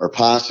or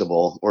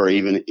possible or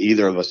even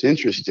either of us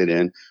interested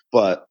in.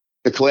 But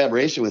the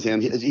collaboration with him,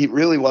 he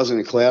really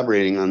wasn't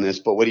collaborating on this,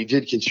 but what he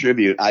did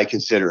contribute, I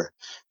consider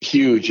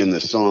huge in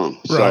the song.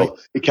 Right. So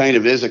it kind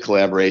of is a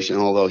collaboration,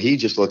 although he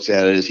just looks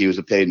at it as he was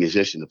a paid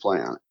musician to play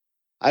on it.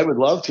 I would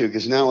love to,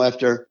 because now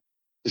after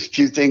a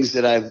few things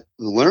that I've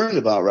learned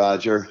about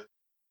Roger,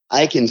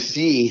 I can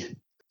see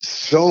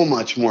so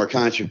much more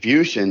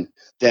contribution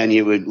than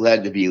you would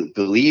led to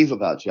believe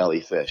about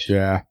Jellyfish.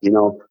 Yeah.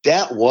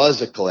 That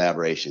was a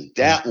collaboration.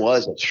 That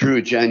was a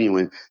true,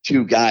 genuine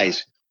two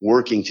guys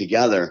working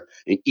together,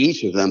 and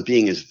each of them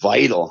being as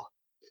vital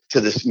to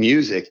this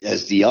music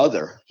as the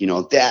other.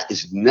 That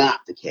is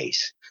not the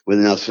case with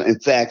Enough's Enough. In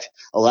fact,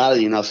 a lot of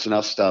the Enough's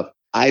Enough stuff,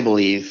 I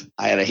believe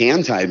I had a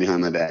hand tied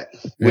behind my back,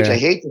 which I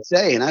hate to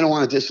say, and I don't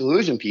want to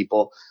disillusion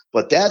people,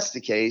 but that's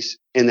the case.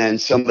 And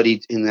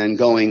then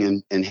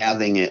going and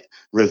having it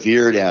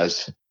revered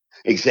as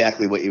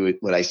exactly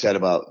what I said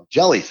about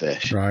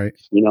Jellyfish. Right.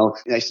 And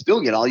I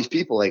still get all these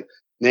people like,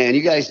 man,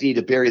 you guys need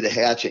to bury the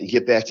hatchet and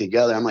get back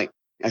together. I'm like,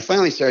 I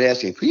finally started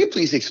asking, could you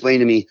please explain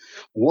to me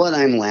what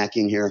I'm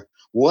lacking here,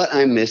 what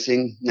I'm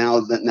missing now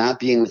that not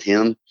being with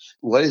him?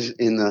 What is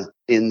in the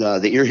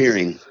that you're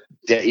hearing,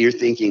 that you're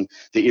thinking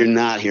that you're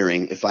not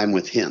hearing if I'm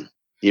with him?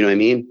 You know what I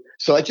mean?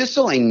 So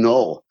I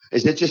know,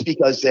 is it just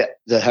because that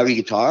the heavy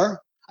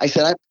guitar? I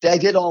said, I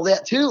did all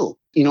that too.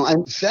 I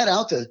set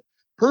out to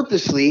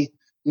purposely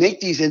make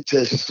these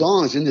into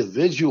songs,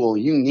 individual,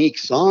 unique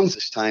songs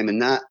this time, and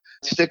not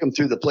stick them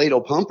through the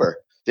Play-Doh pumper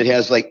that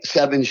has like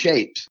 7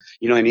 shapes.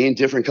 You know what I mean?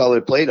 Different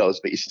colored Play-Dohs,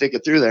 but you stick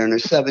it through there and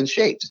there's 7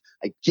 shapes.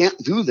 I can't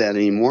do that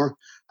anymore.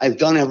 I've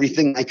done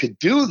everything I could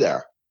do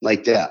there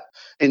like that.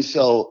 And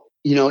so,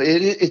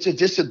 it's a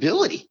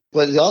disability,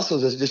 but it also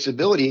is a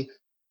disability.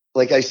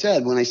 Like I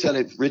said, when I said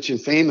it, Rich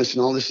and Famous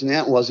and all this and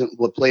that wasn't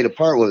what played a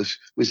part, was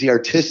the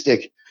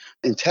artistic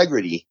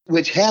integrity,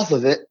 which half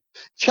of it,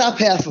 chop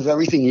half of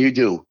everything you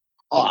do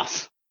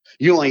off.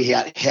 You only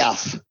had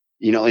half,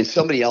 and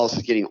somebody else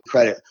is getting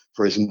credit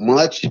for as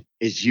much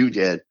as you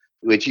did.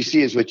 What you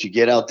see is what you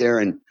get out there.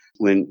 And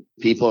when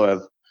people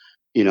have,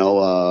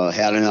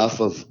 had enough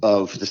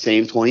of the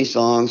same 20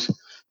 songs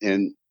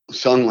and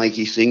sung like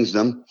he sings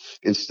them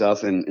and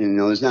stuff. And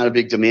there's not a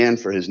big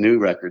demand for his new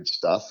record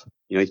stuff.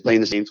 He's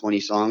playing the same 20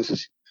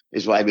 songs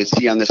is what I would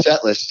see on the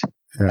set list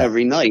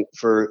every night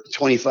for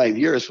 25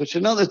 years, which is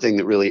another thing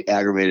that really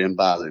aggravated and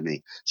bothered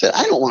me. Said,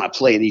 I don't want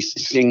to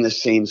sing the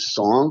same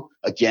song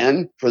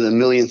again for the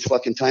millionth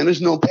fucking time.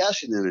 There's no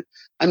passion in it.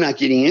 I'm not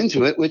getting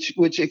into it,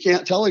 which I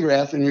can't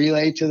telegraph and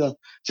relay to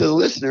the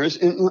listeners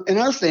and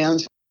our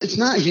fans. It's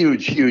not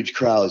huge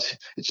crowds.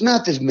 It's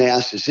not the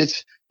masses.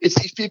 It's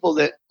these people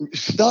that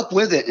stuck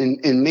with it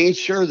and made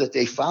sure that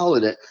they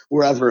followed it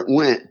wherever it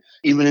went,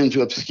 even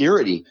into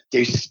obscurity.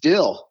 They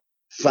still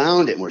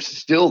found it. We're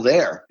still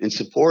there and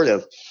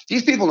supportive.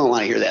 These people don't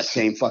want to hear that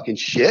same fucking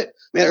shit.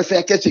 Matter of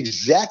fact, that's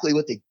exactly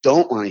what they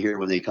don't want to hear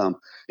when they come.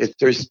 If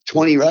there's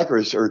 20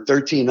 records or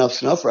 13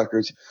 Enough's Enough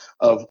records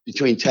of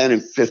between 10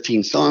 and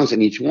 15 songs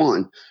in each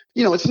one,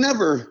 it's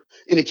never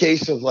in a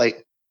case of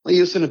like, well,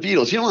 you listen to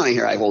Beatles. You don't want to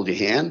hear I Hold Your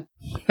Hand.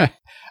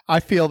 I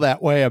feel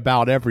that way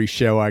about every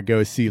show I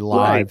go see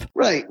live.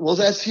 Right. Well,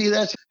 that's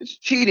it's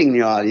cheating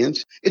the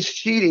audience. It's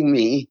cheating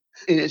me.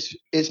 And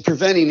it's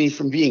preventing me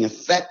from being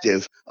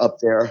effective up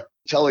there,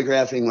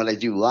 telegraphing what I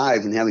do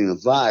live and having the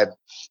vibe.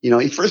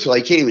 First of all,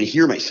 I can't even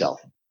hear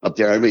myself up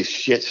there. Everybody's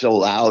shit so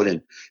loud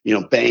and,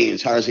 banging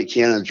as hard as they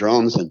can on the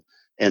drums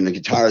and the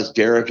guitars,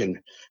 Derek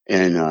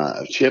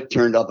and Chip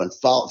turned up on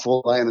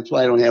full volume. That's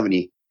why I don't have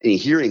any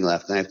hearing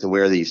left. And I have to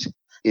wear these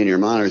in-ear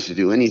monitors to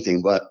do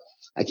anything, but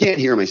I can't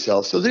hear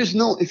myself. So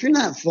if you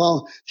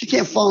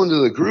can't fall into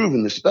the groove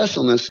and the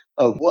specialness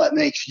of what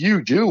makes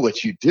you do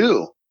what you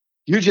do,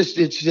 it's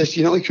just,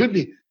 it could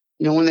be,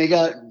 when they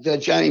got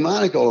Johnny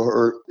Monaco,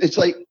 or it's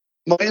like,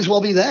 might as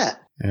well be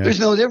that. Yeah. There's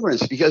no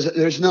difference because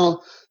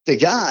the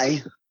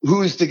guy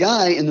who's the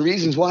guy and the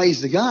reasons why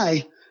he's the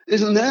guy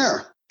isn't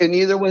there. And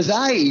neither was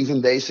I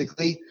even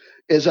basically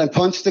as I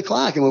punched the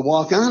clock and would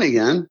walk on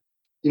again.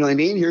 You know what I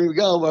mean? Here we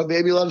go. Well,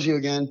 Baby Loves You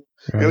again.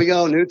 Right. Here we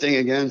go. New thing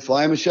again.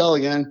 Fly Michelle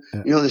again.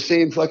 Yeah. The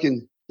same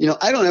fucking,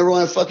 I don't ever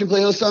want to fucking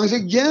play those songs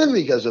again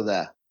because of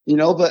that.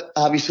 But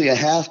obviously I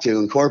have to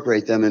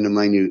incorporate them into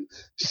my new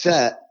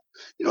set.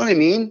 You know what I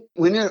mean?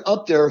 When you're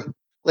up there,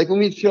 like when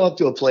we show up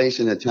to a place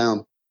in a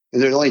town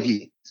and there'd only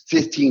be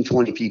 15,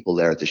 20 people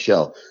there at the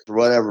show for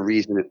whatever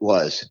reason it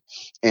was.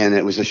 And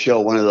it was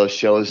one of those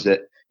shows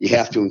that you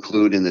have to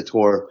include in the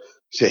tour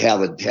to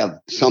have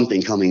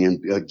something coming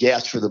in,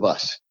 gas for the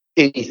bus,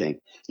 anything,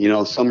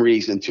 some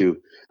reason to,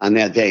 on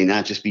that day,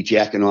 not just be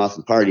jacking off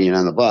and partying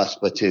on the bus,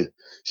 but to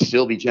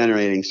still be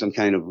generating some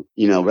kind of,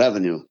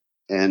 revenue.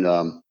 And,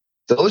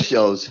 those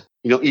shows,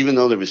 even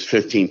though there was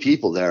 15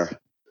 people there,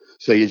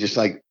 so you're just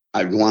like,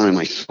 I'd go on in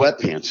my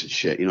sweatpants and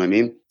shit. You know what I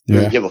mean? Yeah.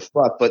 You don't give a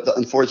fuck. But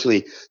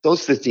unfortunately,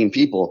 those 15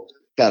 people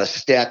got a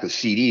stack of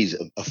CDs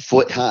a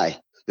foot high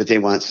that they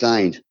want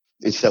signed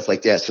and stuff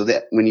like that. So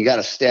that when you got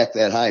a stack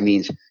that high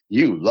means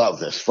you love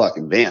this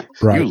fucking band.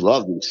 Right. You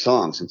love these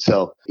songs. And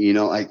so,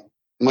 I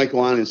might go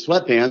on in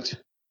sweatpants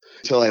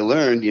until I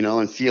learned,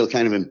 and feel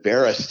kind of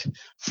embarrassed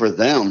for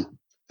them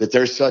that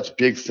they're such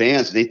big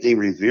fans. They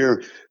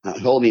revere,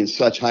 hold me in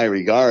such high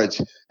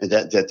regards, and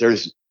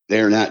that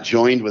they're not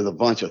joined with a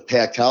bunch of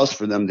packed house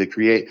for them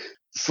to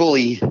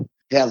fully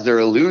have their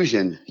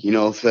illusion,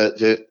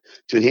 to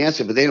enhance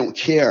it. But they don't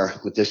care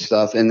with this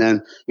stuff. And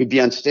then we'd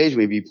be on stage,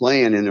 we'd be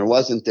playing, and there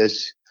wasn't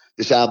this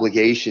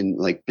obligation,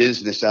 like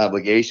business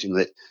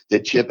obligation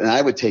that Chip and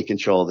I would take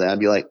control of that. I'd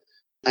be like,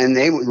 and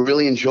they would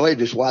really enjoy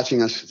just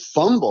watching us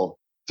fumble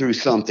through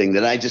something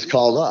that I just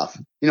called off.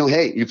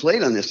 Hey, you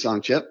played on this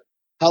song, Chip.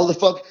 How the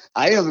fuck?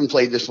 I haven't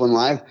played this one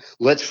live.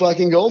 Let's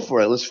fucking go for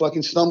it. Let's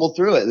fucking stumble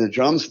through it. And the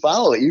drums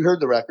follow it. You heard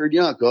the record.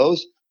 You know how it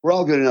goes. We're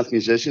all good enough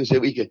musicians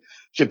that we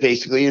should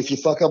basically, if you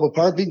fuck up a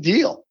part, big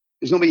deal.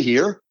 There's nobody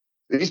here.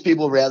 These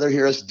people would rather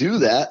hear us do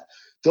that.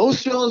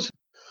 Those shows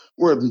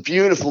were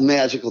beautiful,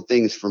 magical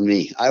things for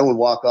me. I would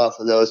walk off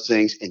of those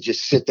things and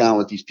just sit down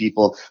with these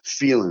people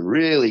feeling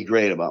really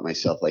great about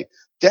myself. Like,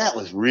 that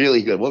was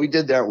really good. What we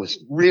did there was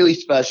really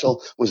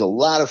special, was a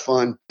lot of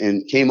fun,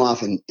 and came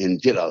off and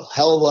did a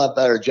hell of a lot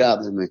better job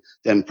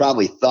than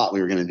probably thought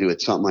we were going to do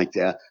at something like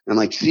that. And I'm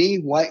like, see,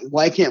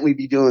 why can't we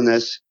be doing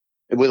this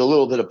with a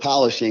little bit of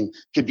polishing?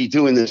 Could be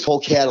doing this whole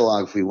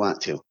catalog if we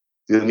want to. You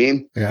know what I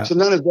mean? Yeah. So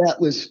none of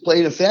that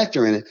played a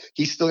factor in it.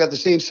 He's still got the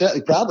same set.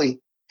 He probably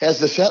has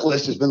the set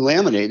list has been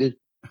laminated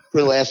for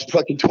the last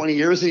fucking 20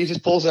 years, and he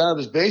just pulls it out of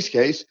his bass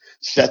case,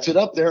 sets it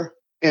up there.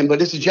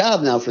 But it's a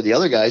job now for the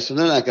other guys, so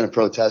they're not going to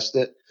protest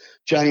it.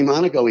 Johnny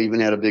Monaco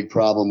even had a big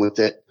problem with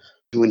it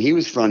when he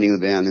was fronting the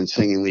band and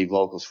singing lead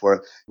vocals for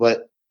it.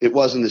 But it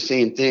wasn't the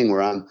same thing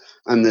where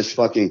I'm this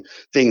fucking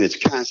thing that's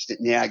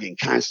constant nagging,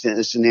 constant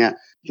this and that,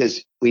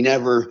 because we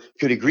never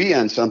could agree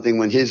on something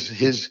when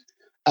his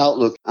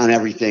outlook on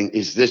everything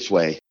is this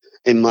way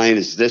and mine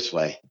is this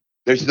way.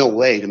 There's no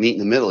way to meet in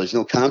the middle. There's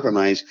no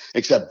compromise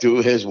except do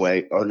it his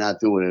way or not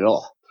do it at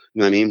all. You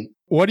know what I mean?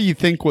 What do you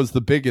think was the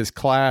biggest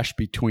clash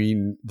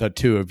between the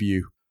two of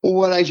you? Well,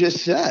 what I just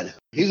said.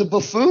 He's a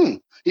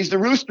buffoon. He's the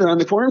rooster on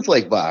the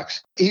cornflake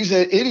box. He's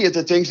an idiot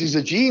that thinks he's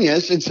a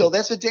genius. And so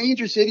that's a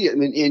dangerous idiot. I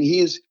mean, and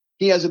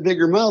he has a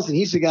bigger mouth, and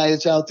he's the guy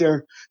that's out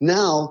there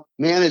now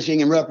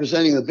managing and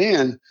representing the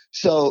band.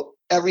 So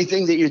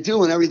everything that you're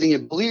doing, everything you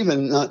believe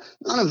in, none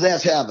of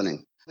that's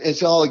happening.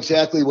 It's all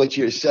exactly what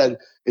you said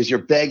is you're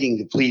begging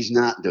to please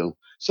not do.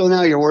 So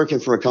now you're working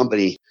for a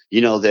company,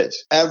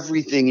 that's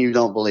everything you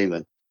don't believe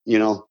in.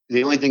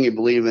 The only thing you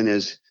believe in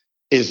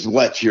is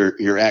what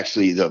you're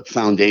actually the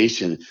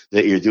foundation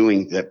that you're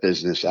doing that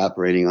business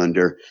operating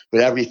under.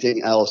 But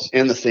everything else,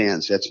 and the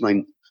fans, that's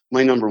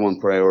my number one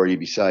priority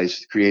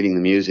besides creating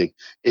the music,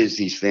 is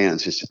these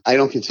fans. I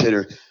don't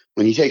consider,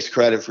 when he takes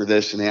credit for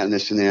this and that and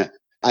this and that,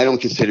 I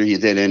don't consider he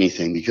did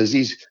anything, because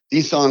these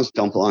songs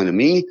don't belong to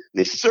me.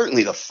 They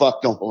certainly the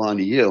fuck don't belong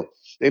to you.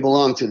 They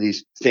belong to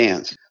these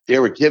fans. They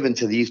were given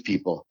to these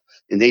people,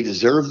 and they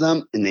deserve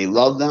them, and they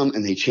love them,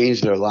 and they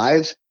changed their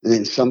lives, and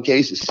in some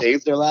cases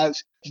saved their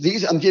lives.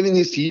 I'm giving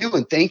these to you,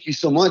 and thank you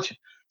so much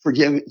for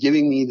giving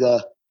me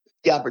the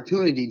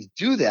opportunity to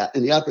do that,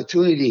 and the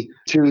opportunity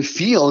to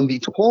feel and be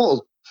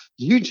told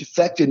you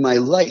affected my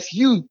life.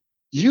 You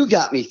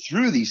got me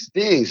through these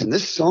things. And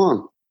this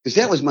song, because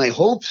that was my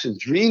hopes and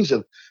dreams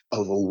of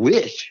a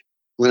wish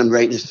when I'm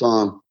writing a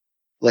song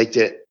like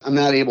that. I'm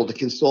not able to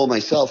console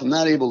myself. I'm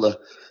not able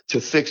to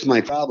fix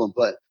my problem,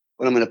 but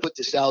I'm going to put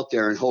this out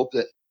there and hope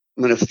that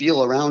I'm going to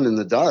feel around in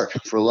the dark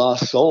for a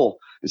lost soul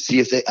and see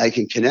if I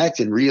can connect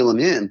and reel them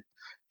in,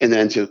 and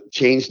then to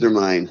change their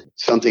mind,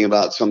 something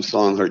about some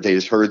song, or they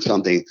just heard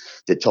something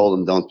that told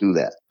them don't do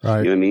that. Right.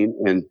 You know what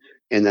I mean?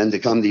 And then to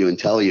come to you and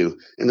tell you,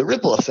 and the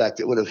ripple effect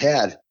it would have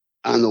had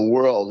on the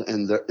world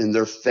and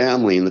their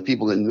family and the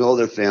people that know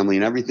their family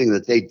and everything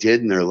that they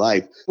did in their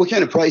life. What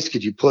kind of price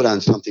could you put on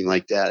something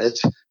like that?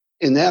 It's,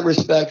 in that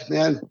respect,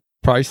 man,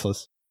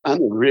 priceless. I'm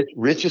the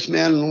richest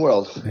man in the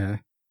world. Yeah.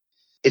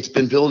 It's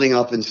been building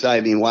up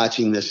inside me,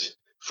 watching this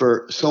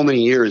for so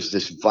many years,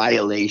 this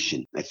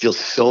violation. I feel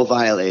so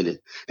violated,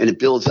 and it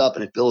builds up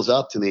and it builds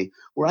up to me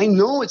where I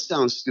know it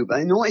sounds stupid.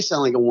 I know I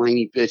sound like a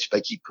whiny bitch if I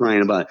keep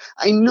crying about it.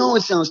 I know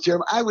it sounds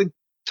terrible. I would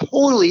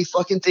totally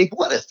fucking think,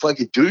 what a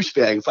fucking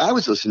douchebag if I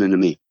was listening to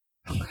me.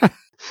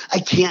 I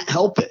can't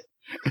help it.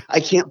 I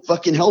can't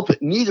fucking help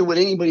it. Neither would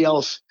anybody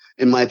else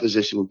in my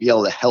position would be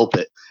able to help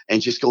it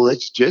and just go,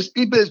 let's just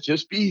be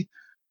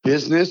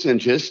business and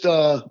just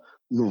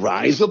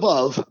rise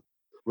above,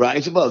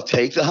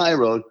 take the high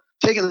road.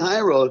 Taking the high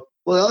road,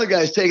 well, the other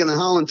guy's taking the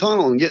Holland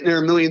Tunnel and getting there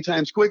a million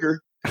times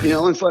quicker,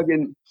 and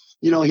fucking,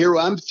 here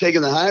I'm taking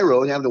the high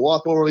road, having to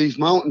walk over these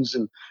mountains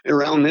and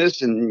around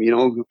this, and,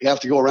 you have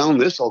to go around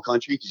this whole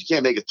country because you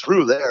can't make it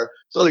through there.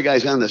 So the other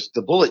guy's on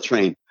the bullet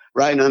train,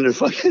 riding under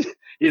fucking,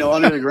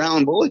 under the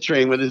ground bullet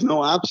train where there's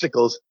no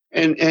obstacles,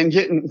 and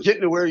getting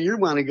to where you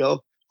want to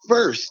go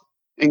first.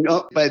 And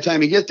by the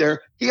time you get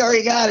there, he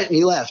already got it and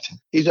he left.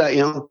 He's like,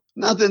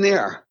 nothing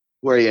there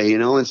where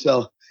you, and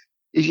so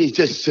he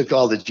just took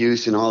all the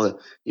juice and all the,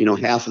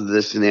 half of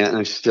this and that. And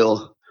I'm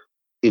still,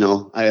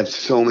 I have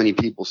so many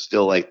people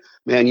still like,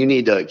 man, you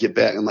need to get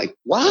back. I'm like,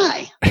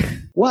 why?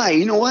 Why?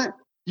 You know what?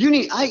 You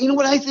know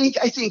what I think?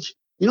 I think,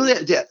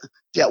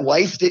 that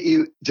wife that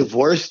you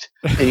divorced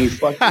and you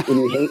fucked and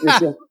you hate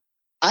yourself.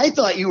 I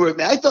thought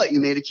you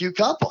made a cute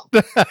couple.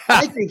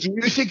 I think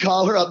you should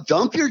call her up,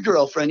 dump your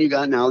girlfriend you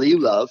got now that you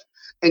love,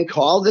 and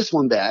call this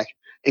one back.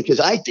 And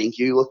because I think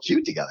you look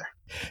cute together.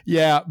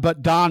 Yeah,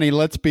 but Donnie,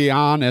 let's be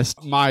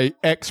honest. My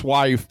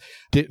ex-wife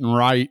didn't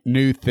write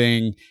New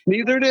Thing.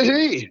 Neither did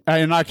he.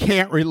 And I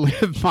can't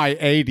relive my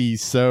 80s,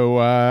 so...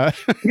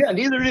 Yeah,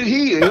 neither did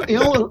he.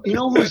 You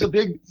know who's a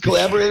big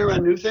collaborator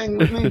on New Thing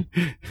with me?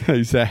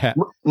 Who's that?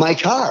 My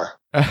car.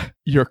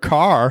 Your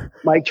car?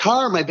 My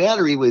car, my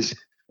battery was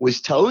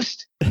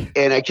toast,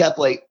 and I kept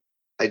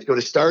I'd go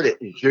to start it,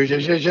 and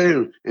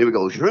it would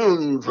go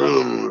vroom,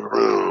 vroom,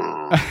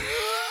 vroom.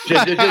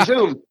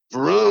 Zoom,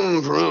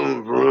 vroom,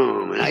 vroom,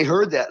 vroom. And I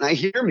heard that, and I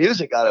hear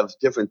music out of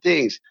different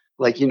things.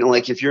 Like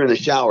if you're in the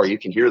shower, you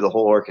can hear the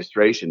whole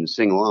orchestration and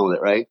sing along with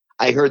it, right?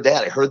 I heard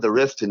that. I heard the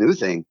riff to New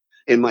Thing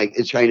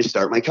it's trying to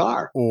start my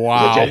car.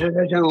 Wow.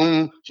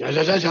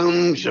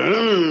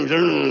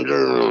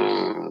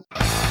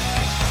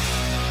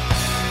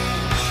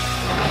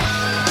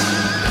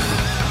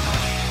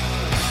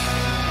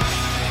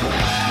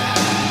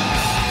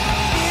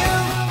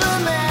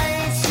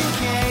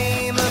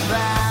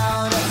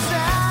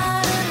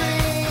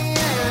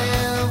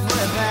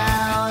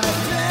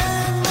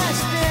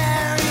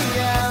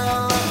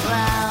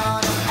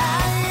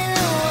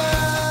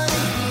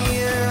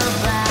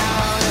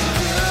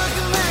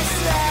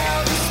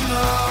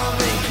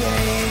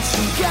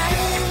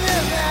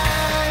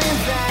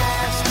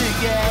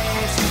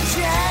 Investigation.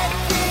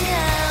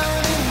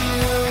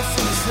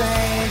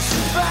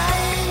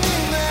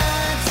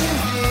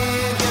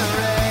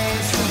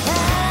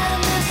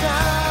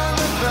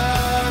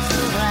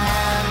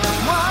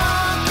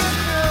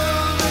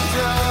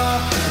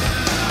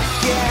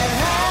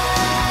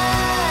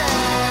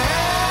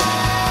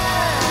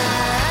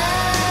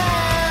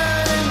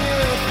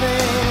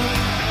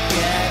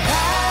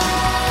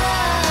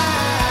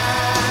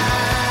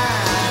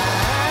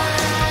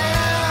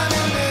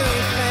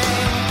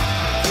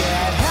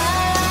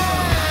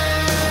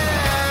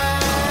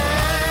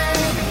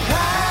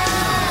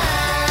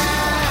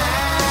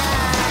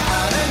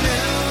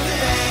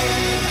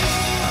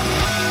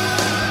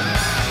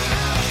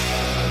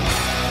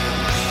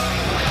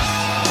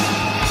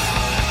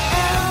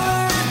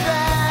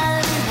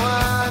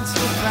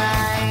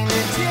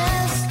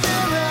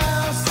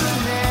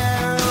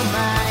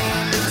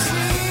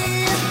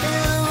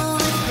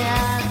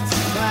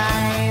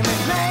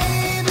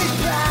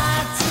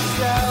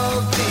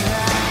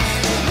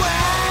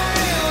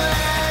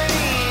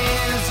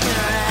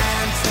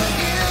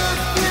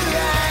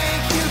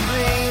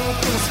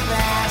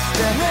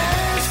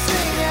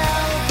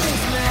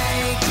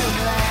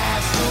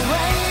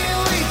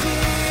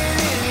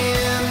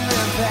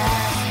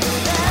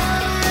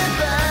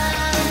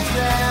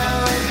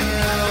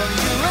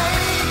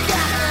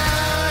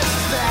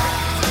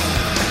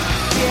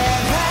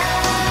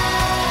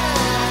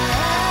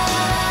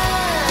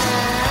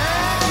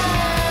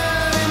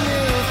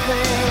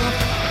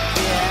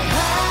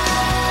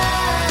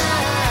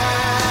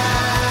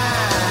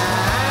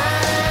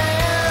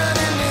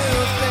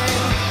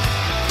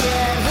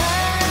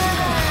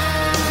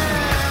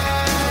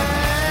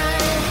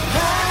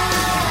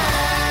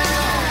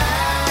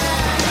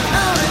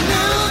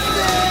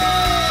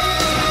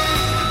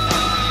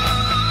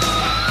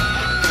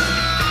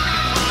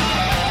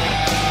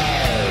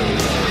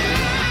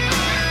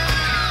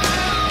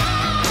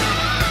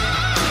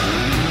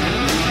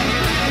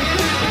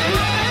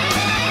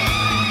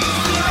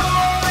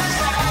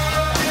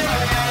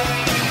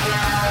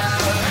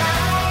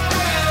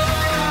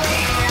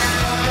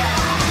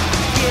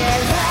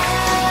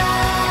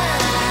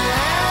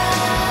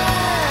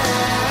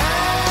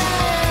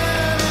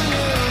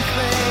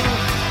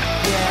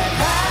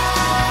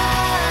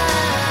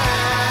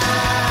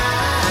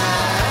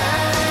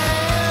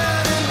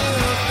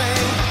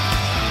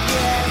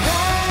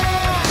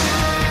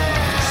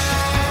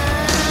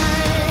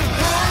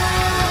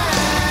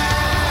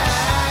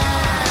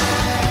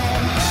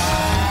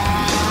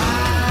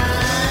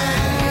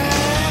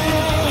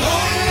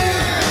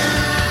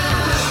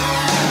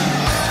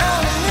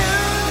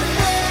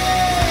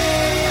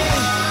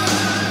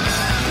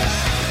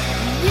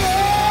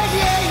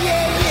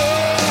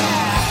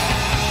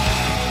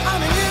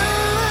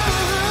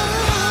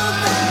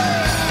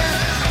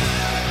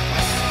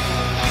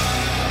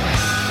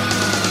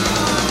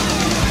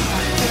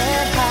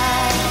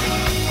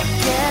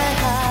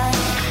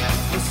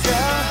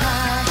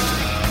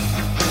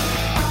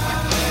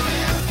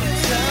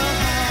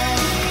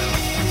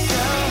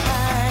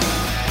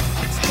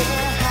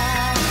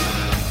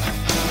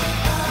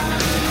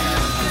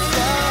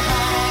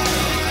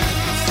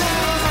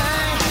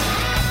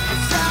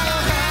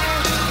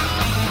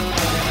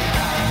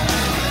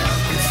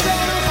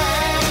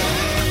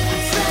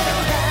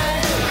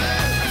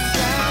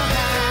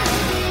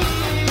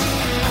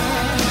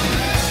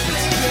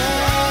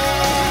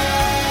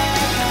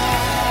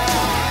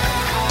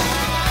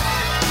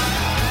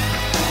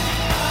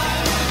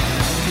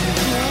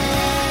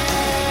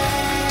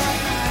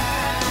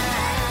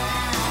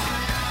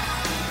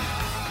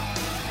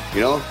 You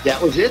know, that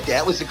was it.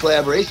 That was the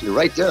collaboration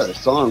right there. The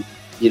song,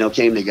 you know,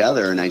 came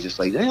together, and I just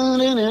like, nah,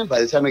 nah, nah.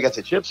 By the time I got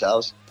to Chip's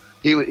house,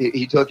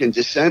 he took and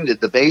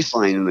descended the bass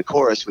line in the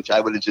chorus, which I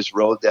would have just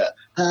wrote that,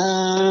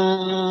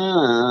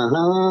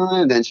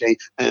 and then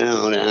changed,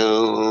 on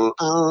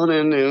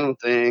a new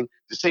thing.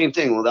 The same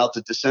thing without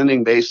the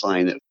descending bass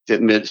line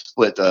that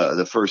mid-split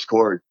the first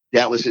chord.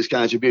 That was his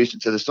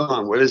contribution to the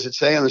song. What does it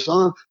say on the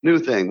song? New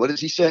thing. What does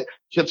he say?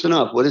 Chip's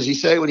Enough. What does he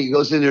say when he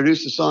goes to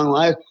introduce the song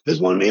live?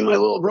 This one me and my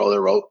little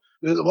brother wrote,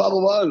 blah, blah,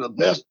 blah, in the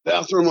best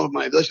bathroom of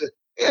my...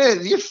 Hey,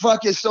 you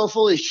fucking so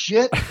full of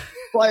shit.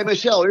 Fly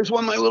Michelle. Here's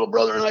one my little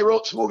brother and I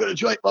wrote, smoking a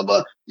joint, blah,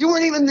 blah. You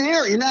weren't even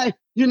there.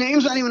 Your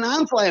name's not even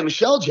on Fly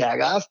Michelle,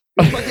 Jagoff.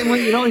 Fucking,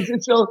 you know,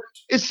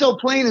 it's so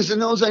plain as the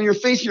nose on your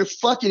face. You're a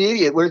fucking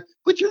idiot.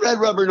 Put your red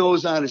rubber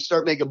nose on and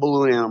start making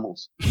balloon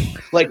animals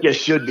like you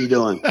should be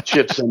doing.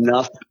 Chip's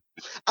Enough.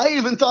 I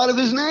even thought of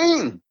his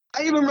name.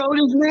 I even wrote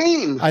his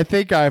name. I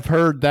think I've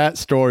heard that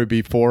story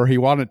before. He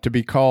wanted to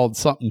be called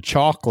something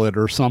chocolate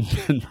or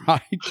something,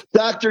 right?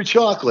 Dr.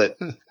 Chocolate,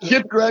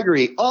 Chip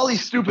Gregory, all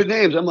these stupid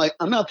names. I'm like,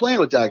 I'm not playing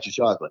with Dr.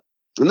 Chocolate.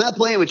 I'm not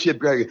playing with Chip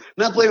Gregory. I'm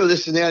not playing with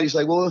this and that. He's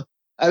like, well,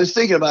 I was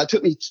thinking about it. It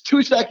took me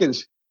 2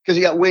 seconds because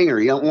he got Winger,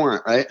 he got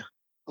Warrant, right?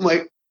 I'm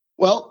like,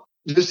 well,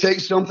 just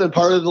take something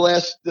part of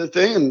the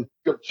thing and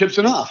go, Chip's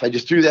Enough. I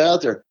just threw that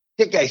out there.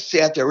 That guy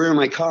sat there, rear in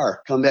my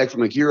car, come back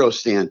from a gyro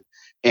stand.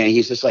 And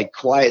he's just like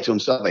quiet to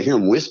himself. I hear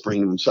him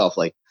whispering to himself,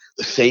 like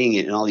saying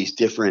it in all these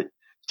different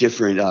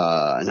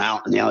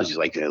analogies,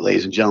 like,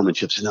 ladies and gentlemen,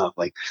 Chip's Enough.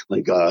 Like,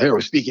 here we're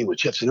speaking with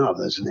Chip's Enough.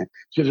 This and that.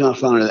 Chip's Enough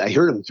found it. I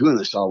heard him doing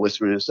this, all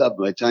whispering this up.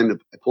 By the time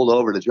I pulled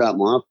over to drop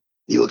him off,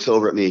 he looks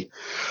over at me.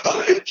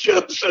 I'm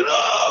Chip's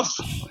Enough.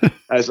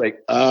 I was like,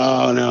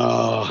 oh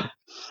no,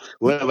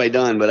 what have I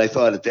done? But I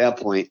thought at that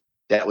point,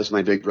 that was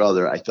my big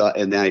brother. I thought,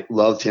 and I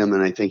loved him,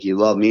 and I think he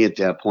loved me at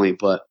that point.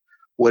 But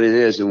what it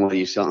is and what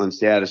he's so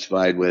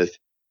unsatisfied with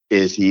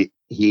is he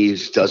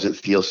doesn't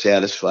feel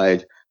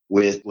satisfied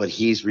with what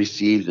he's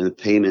received and the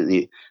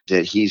payment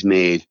that he's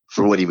made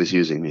for what he was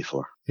using me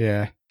for.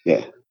 Yeah.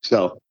 Yeah.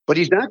 So, but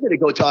he's not going to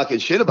go talking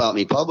shit about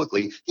me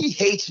publicly. He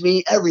hates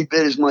me every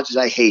bit as much as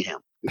I hate him.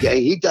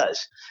 Okay. He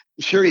does.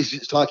 I'm sure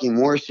he's talking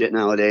more shit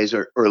nowadays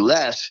or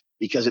less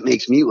because it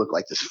makes me look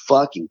like this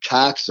fucking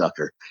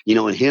cocksucker, you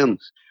know, and him.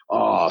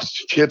 Oh,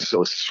 Chip's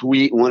so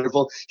sweet and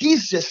wonderful.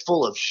 He's just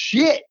full of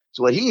shit. That's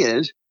what he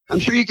is. I'm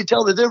sure you could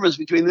tell the difference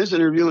between this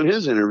interview and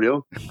his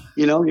interview.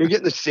 You know, you're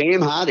getting the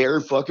same hot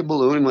air fucking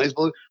balloon and might as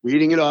well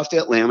reading it off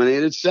that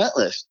laminated set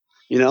list.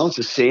 You know, it's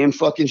the same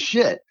fucking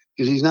shit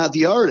because he's not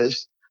the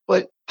artist.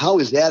 But how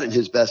is that in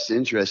his best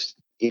interest?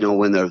 You know,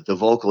 when the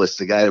vocalist,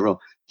 the guy that wrote,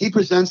 he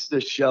presents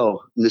this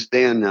show, this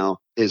band now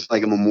is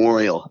like a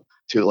memorial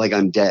to like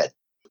I'm dead.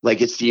 Like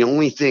it's the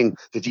only thing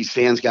that these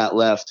fans got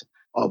left.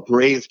 A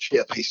brave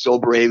Chip. He's so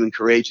brave and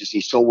courageous.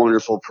 He's so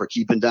wonderful for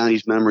keeping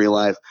Donnie's memory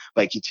alive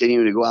by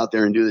continuing to go out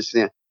there and do this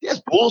and that.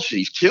 That's bullshit.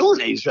 He's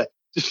killing it. He's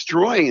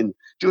destroying and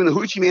doing the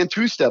Hoochie Man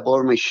two-step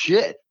over my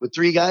shit with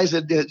 3 guys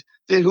that did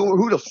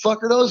who the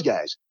fuck are those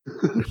guys?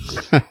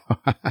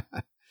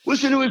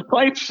 Listen to his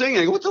pipe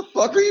singing. What the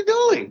fuck are you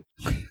doing?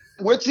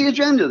 What's the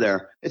agenda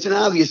there? It's an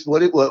obvious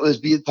what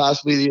was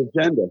possibly the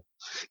agenda.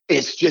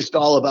 It's just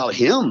all about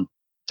him.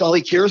 All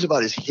he cares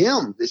about is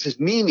him. This is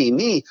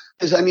me.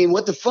 Because, I mean,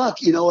 what the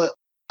fuck? You know,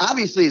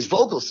 obviously his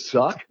vocals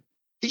suck.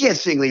 He can't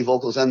sing lead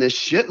vocals on this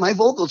shit. My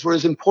vocals were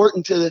as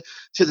important to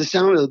the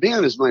sound of the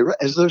band as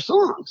their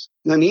songs.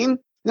 You know what I mean?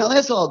 Now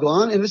that's all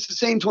gone, and it's the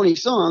same 20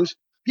 songs.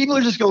 People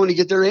are just going to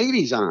get their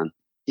 80s on,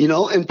 you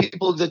know, and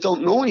people that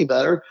don't know any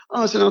better,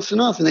 oh, it's Enough's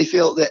Enough, and they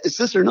feel that it's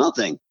this or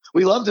nothing.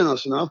 We loved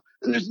Enough's Enough,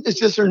 and it's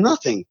this or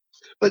nothing.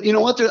 But you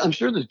know what? I'm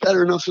sure there's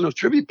better Enough's Enough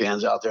tribute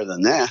bands out there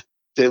than that.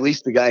 At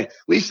least the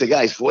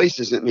guy's voice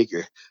doesn't make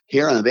your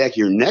hair on the back of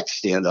your neck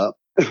stand up.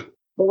 But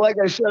like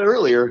I said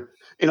earlier,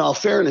 in all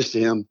fairness to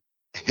him,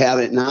 had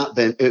it not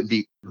been, it'd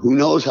be who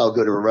knows how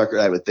good of a record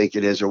I would think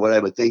it is or what I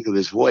would think of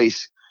his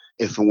voice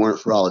if it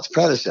weren't for all its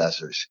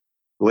predecessors.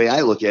 The way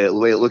I look at it, the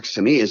way it looks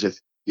to me is if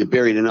you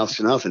buried Enough's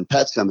Enough in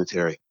Pet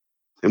Cemetery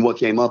and what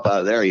came up out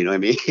of there, you know what I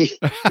mean? You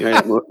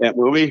know, that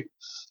movie.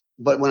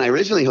 But when I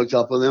originally hooked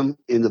up with him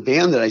in the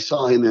band that I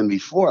saw him in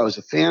before, I was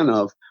a fan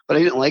of, but I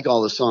didn't like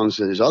all the songs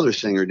that his other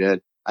singer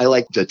did. I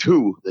liked the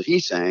 2 that he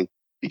sang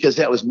because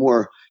that was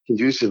more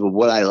conducive of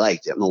what I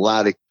liked, that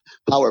melodic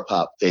power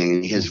pop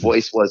thing. His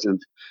voice was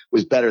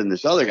better than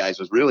this other guy's.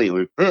 Was really,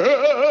 which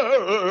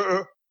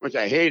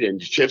I hated.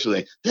 Chips was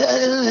like, you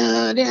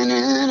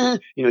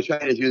know,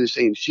 trying to do the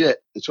same shit.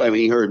 That's why when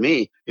he heard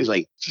me, he was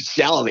like,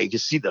 salivate,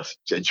 just see the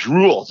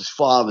drool just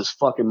fall out of his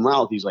fucking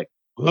mouth. He's like,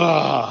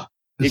 ah.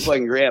 He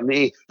fucking grabbed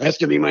me. That's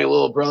going to be my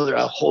little brother.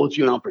 I'll hold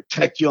you and I'll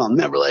protect you. I'll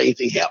never let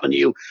anything happen to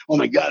you. Oh,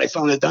 my God, I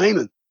found a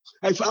diamond.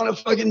 I found a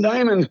fucking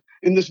diamond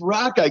in this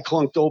rock I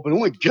clunked open. Oh,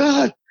 my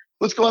God.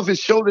 Let's go off and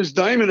show this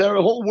diamond to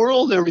the whole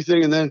world and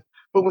everything. And then,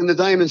 but when the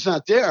diamond's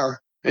not there,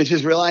 it's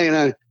just relying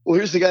on, well,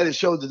 here's the guy that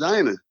showed the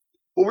diamond.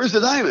 Well, where's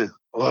the diamond?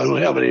 Well, I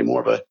don't have it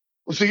anymore. But,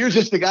 well, so you're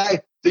just the guy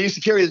that used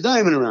to carry the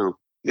diamond around.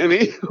 You know what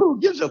I mean?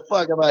 Who gives a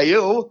fuck about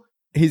you?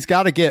 He's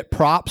got to get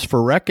props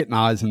for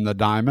recognizing the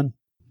diamond.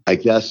 I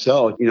guess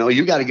so.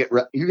 You got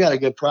to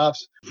get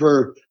props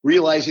for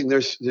realizing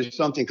there's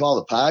something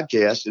called a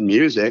podcast and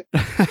music.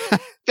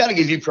 Got to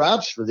give you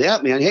props for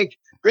that, man. Hey,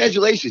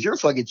 congratulations. You're a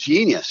fucking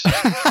genius.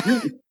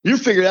 you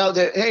figured out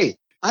that, hey,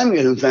 I'm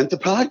going to invent the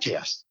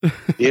podcast.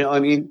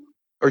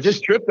 Or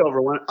just tripped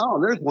over one.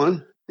 Oh, there's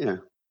one. Yeah.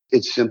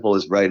 It's simple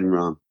as right and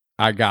wrong.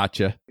 I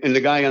gotcha. And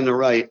the guy on the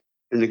right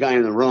and the guy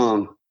on the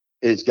wrong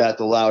has got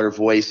the louder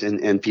voice,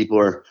 and people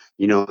are,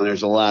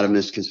 there's a lot of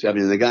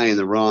misconception. The guy in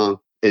the wrong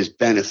is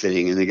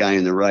benefiting and the guy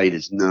in the right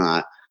is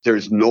not.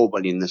 There's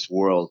nobody in this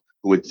world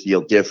who would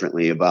feel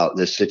differently about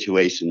this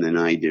situation than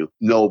I do.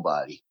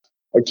 Nobody.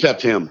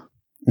 Except him.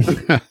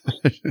 And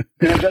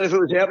I bet if it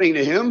was happening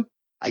to him,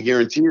 I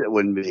guarantee it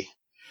wouldn't be.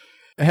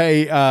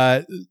 Hey,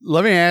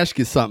 let me ask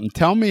you something.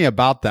 Tell me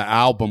about the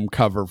album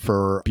cover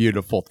for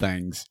Beautiful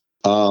Things.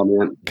 Oh,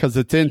 man. Because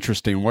it's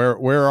interesting. Where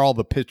are all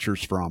the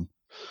pictures from?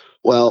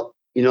 Well,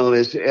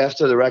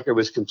 after the record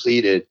was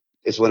completed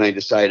is when I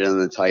decided on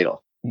the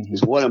title. Mm-hmm.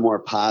 Is what a more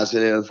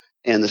positive,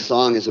 and the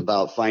song is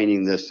about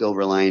finding the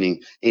silver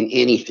lining in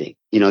anything.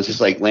 It's just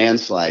like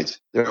landslides.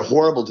 They're a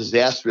horrible,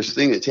 disastrous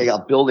thing that take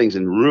out buildings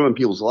and ruin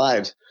people's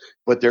lives.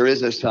 But there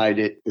is a side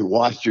that you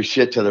washed your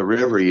shit to the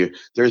river.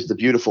 There's the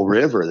beautiful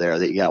river there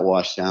that you got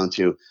washed down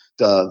to.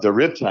 The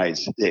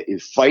riptides,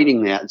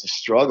 fighting that, the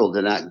struggle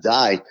to not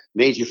die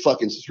made you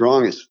fucking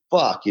strong as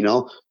fuck,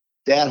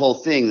 That whole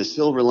thing, the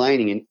silver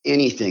lining in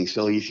anything.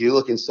 So if you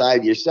look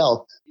inside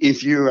yourself,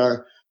 if you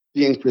are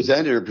being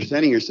presented or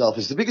presenting yourself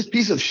as the biggest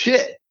piece of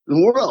shit in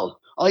the world,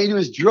 all you do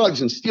is drugs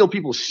and steal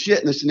people's shit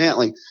and this and that.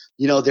 Like,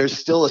 there's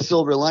still a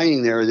silver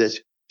lining there that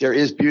there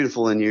is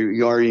beautiful and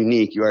you are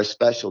unique. You are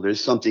special.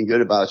 There's something good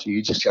about you.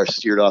 You just are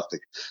steered off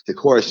the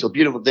course. So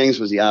Beautiful Things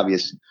was the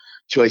obvious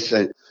choice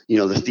that,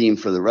 the theme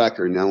for the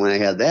record. Now, when I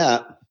had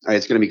that, all right,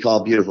 it's going to be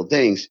called Beautiful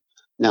Things.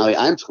 Now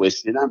I'm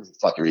twisted. I'm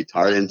fucking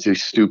retarded into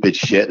stupid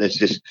shit. That's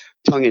just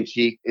tongue in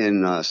cheek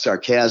and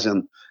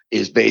sarcasm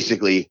is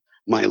basically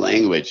my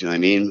language.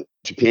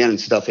 Japan and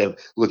stuff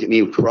look at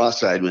me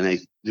cross-eyed when I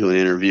do an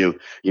interview,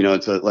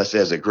 unless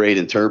as a great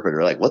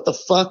interpreter, like, what the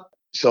fuck?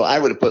 So I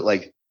would have put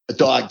like a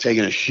dog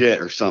taking a shit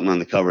or something on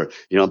the cover,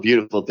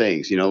 Beautiful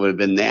Things, it would have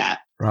been that.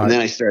 Right. And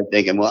then I started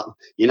thinking, well,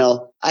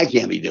 I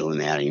can't be doing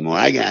that anymore.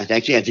 I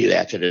can't do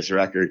that to this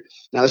record.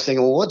 And I was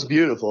thinking, well, what's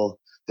beautiful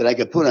that I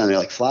could put on there,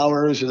 like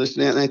flowers or this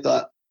and that? And I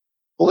thought,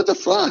 well, what the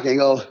fuck? I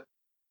go,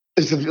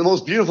 the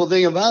most beautiful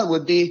thing about it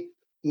would be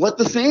what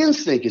the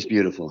fans think is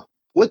beautiful.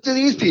 What do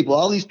these people,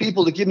 all these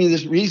people that give me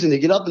this reason to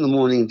get up in the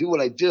morning and do what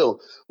I do,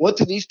 what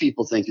do these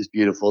people think is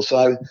beautiful?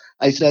 So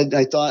I said,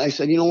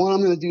 you know what,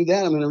 I'm going to do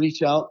that. I'm going to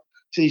reach out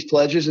to these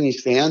pledges and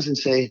these fans and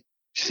say,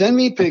 send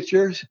me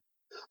pictures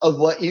of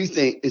what you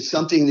think is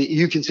something that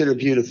you consider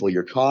beautiful.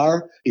 Your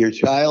car, your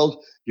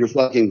child, your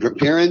fucking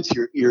parents,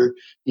 your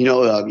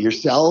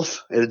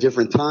yourself at a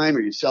different time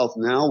or yourself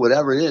now,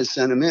 whatever it is,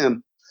 send them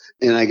in.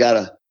 And I got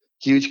a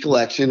huge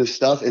collection of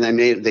stuff, and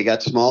they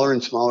got smaller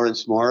and smaller and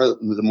smaller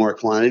the more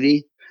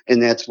quantity.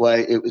 And that's why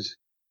it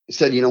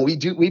said,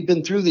 we've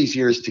been through these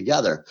years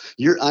together.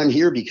 I'm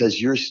here because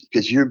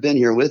you've been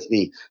here with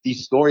me.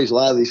 These stories, a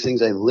lot of these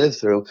things I've lived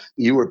through,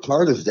 you were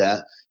part of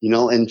that,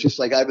 and just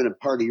like I've been a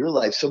part of your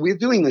life. So we're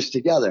doing this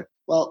together.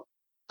 Well,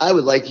 I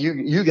would like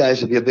you guys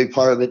to be a big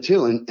part of it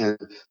too. And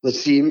let's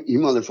see you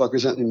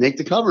motherfuckers make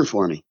the cover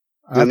for me.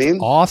 That's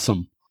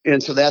awesome.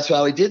 And so that's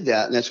how I did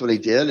that. And that's what I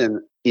did.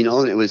 And,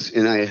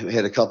 and I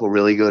had a couple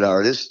really good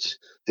artists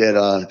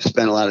that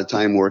spent a lot of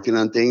time working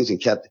on things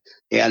and kept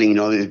adding,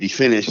 it'd be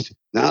finished.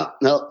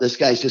 No, this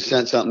guy's just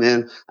sent something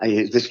in.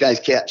 This guy's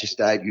cat just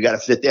died. You got to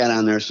fit that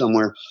on there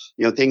somewhere,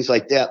 things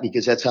like that,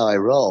 because that's how I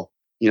roll.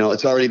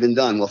 It's already been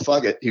done. Well,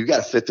 fuck it. You got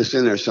to fit this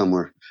in there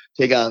somewhere.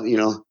 Take out,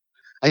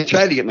 I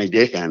tried to get my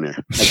dick on there.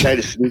 I tried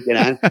to sneak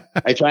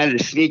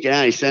it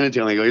on. He sent it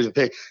to him. I go, here's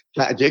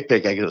a dick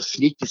pic. I go,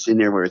 sneak this in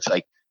there where it's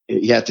like,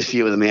 you have to see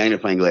it with a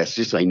magnifying glass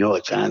just so I know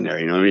it's on there.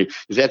 You know what I mean?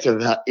 Because that's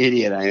how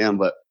idiot I am.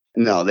 But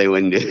no, they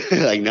wouldn't do it.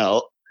 Like,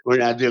 no, we're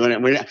not doing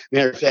it.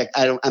 Matter of fact,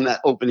 I'm not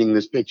opening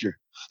this picture.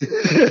 I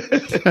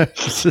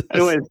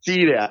don't want to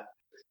see that.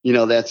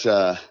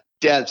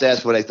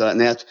 That's what I thought.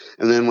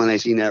 And then when I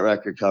seen that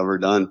record cover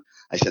done,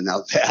 I said,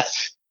 now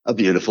that's a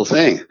beautiful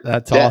thing.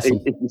 That's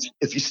awesome.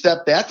 If you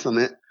step back from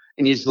it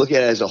and you just look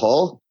at it as a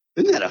whole,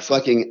 isn't that a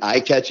fucking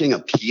eye-catching,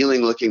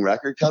 appealing looking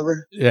record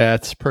cover? Yeah,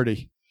 it's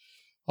pretty.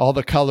 All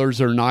the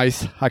colors are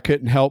nice. I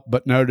couldn't help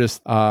but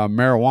notice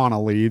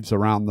marijuana leaves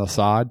around the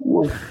side.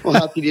 Well,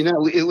 how could you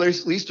know?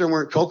 At least there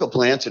weren't coca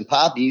plants and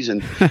poppies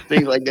and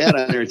things like that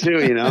on there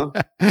too,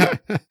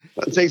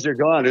 But things are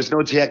gone. There's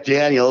no Jack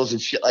Daniels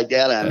and shit like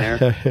that on there.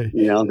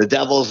 The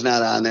devil's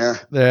not on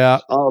there. Yeah.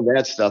 All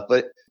that stuff.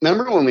 But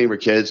remember when we were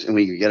kids and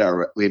we'd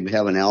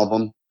have an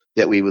album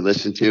that we would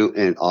listen to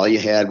and all you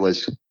had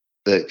was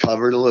the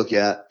cover to look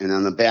at, and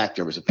on the back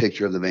there was a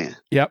picture of the band.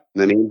 Yep. You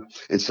know what I mean?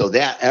 And so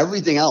that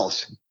everything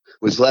else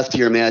was left to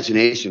your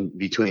imagination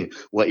between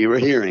what you were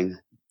hearing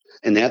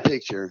and that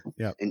picture.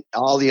 Yep. And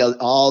all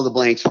the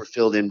blanks were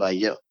filled in by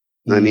you. You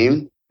know what I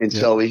mean? And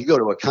so if you go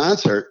to a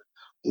concert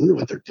wonder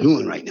what they're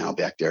doing right now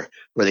back there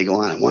where they go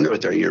on. I wonder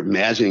what you're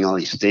imagining all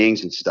these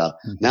things and stuff.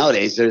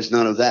 Nowadays, there's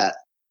none of that.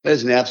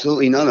 There's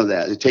absolutely none of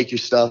that. You take your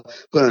stuff,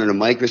 put it under a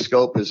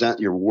microscope, present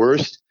your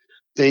worst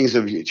things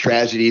of your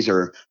tragedies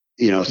or,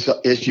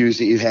 issues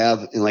that you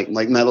have, and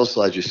like Metal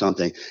Sludge or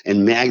something,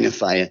 and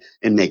magnify it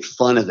and make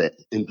fun of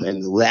it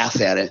and laugh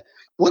at it.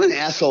 What an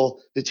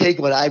asshole to take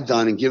what I've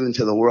done and given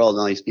to the world and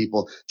all these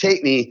people.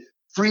 Take me,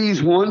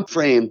 freeze one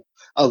frame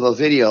of a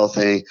video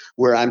thing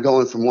where I'm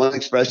going from one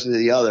expression to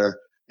the other,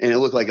 and it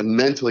looked like a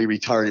mentally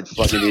retarded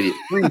fucking idiot.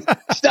 Freeze,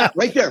 stop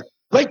right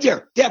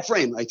there, that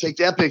frame. I take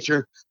that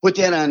picture, put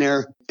that on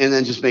there, and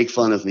then just make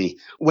fun of me.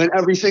 When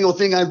every single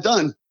thing I've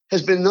done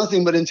has been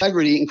nothing but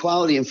integrity and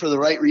quality and for the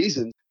right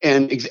reason.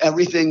 And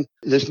everything,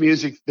 this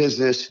music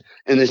business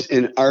and this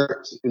in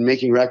art and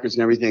making records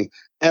and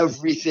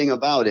everything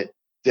about it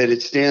that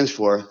it stands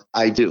for,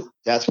 I do.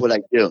 That's what I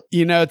do.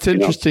 It's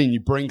interesting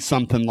you bring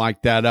something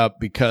like that up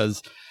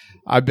because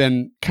I've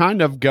been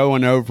kind of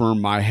going over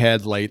in my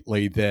head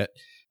lately that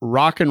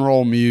rock and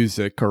roll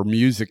music or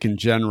music in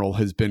general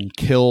has been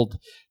killed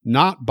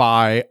not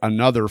by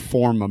another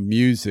form of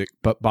music,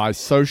 but by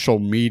social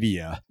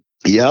media.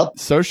 Yep.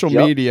 Social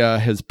media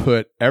has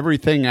put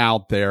everything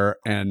out there,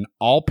 and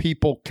all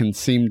people can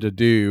seem to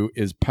do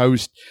is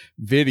post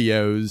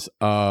videos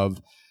of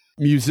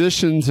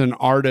musicians and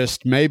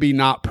artists maybe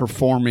not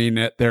performing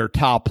at their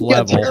top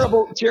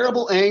level.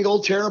 Terrible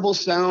angle, terrible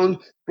sound,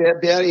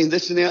 bad, and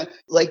this and that.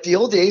 Like the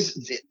old days,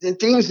 the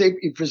things that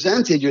you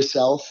presented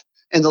yourself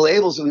and the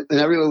labels and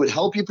everyone would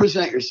help you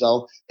present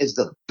yourself is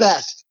the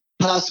best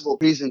possible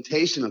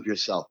presentation of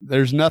yourself.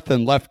 There's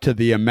nothing left to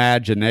the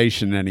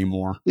imagination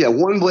anymore. Yeah,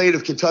 one blade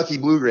of Kentucky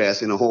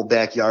bluegrass in a whole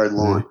backyard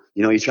lawn.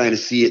 You're trying to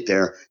see it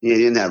there.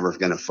 You're never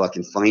going to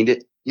fucking find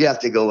it. You have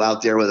to go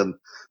out there with a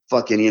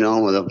fucking,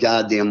 with a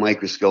goddamn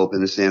microscope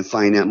and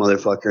find that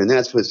motherfucker. And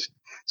that's it's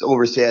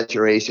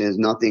oversaturation. Is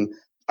nothing.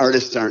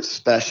 Artists aren't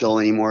special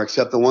anymore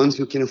except the ones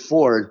who can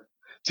afford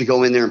to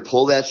go in there and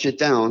pull that shit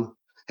down.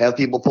 Have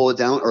people pull it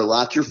down or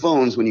lock your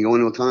phones when you go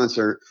into a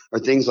concert or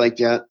things like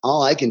that.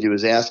 All I can do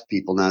is ask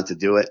people not to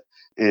do it.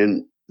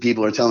 And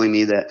people are telling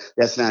me that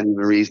that's not even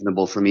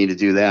reasonable for me to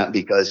do that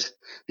because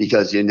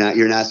you're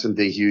not some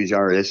big, huge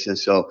artist. And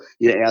so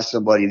you ask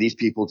somebody, these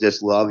people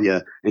just love you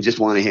and just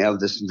want to have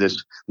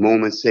this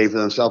moment saved for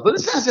themselves. But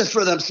it's not just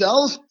for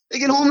themselves. They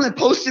get home and they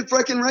post it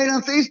freaking right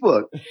on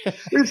Facebook.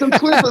 There's some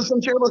clip of some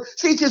terrible,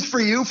 say just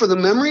for you, for the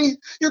memory.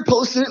 You're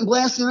posting it and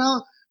blasting it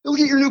out. Look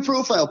at your new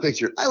profile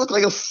picture. I look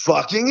like a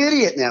fucking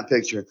idiot in that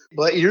picture,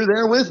 but you're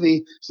there with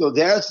me. So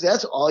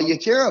that's all you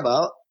care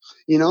about,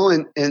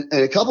 and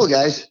a couple of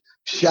guys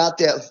shot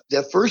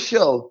that first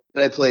show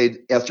that I played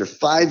after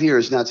 5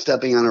 years not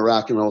stepping on a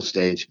rock and roll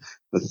stage.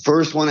 The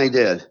first one I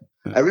did,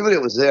 everybody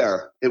that was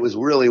there, it was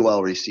really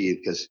well received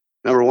because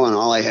number one,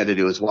 all I had to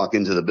do was walk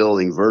into the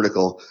building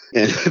vertical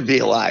and be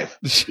alive,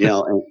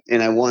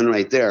 and I won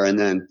right there. And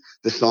then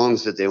the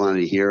songs that they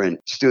wanted to hear and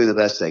just doing the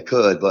best I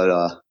could,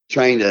 but,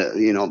 trying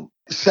to,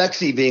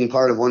 sexy being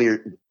part of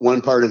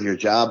one part of your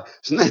job.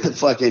 It's not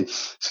fucking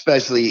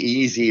especially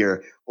easy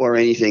or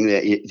anything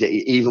that you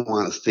even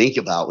want to think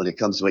about when it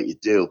comes to what you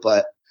do.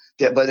 But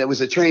it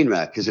was a train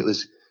wreck because it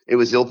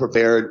was ill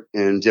prepared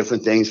and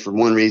different things for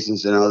one reason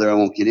and another. I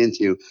won't get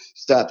into.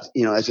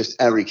 It's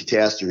just every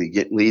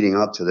catastrophe leading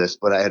up to this.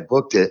 But I had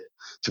booked it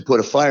to put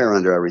a fire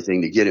under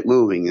everything to get it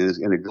moving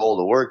and a goal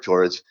to work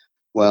towards.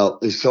 Well,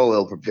 it was so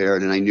ill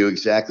prepared, and I knew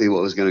exactly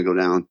what was going to go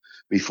down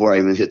before I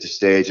even hit the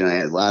stage, and I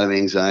had a lot of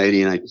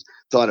anxiety, and I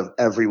thought of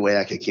every way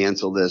I could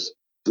cancel this.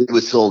 It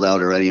was sold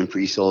out already in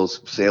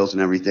sales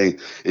and everything,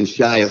 and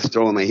shy of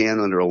throwing my hand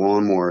under a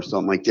lawnmower or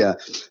something like that.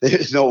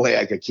 There's no way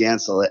I could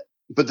cancel it.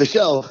 But the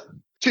show,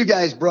 two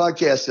guys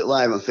broadcast it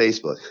live on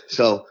Facebook.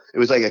 So it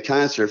was like a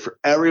concert for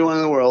everyone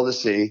in the world to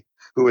see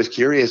who was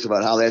curious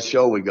about how that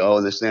show would go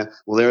and this and that.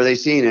 Well, there they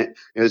seen it.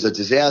 It was a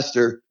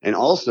disaster, and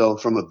also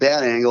from a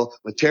bad angle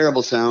with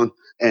terrible sound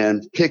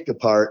and picked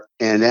apart.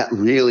 And that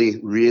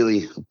really,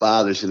 really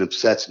bothers and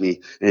upsets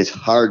me. And it's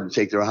hard to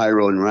take the high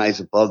road and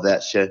rise above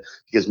that shit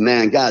because,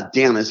 man, God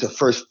damn, it's the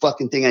first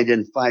fucking thing I did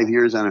in 5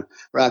 years on a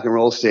rock and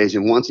roll stage.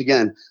 And once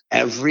again,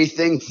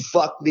 everything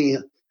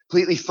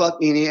completely fucked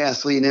me in the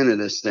ass leading into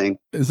this thing.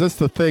 Is this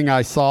the thing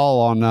I saw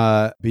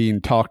on being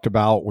talked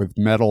about with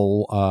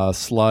Metal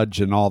Sludge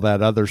and all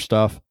that other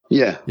stuff?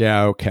 Yeah.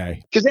 Yeah,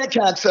 okay. Because that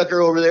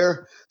cocksucker over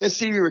there, that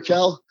Stevie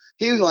Raquel,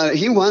 he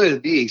wanted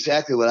to be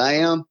exactly what I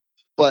am.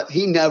 But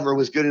he never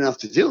was good enough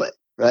to do it,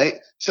 right?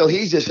 So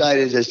he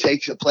decided to just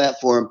take a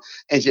platform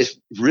and just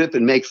rip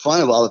and make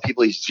fun of all the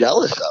people he's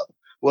jealous of.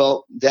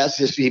 Well, that's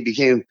just he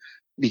became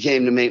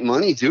to make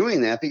money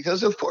doing that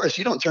because, of course,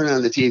 you don't turn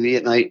on the TV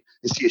at night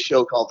and see a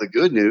show called The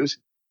Good News.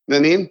 You know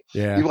what I mean?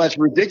 Yeah. You watch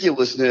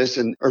ridiculousness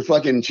or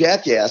fucking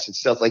Jackass and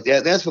stuff like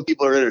that. That's what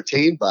people are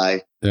entertained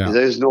by. Yeah.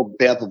 There's no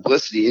bad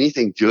publicity,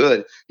 anything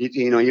good.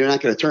 You're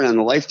not going to turn on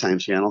the Lifetime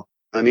channel.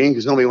 I mean,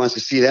 because nobody wants to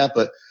see that,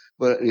 but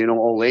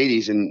old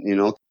ladies and,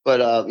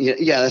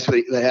 that's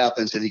what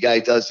happens. And the guy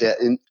does that.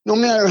 And no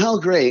matter how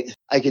great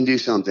I can do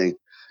something,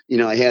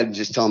 I had to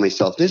just tell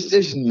myself,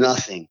 there's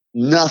nothing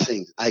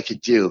I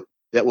could do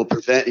that will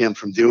prevent him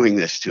from doing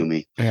this to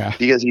me. Yeah.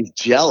 Because he's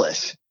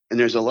jealous. And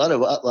there's a lot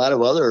of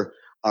other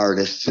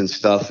artists and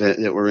stuff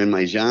that were in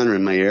my genre,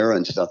 in my era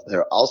and stuff, that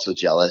are also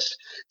jealous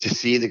to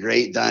see the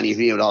great Donnie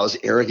V with all his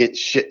arrogant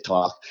shit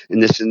talk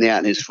and this and that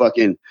and his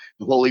fucking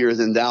holier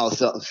than thou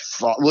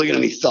looking at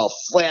me fell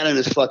flat on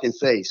his fucking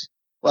face.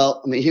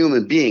 Well, I'm a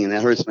human being, and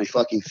that hurts my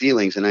fucking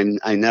feelings. And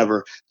I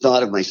never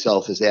thought of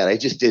myself as that. I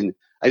didn't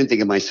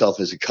think of myself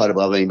as a cut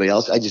above anybody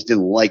else. I just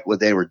didn't like what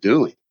they were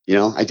doing.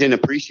 I didn't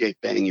appreciate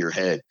bang your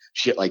head,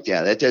 shit like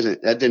that.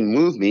 That didn't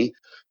move me.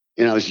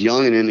 I was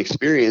young and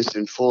inexperienced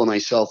and full of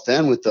myself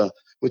then with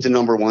the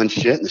number one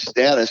shit and the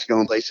status,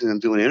 going places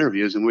and doing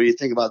interviews. And what do you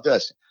think about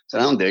this? I said,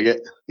 I don't dig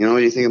it. What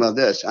do you think about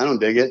this? I don't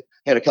dig it.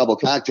 Had a couple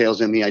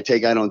cocktails in me. I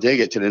don't dig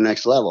it to the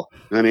next level.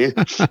 You know what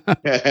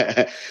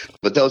I mean?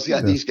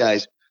 But these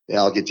guys, they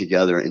all get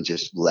together and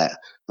just laugh.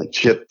 Like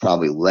Chip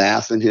probably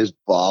laughing his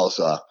balls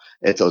off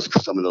at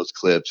some of those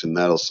clips and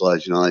Metal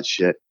Sludge and all that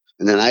shit.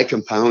 And then I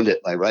compound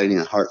it by writing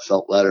a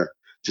heartfelt letter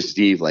to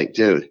Steve, like,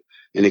 dude,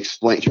 and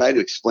try to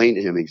explain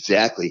to him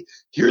exactly,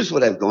 here's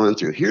what I've gone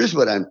through. Here's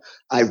what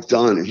I've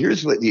done. And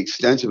here's what the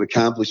extensive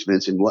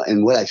accomplishments and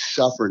what I've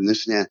suffered and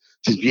this and that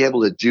to be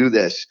able to do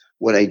this,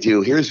 what I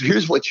do.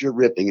 Here's what you're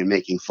ripping and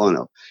making fun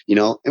of,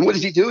 And what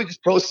does he do? He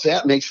just posts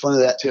that and makes fun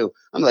of that too.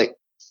 I'm like,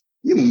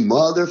 you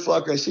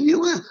motherfucker. I said,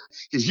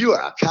 because you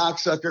are a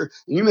cocksucker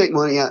and you make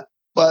money out.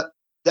 But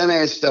then I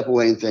had to step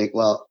away and think,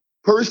 well,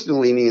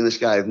 personally, me and this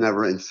guy have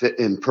never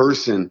in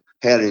person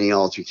had any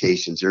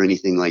altercations or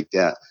anything like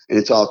that. And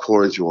it's all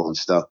cordial and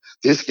stuff.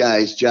 This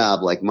guy's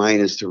job, like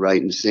mine, is to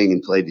write and sing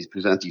and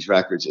present these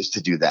records, is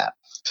to do that.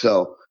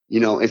 So,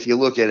 if you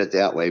look at it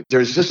that way,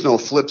 there's just no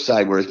flip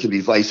side where it can be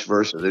vice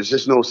versa. There's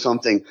just no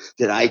something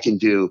that I can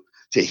do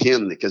to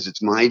him because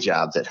it's my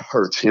job that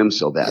hurts him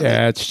so badly.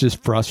 Yeah, it's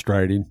just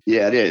frustrating.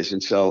 Yeah, it is.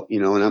 And so,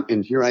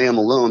 and here I am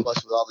alone,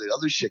 plus with all the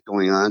other shit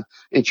going on,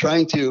 and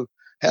trying to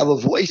have a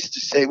voice to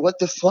say, what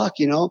the fuck,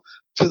 to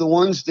the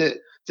ones that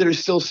are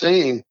still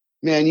saying,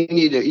 man, you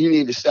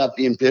need to stop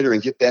being bitter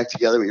and get back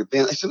together with your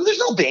band. I said, well, there's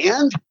no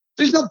band.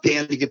 There's no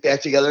band to get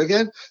back together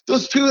again.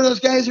 Those two of those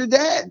guys are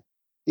dead.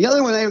 The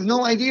other one, I have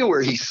no idea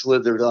where he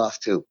slithered off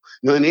to. You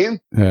know what I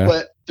mean? Yeah.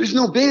 But there's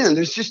no band.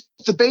 There's just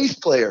the bass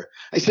player.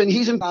 I said,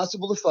 he's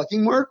impossible to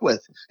fucking work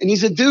with. And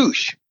he's a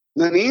douche.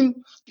 You know what I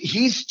mean?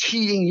 He's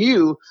cheating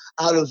you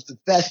out of the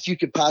best you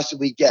could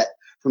possibly get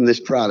from this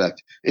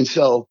product. And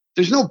so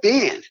there's no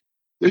band.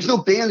 There's no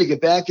band to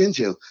get back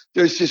into.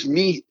 There's just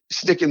me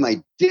sticking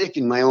my dick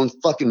in my own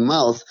fucking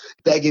mouth,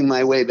 begging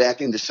my way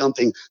back into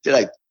something that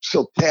I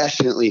so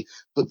passionately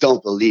but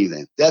don't believe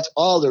in. That's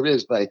all there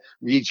is by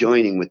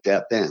rejoining with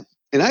that band.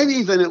 And I've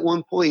even at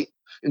one point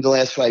in the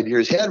last 5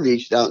 years had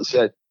reached out and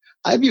said,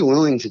 I'd be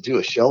willing to do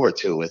a show or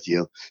two with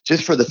you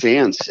just for the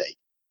fans' sake,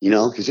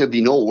 because there'd be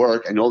no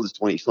work. I know there's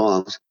 20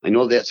 songs. I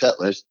know that set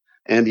list,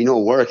 and it'd be no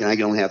work, and I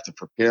don't have to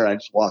prepare. I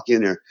just walk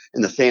in there,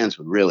 and the fans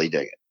would really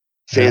dig it.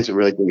 Fans would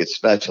really think it's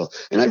special.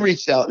 And I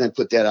reached out and I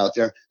put that out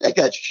there. That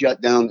got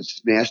shut down and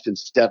smashed and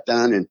stepped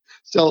on. And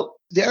so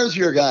there's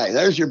your guy.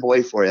 There's your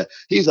boy for you.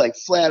 He's like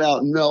flat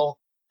out, no,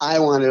 I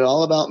want it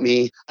all about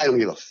me. I don't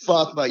give a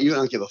fuck about you. I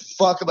don't give a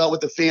fuck about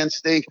what the fans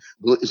think.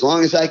 As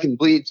long as I can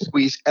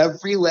squeeze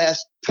every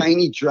last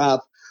tiny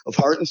drop of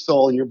heart and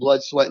soul and your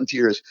blood, sweat, and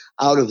tears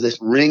out of this,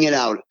 wring it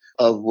out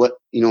of what,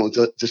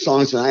 the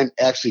songs that I'm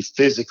actually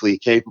physically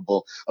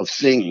capable of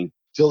singing.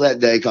 Till that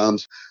day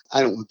comes,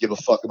 I don't give a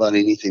fuck about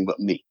anything but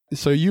me.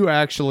 So you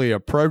actually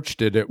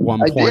approached it at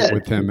one point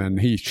with him, and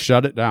he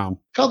shut it down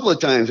a couple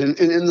of times. And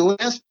in the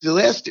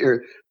last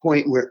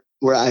point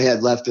where I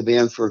had left the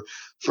band for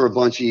a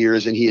bunch of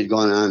years, and he had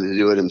gone on to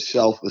do it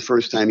himself, the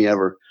first time he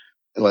ever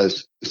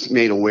was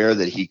made aware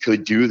that he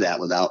could do that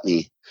without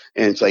me.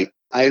 And it's like,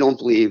 I don't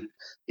believe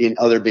in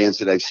other bands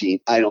that I've seen,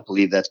 I don't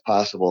believe that's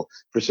possible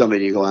for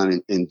somebody to go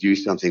on and do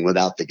something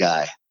without the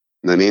guy.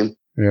 You know what I mean?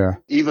 Yeah.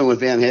 Even with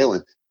Van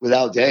Halen.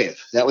 Without Dave,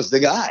 that was the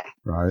guy.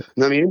 Right. You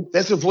know what I mean?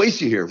 That's a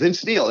voice you hear.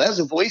 Vince Neil, that's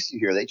a voice you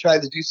hear. They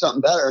tried to do something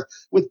better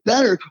with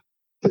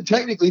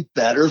technically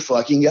better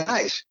fucking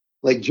guys.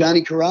 Like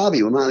Johnny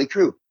Corabi with Motley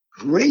Crue.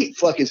 Great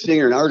fucking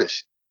singer and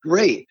artist.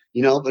 Great.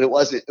 But it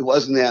wasn't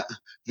that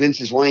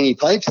Vince's whiny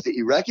pipes that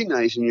you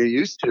recognize and you're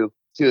used to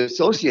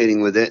associating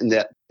with it, and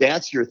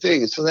that's your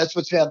thing. And so that's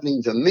what's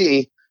happening to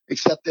me,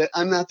 except that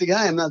I'm not the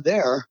guy. I'm not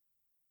there.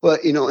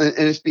 But, and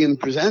it's being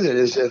presented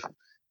as if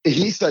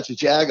he's such a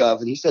jagoff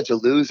and he's such a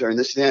loser and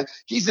this and that.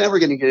 He's never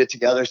going to get it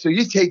together. So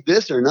you take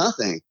this or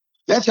nothing.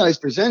 That's how he's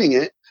presenting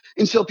it.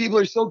 And so people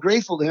are so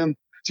grateful to him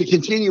to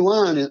continue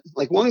on. And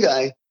like one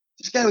guy,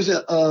 this guy was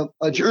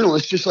a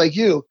journalist just like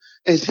you,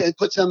 and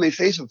puts on my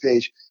Facebook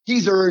page,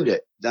 he's earned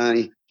it,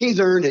 Donnie. He's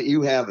earned it.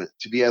 You haven't,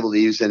 to be able to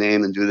use the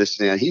name and do this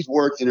and that. He's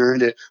worked and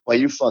earned it while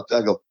you fucked.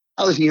 I go,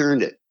 how has he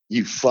earned it?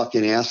 You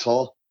fucking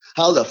asshole.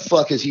 How the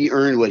fuck has he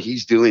earned what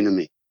he's doing to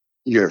me?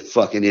 You're a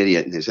fucking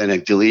idiot. And I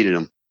deleted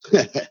him.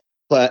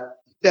 But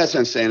that's what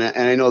I'm saying.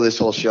 And I know this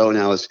whole show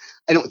now is,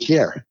 I don't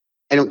care.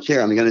 I'm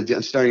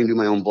starting to do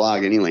my own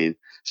blog anyway and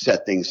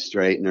set things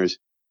straight. And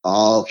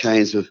all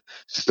kinds of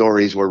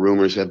stories where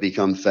rumors have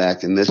become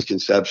fact and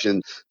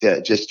misconception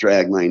that just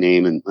drag my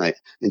name and my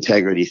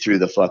integrity through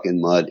the fucking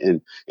mud.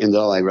 And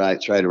though I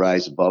try to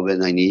rise above it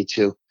and I need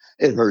to,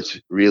 it hurts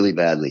really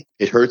badly.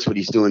 It hurts what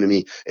he's doing to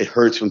me. It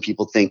hurts when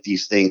people think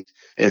these things.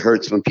 It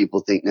hurts when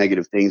people think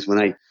negative things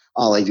when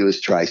all I do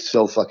is try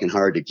so fucking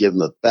hard to give him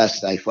the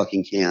best I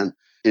fucking can.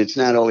 And it's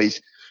not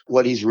always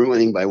what he's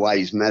ruining by why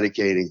he's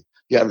medicating.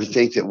 You ever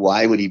think that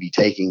why would he be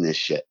taking this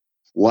shit?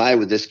 Why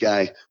would this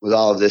guy, with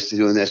all of this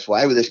doing this,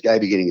 why would this guy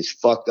be getting as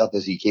fucked up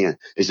as he can?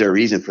 Is there a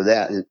reason for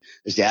that? And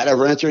does that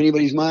ever enter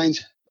anybody's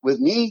minds? With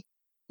me,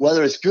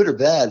 whether it's good or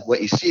bad,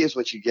 what you see is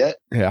what you get.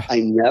 Yeah.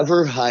 I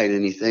never hide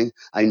anything.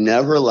 I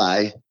never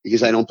lie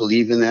because I don't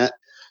believe in that.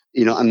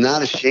 You know, I'm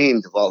not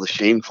ashamed of all the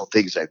shameful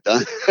things I've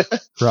done.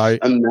 Right.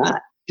 I'm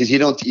not. Because you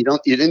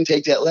didn't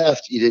take that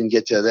left. You didn't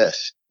get to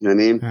this. You know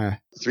what I mean?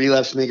 3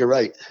 lefts make a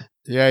right.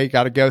 Yeah. You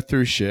got to go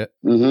through shit.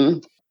 Mm-hmm.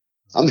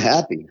 I'm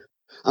happy.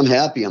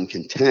 I'm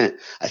content.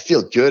 I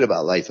feel good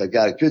about life. I've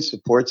got a good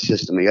support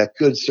system. I got a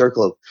good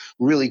circle of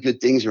really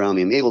good things around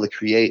me. I'm able to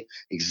create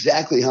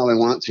exactly how I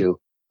want to.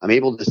 I'm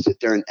able to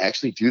sit there and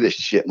actually do this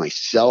shit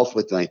myself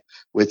with my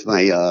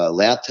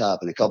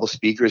laptop and a couple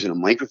speakers and a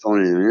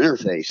microphone and an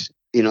interface.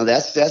 You know,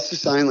 that's the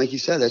sign, like you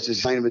said, that's a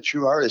sign of a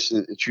true artist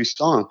and a true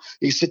song.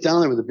 You sit down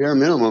there with a bare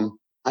minimum.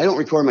 I don't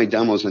record my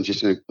demos on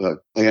just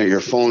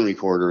your phone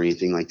recorder or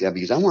anything like that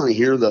because I want to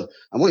hear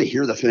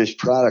the finished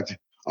product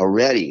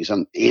already because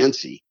I'm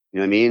antsy. You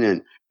know what I mean?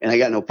 And I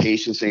got no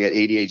patience. I got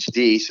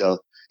ADHD, so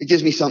it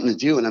gives me something to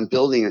do, and I'm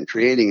building and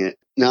creating it.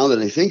 Now that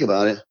I think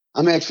about it,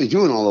 I'm actually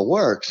doing all the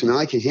work, so now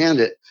I can hand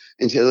it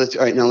and say,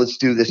 let's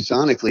do this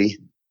sonically.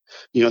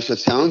 You know, so it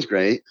sounds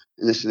great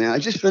and this and that. I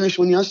just finished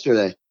one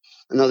yesterday.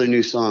 Another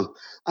new song.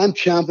 I'm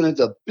chomping at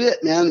the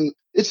bit, man.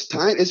 It's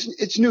time.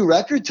 It's new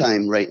record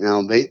time right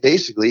now,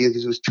 basically,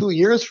 because it was 2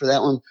 years for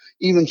that one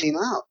even came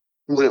out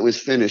when it was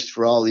finished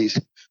for all these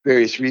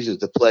various reasons.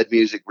 The Pledge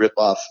music rip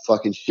off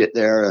fucking shit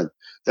there. And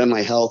then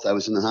my health, I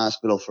was in the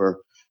hospital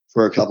for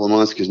a couple of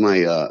months because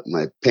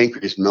my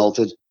pancreas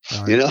melted,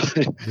 you know,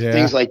 Yeah.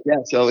 things like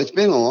that. So it's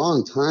been a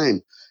long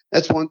time.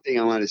 That's one thing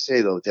I want to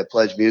say though, with that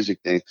Pledge music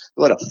thing.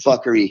 What a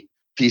fuckery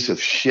piece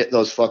of shit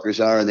those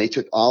fuckers are. And they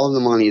took all of the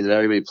money that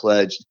everybody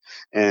pledged.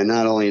 And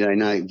not only did I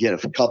not get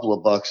a couple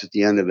of bucks at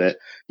the end of it,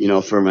 you know,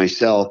 for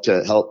myself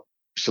to help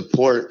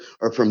support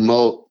or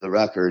promote the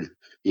record,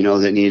 you know,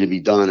 that needed to be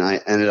done. I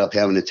ended up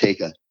having to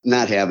took a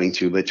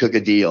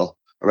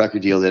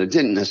record deal that it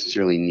didn't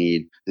necessarily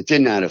need. It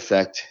did not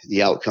affect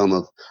the outcome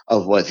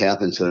of what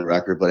happened to the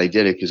record, but I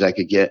did it because I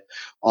could get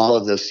all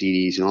of those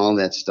CDs and all of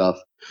that stuff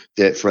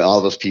that for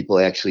all those people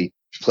actually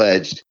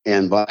pledged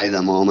and buy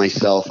them all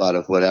myself out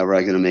of whatever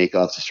I'm going to make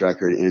off this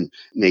record and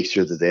make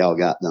sure that they all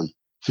got them.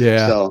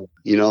 Yeah. So,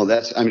 you know,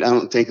 I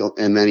don't think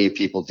many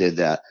people did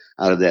that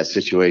out of that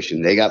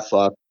situation. They got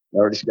fucked.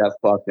 Artists got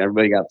fucked.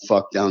 Everybody got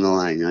fucked down the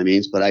line. You know what I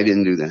mean? But I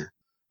didn't do that.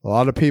 A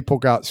lot of people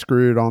got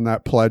screwed on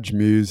that Pledge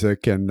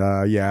music, and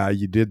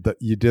you did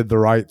the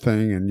right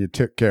thing, and you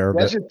took care of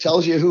it. That just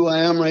tells you who I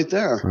am right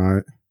there.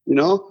 Right. You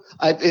know,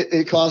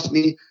 it cost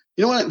me.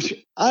 You know what?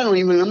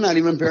 I'm not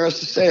even embarrassed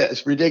to say it.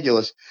 It's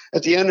ridiculous.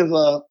 At the end of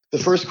the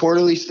first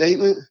quarterly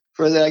statement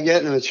that I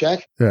get in a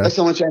check, that's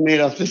how much I made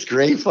off this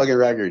great fucking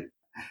record.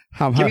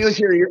 How much?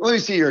 Let me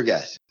see your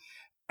guess.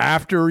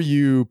 After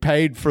you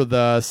paid for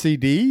the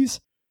CDs?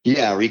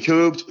 Yeah,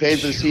 recouped, paid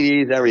for the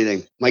CDs,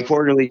 everything. My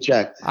quarterly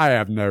check. I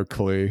have no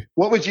clue.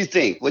 What would you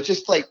think?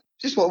 Just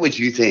what would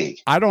you think?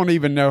 I don't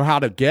even know how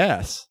to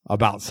guess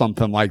about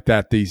something like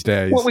that these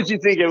days. What would you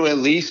think it would at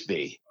least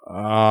be?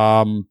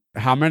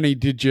 How many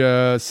did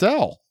you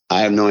sell?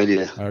 I have no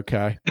idea.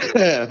 Okay.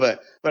 but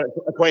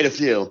quite a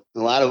few. A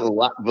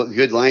lot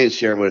good lion's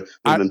share would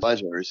have been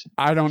pleasures.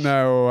 I don't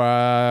know.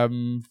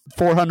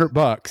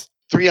 $400.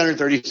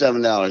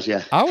 $337.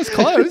 Yeah. I was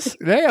close.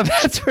 Damn,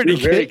 that's pretty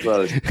good. Very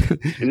close.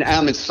 And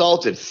I'm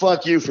insulted.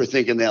 Fuck you for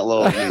thinking that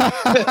low of me.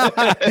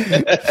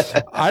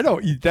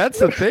 That's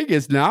the thing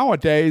is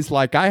nowadays,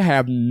 like I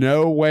have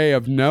no way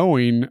of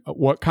knowing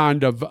what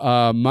kind of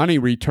money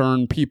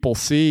return people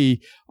see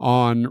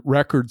on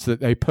records that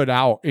they put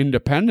out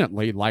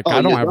independently. Like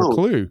I don't have a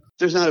clue.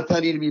 There's not a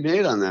penny to be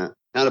made on that.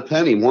 Not a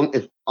penny.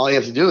 If all you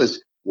have to do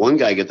is one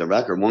guy get the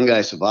record, one guy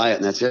has to buy it,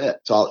 and that's it.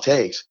 That's all it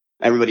takes.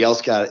 Everybody else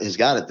has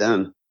got it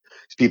then.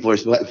 People are,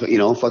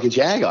 fucking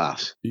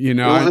jag-offs. You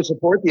know, they want to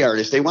support the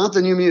artist. They want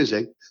the new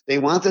music. They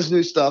want this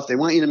new stuff. They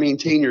want you to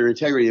maintain your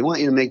integrity. They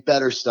want you to make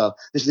better stuff.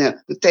 This and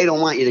that. But they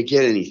don't want you to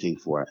get anything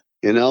for it.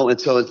 You know?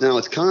 And so now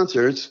it's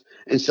concerts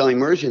and selling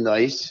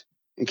merchandise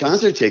and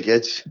concert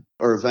tickets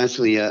or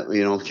eventually, kind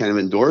of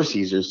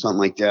endorsees or something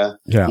like that,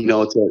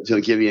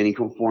 to give you any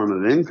form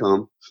of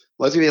income.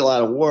 Well, it's going to be a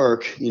lot of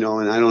work,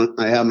 and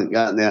I haven't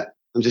gotten that.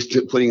 I'm just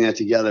putting that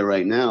together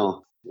right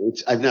now.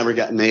 I've never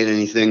made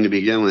anything to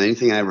begin with.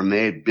 Anything I ever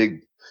made,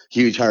 big,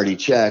 huge, hearty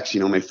checks.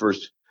 My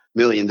first $1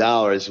 million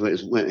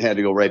had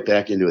to go right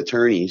back into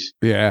attorneys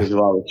because of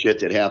all the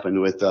shit that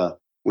happened with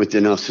with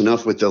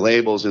enough with the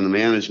labels and the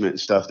management and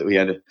stuff that we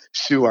had to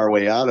sue our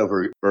way out of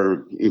or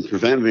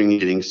prevent me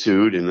getting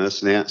sued and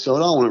this and that. So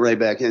it all went right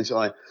back in. So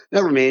I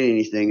never made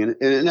anything, and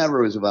it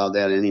never was about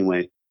that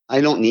anyway.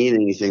 I don't need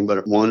anything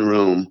but one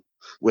room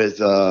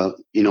with, a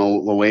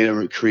way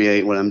to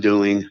create what I'm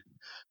doing.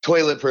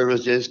 Toilet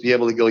privileges, be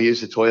able to go use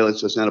the toilet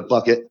so it's not a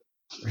bucket.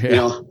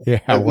 Yeah,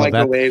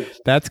 microwave.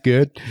 That's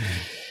good.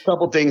 A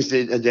couple things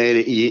a day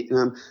to eat,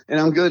 and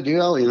I'm good to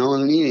go. I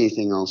don't need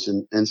anything else,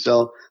 and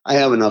so I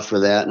have enough for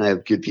that, and I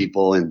have good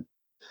people, and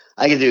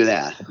I can do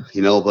that,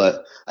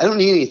 But I don't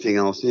need anything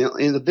else.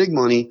 And the big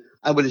money,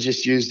 I would have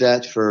just used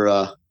that for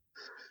other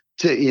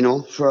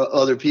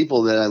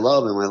people that I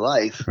love in my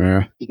life.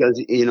 Yeah.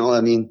 Because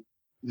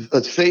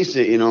let's face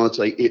it, it's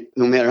like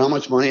no matter how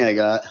much money I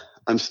got,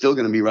 I'm still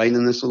going to be right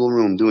in this little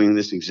room doing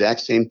this exact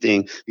same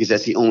thing because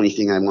that's the only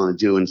thing I want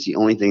to do, and it's the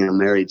only thing I'm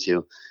married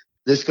to.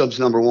 This Cub's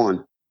number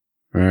one.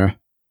 Yeah.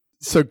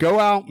 So go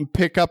out and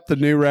pick up the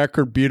new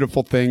record,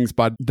 Beautiful Things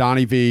by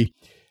Donnie V.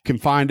 You can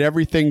find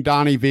everything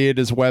Donnie V at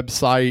his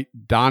website,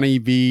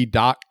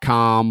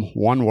 DonnieV.com,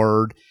 one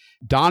word.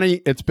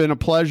 Donnie, it's been a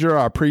pleasure.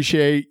 I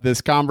appreciate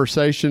this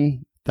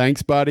conversation.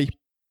 Thanks, buddy.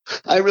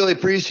 I really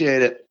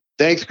appreciate it.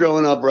 Thanks,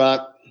 growing up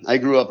rock. I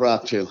grew up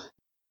rock, too.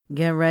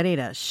 Get ready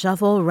to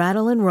shuffle,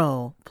 rattle, and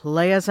roll.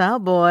 Play us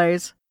out,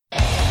 boys.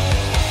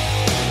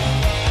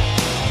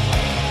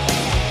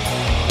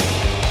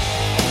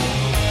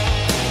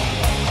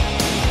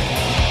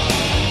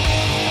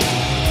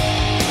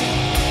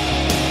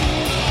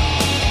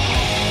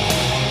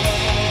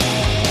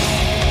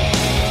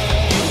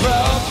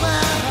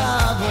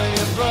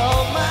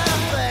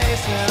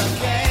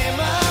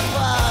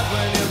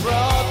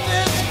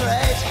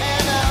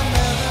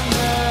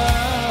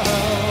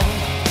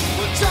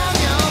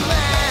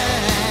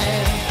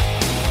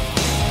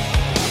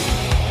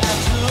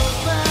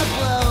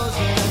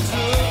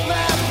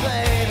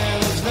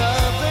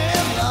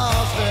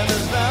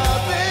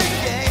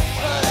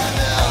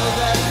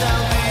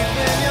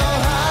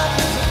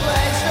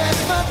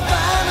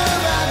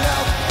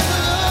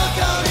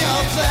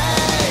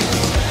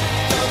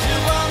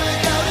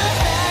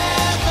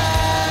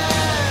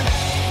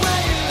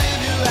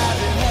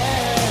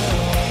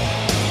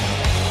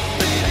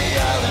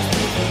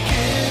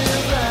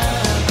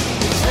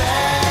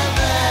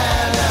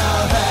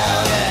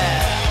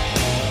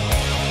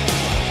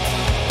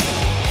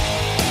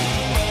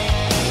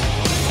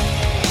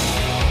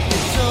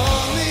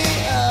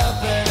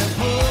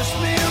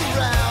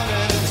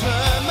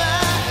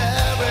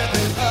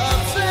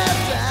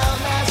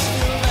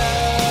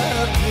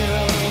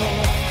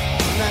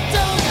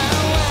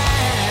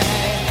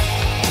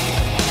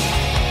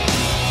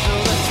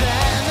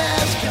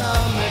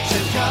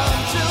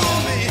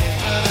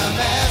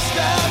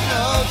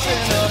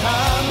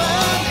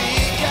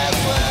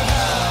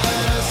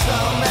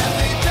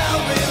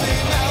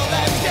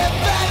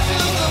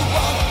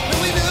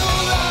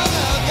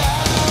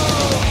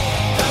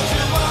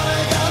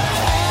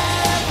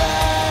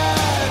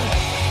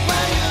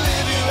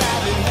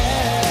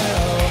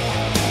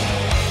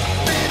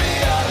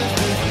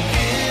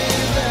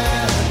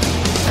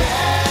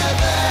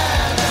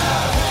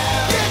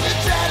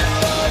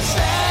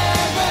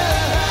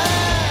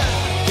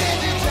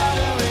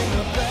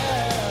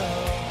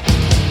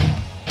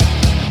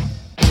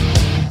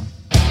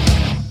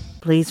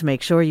 Please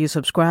make sure you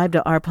subscribe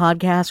to our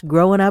podcast,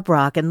 Growing Up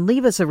Rock, and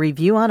leave us a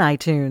review on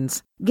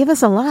iTunes. Give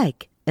us a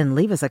like and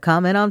leave us a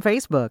comment on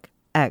Facebook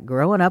at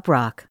Growing Up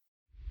Rock.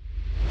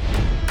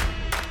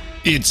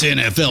 It's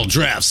NFL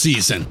draft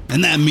season,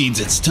 and that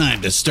means it's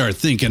time to start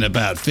thinking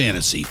about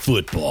fantasy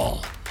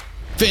football.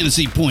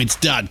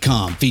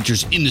 FantasyPoints.com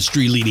features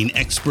industry-leading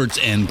experts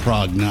and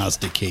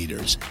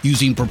prognosticators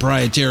using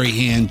proprietary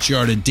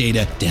hand-charted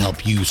data to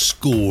help you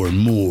score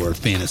more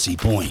fantasy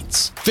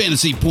points.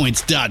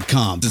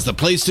 FantasyPoints.com is the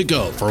place to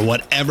go for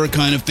whatever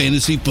kind of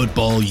fantasy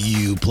football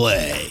you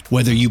play.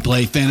 Whether you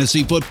play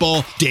fantasy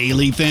football,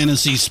 daily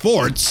fantasy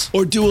sports,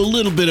 or do a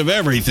little bit of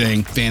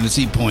everything,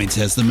 Fantasy Points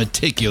has the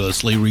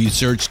meticulously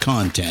researched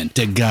content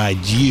to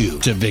guide you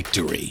to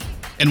victory.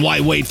 And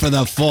why wait for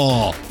the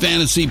fall?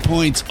 Fantasy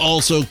Points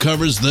also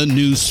covers the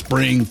new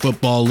spring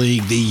football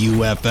league, the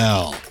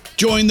UFL.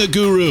 Join the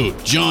guru,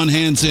 John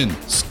Hansen,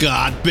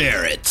 Scott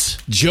Barrett,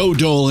 Joe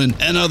Dolan,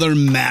 and other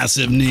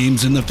massive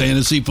names in the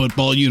fantasy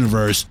football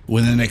universe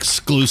with an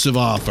exclusive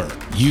offer.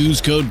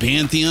 Use code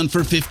Pantheon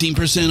for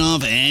 15%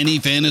 off any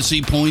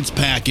Fantasy Points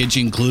package,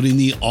 including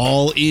the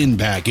all-in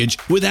package,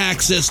 with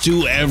access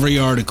to every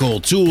article,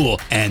 tool,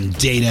 and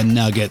data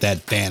nugget that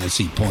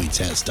Fantasy Points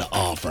has to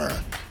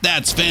offer.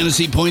 That's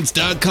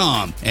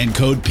FantasyPoints.com and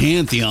code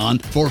Pantheon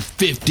for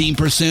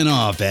 15%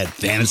 off at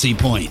Fantasy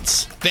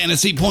Points.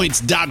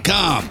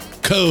 FantasyPoints.com,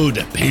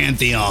 code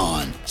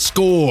Pantheon.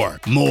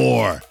 Score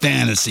more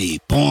fantasy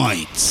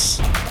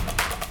points.